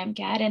the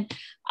MCAT, and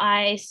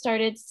I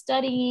started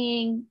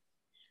studying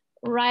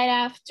right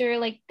after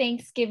like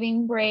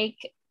Thanksgiving break.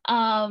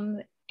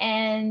 And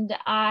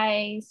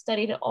I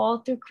studied all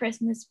through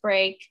Christmas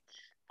break.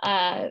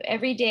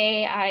 Every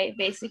day I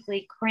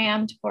basically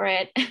crammed for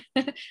it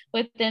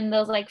within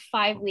those like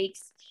 5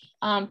 weeks,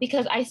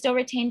 because I still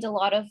retained a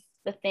lot of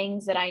the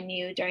things that I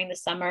knew during the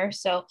summer.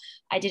 So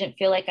I didn't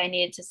feel like I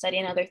needed to study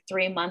another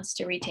 3 months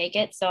to retake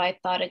it. So I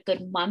thought a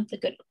good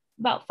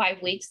about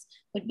 5 weeks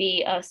would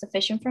be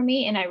sufficient for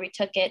me. And I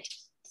retook it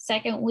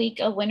second week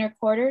of winter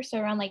quarter, so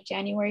around like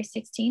January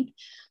 16th.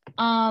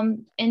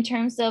 In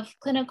terms of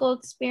clinical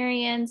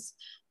experience,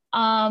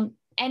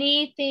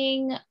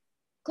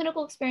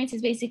 clinical experience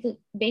is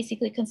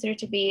basically considered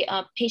to be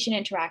patient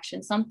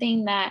interaction,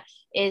 something that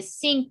is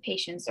seeing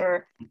patients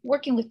or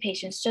working with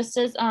patients. Just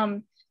as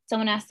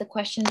someone asked the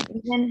question,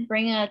 even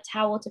bringing a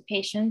towel to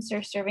patients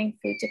or serving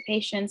food to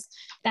patients,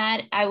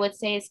 that I would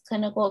say is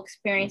clinical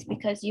experience,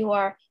 because you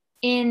are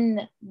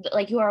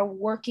you are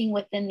working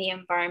within the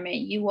environment.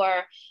 You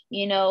are,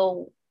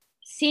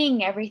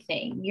 seeing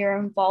everything. You're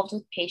involved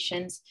with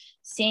patients,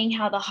 seeing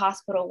how the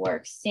hospital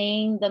works,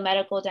 seeing the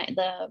medical,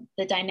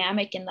 the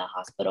dynamic in the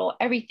hospital,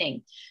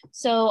 everything.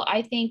 So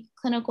I think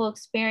clinical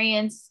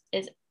experience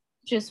is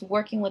just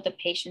working with the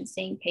patient,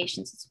 seeing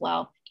patients as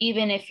well.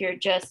 Even if you're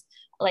just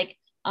like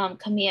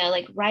Camilla,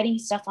 like writing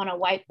stuff on a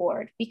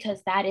whiteboard,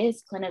 because that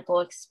is clinical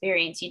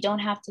experience. You don't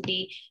have to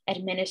be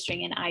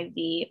administering an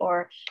IV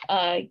or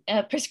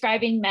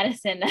prescribing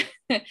medicine.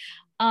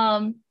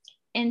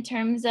 In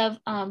terms of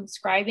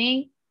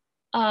scribing,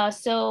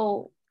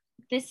 so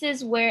this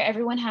is where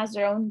everyone has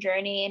their own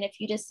journey. And if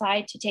you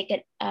decide to take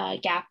a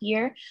gap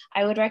year,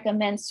 I would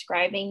recommend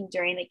scribing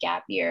during the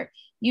gap year.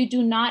 You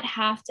do not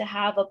have to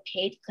have a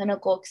paid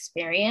clinical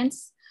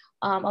experience.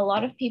 A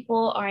lot of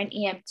people are an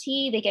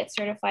EMT, they get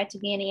certified to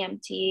be an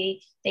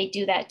EMT, they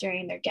do that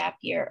during their gap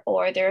year,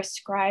 or they're a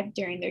scribe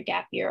during their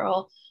gap year,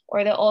 or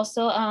they'll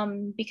also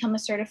become a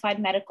certified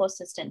medical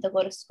assistant. They'll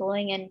go to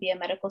schooling and be a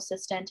medical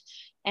assistant.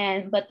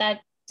 But that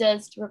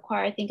does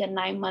require, I think, a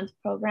 9-month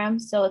program.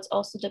 So it's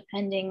also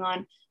depending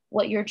on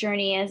what your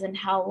journey is and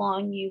how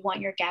long you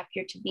want your gap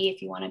year to be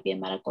if you want to be a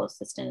medical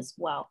assistant as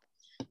well.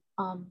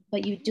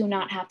 But you do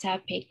not have to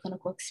have paid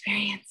clinical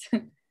experience.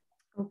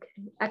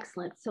 Okay,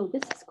 excellent. So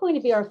this is going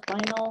to be our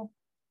final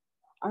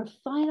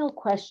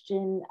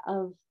question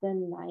of the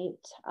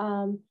night.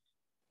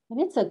 And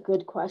it's a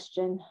good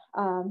question.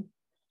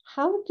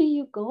 How do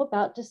you go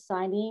about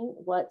deciding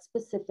what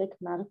specific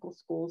medical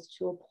schools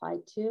to apply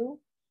to?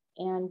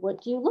 And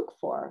what do you look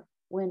for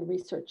when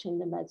researching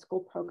the med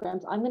school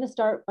programs? I'm going to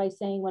start by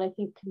saying what I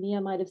think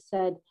Camilla might have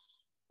said.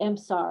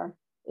 MSAR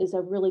is a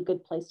really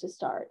good place to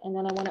start. And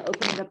then I want to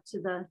open it up to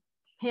the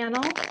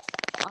panel.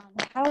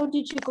 How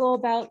did you go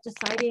about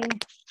deciding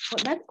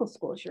what medical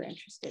schools you're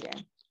interested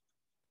in?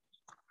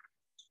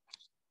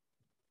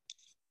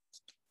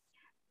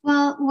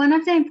 Well, one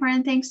of the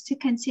important things to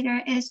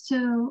consider is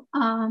to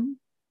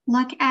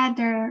look at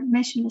their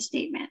mission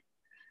statement,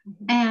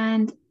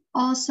 and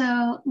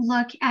also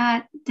look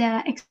at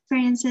the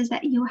experiences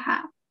that you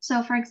have.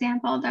 So for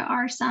example, there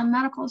are some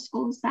medical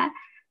schools that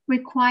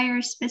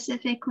require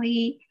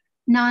specifically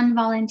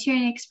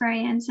non-volunteering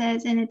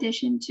experiences in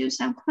addition to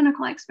some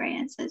clinical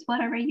experiences,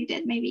 whatever you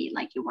did, maybe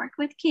like you worked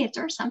with kids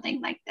or something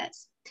like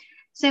this.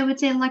 So I would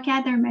say look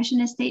at their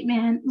mission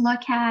statement,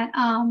 look at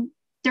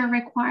their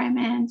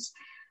requirements,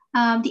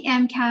 the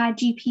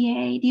MCAT,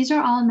 GPA, these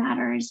are all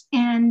matters.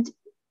 And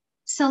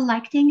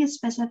selecting a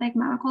specific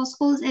medical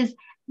schools is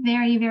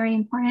very, very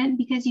important,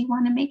 because you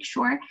want to make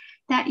sure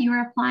that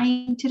you're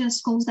applying to the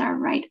schools that are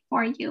right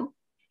for you.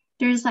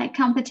 There's like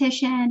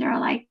competition, there are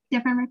like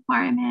different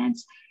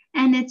requirements.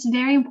 And it's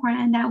very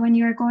important that when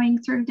you're going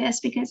through this,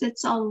 because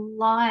it's a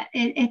lot,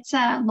 it's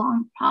a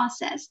long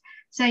process.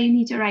 So you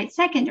need to write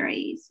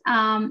secondaries.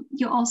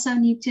 You also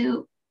need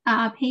to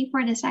pay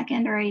for the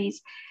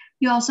secondaries.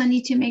 You also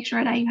need to make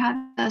sure that you have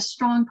a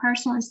strong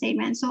personal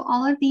statement. So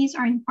all of these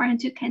are important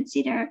to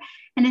consider.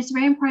 And it's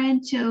very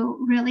important to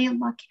really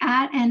look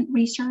at and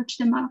research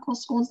the medical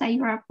schools that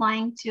you're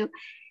applying to,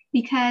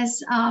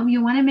 because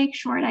you want to make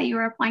sure that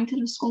you're applying to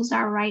the schools that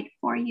are right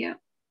for you.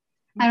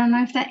 I don't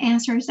know if that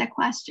answers that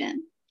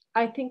question.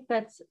 I think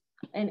that's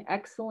an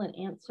excellent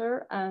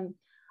answer.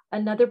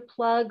 Another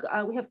plug,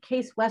 we have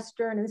Case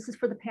Western, and this is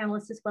for the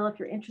panelists as well. If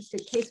you're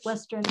interested, Case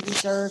Western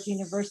Reserve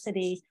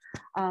University,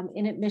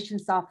 an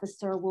admissions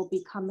officer will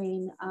be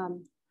coming,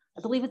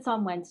 I believe it's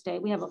on Wednesday.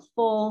 We have a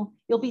full,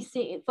 you'll be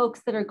seeing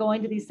folks that are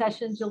going to these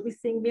sessions, you'll be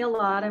seeing me a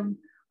lot.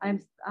 I'm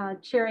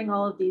chairing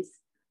all of these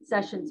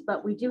sessions,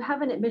 but we do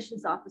have an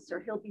admissions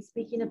officer. He'll be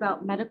speaking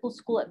about medical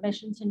school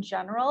admissions in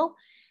general,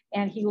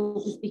 and he will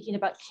be speaking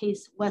about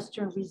Case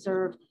Western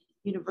Reserve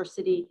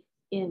University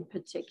in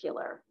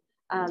particular.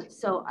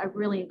 So I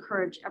really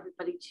encourage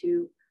everybody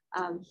to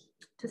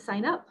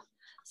sign up.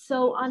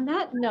 So on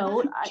that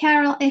note,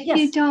 Carol, if yes,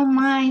 you don't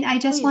mind, I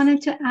just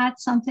wanted to add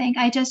something.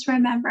 I just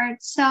remembered.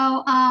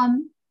 So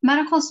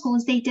medical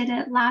schools, they did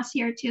it last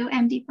year too.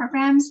 MD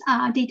programs,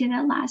 they did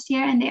it last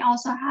year, and they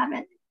also have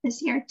it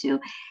this year too.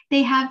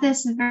 They have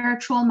this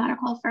virtual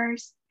medical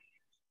first.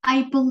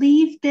 I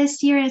believe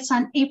this year it's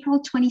on April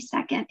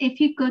 22nd. If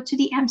you go to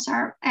the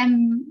MSAR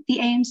and the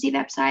AMC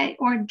website,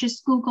 or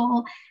just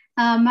Google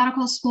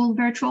medical school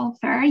virtual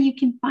fair, you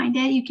can find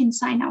it, you can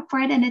sign up for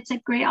it. And it's a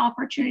great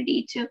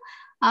opportunity to,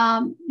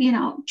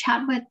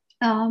 chat with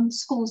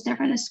schools,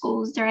 different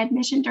schools, their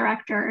admission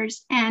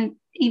directors, and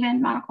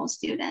even medical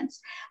students.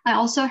 I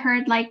also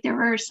heard like there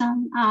were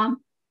some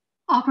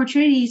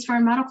opportunities for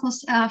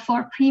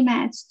for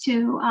pre-meds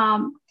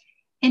to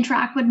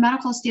interact with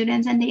medical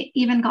students, and they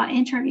even got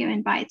interview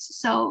invites.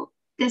 So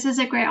this is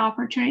a great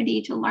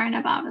opportunity to learn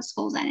about the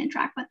schools and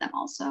interact with them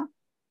also.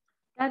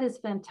 That is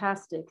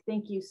fantastic.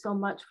 Thank you so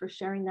much for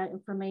sharing that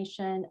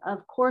information.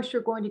 Of course,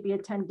 you're going to be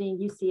attending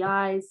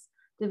UCI's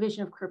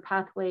Division of Career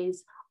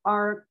Pathways,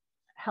 our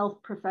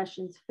health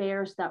professions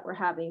fairs that we're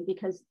having,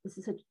 because this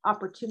is an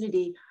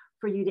opportunity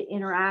for you to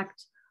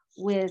interact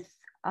with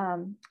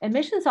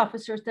admissions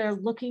officers that are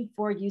looking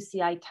for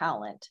UCI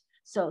talent.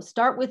 So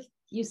start with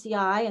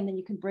UCI, and then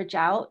you can bridge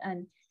out.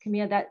 And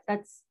Camilla,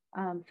 that's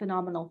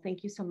phenomenal.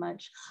 Thank you so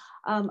much.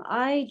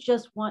 I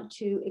just want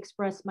to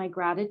express my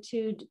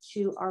gratitude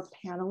to our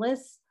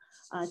panelists,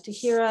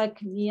 Tahira,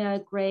 Camilla,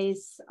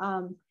 Grace.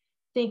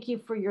 Thank you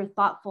for your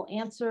thoughtful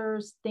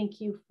answers.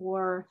 Thank you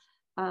for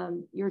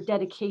your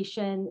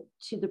dedication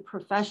to the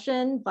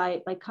profession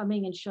by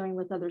coming and sharing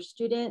with other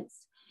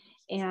students,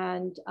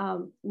 and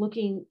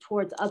looking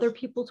towards other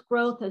people's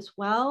growth as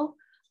well.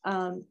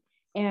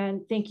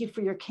 And thank you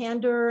for your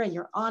candor and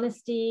your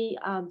honesty.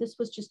 This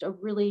was just a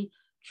really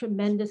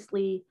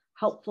tremendously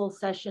helpful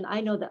session.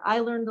 I know that I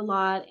learned a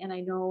lot, and I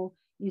know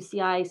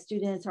UCI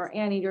students, our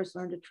anteaters,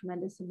 learned a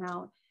tremendous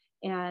amount,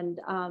 and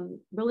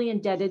really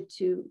indebted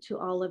to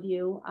all of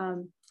you.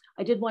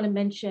 I did want to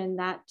mention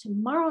that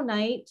tomorrow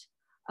night,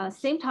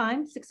 same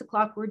time, 6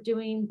 o'clock, we're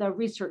doing the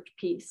research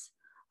piece.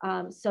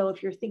 So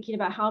if you're thinking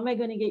about how am I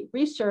going to get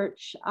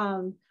research,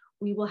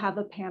 we will have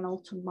a panel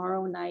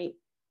tomorrow night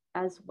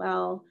as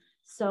well.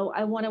 So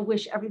I want to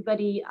wish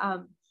everybody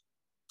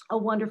a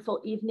wonderful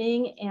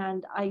evening.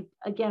 And I,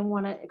 again,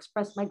 want to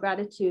express my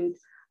gratitude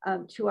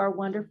to our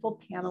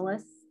wonderful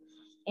panelists.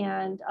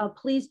 And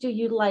please do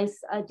utilize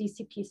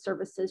DCP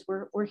services.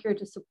 We're here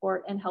to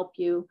support and help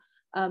you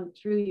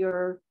through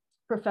your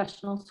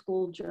professional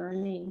school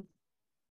journey.